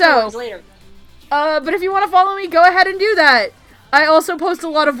 Afterwards, later. but if you want to follow me, go ahead and do that. I also post a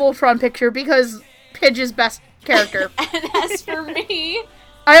lot of Voltron picture because Pidge's best character. And as for me,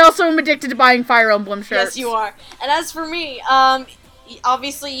 I also am addicted to buying Fire Emblem shirts. yes, you are. And as for me,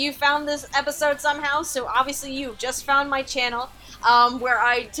 obviously you found this episode somehow, so obviously you just found my channel, where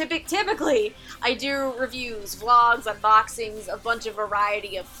I typically I do reviews, vlogs, unboxings, a bunch of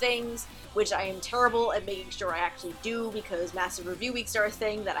variety of things, which I am terrible at making sure I actually do because massive review weeks are a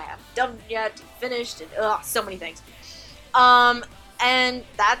thing that I haven't done yet, finished, and so many things. And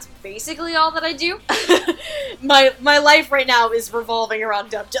that's basically all that I do. My life right now is revolving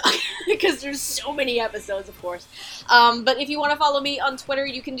around Dub Talk because there's so many episodes, of course. But if you want to follow me on Twitter,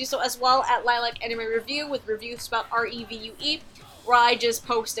 you can do so as well at Lilac Anime Review, with reviews spelled REVUE, where I just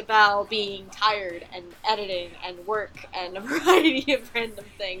post about being tired and editing and work and a variety of random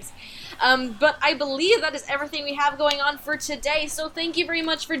things. But I believe that is everything we have going on for today. So thank you very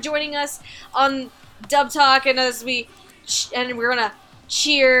much for joining us on Dub Talk, and and we're gonna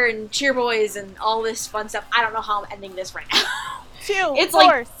cheer boys and all this fun stuff. I don't know how I'm ending this right now. 2, It's 4,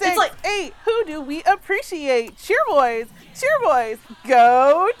 like- 6, it's like- 8. Who do we appreciate? Cheer boys. Cheer boys.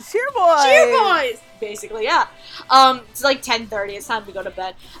 Go cheer boys. Cheer boys! Basically, yeah. It's like 10:30. It's time to go to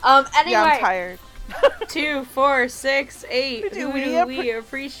bed. Anyway. Yeah, I'm tired. 2, 4, 6, 8. Who do Who we do we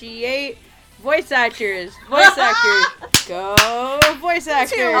appreciate? Voice actors. Voice actors. Go voice 2,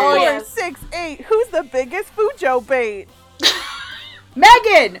 actors. 4, Oh, yes. 6, 8. Who's the biggest Fujo bait?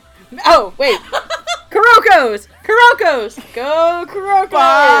 Megan! Oh, wait. Kuroko's. Go Kuroko's.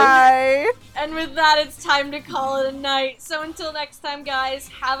 Bye. And with that, it's time to call it a night. So until next time, guys,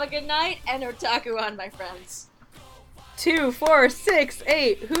 have a good night, and otaku on, my friends. 2, 4, 6,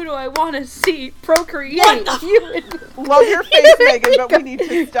 8. Who do I want to see procreate? What the You Love your face, Megan, but we need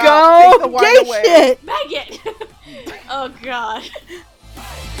to stop. Go Take the wine gay away. shit. Megan! Oh, God.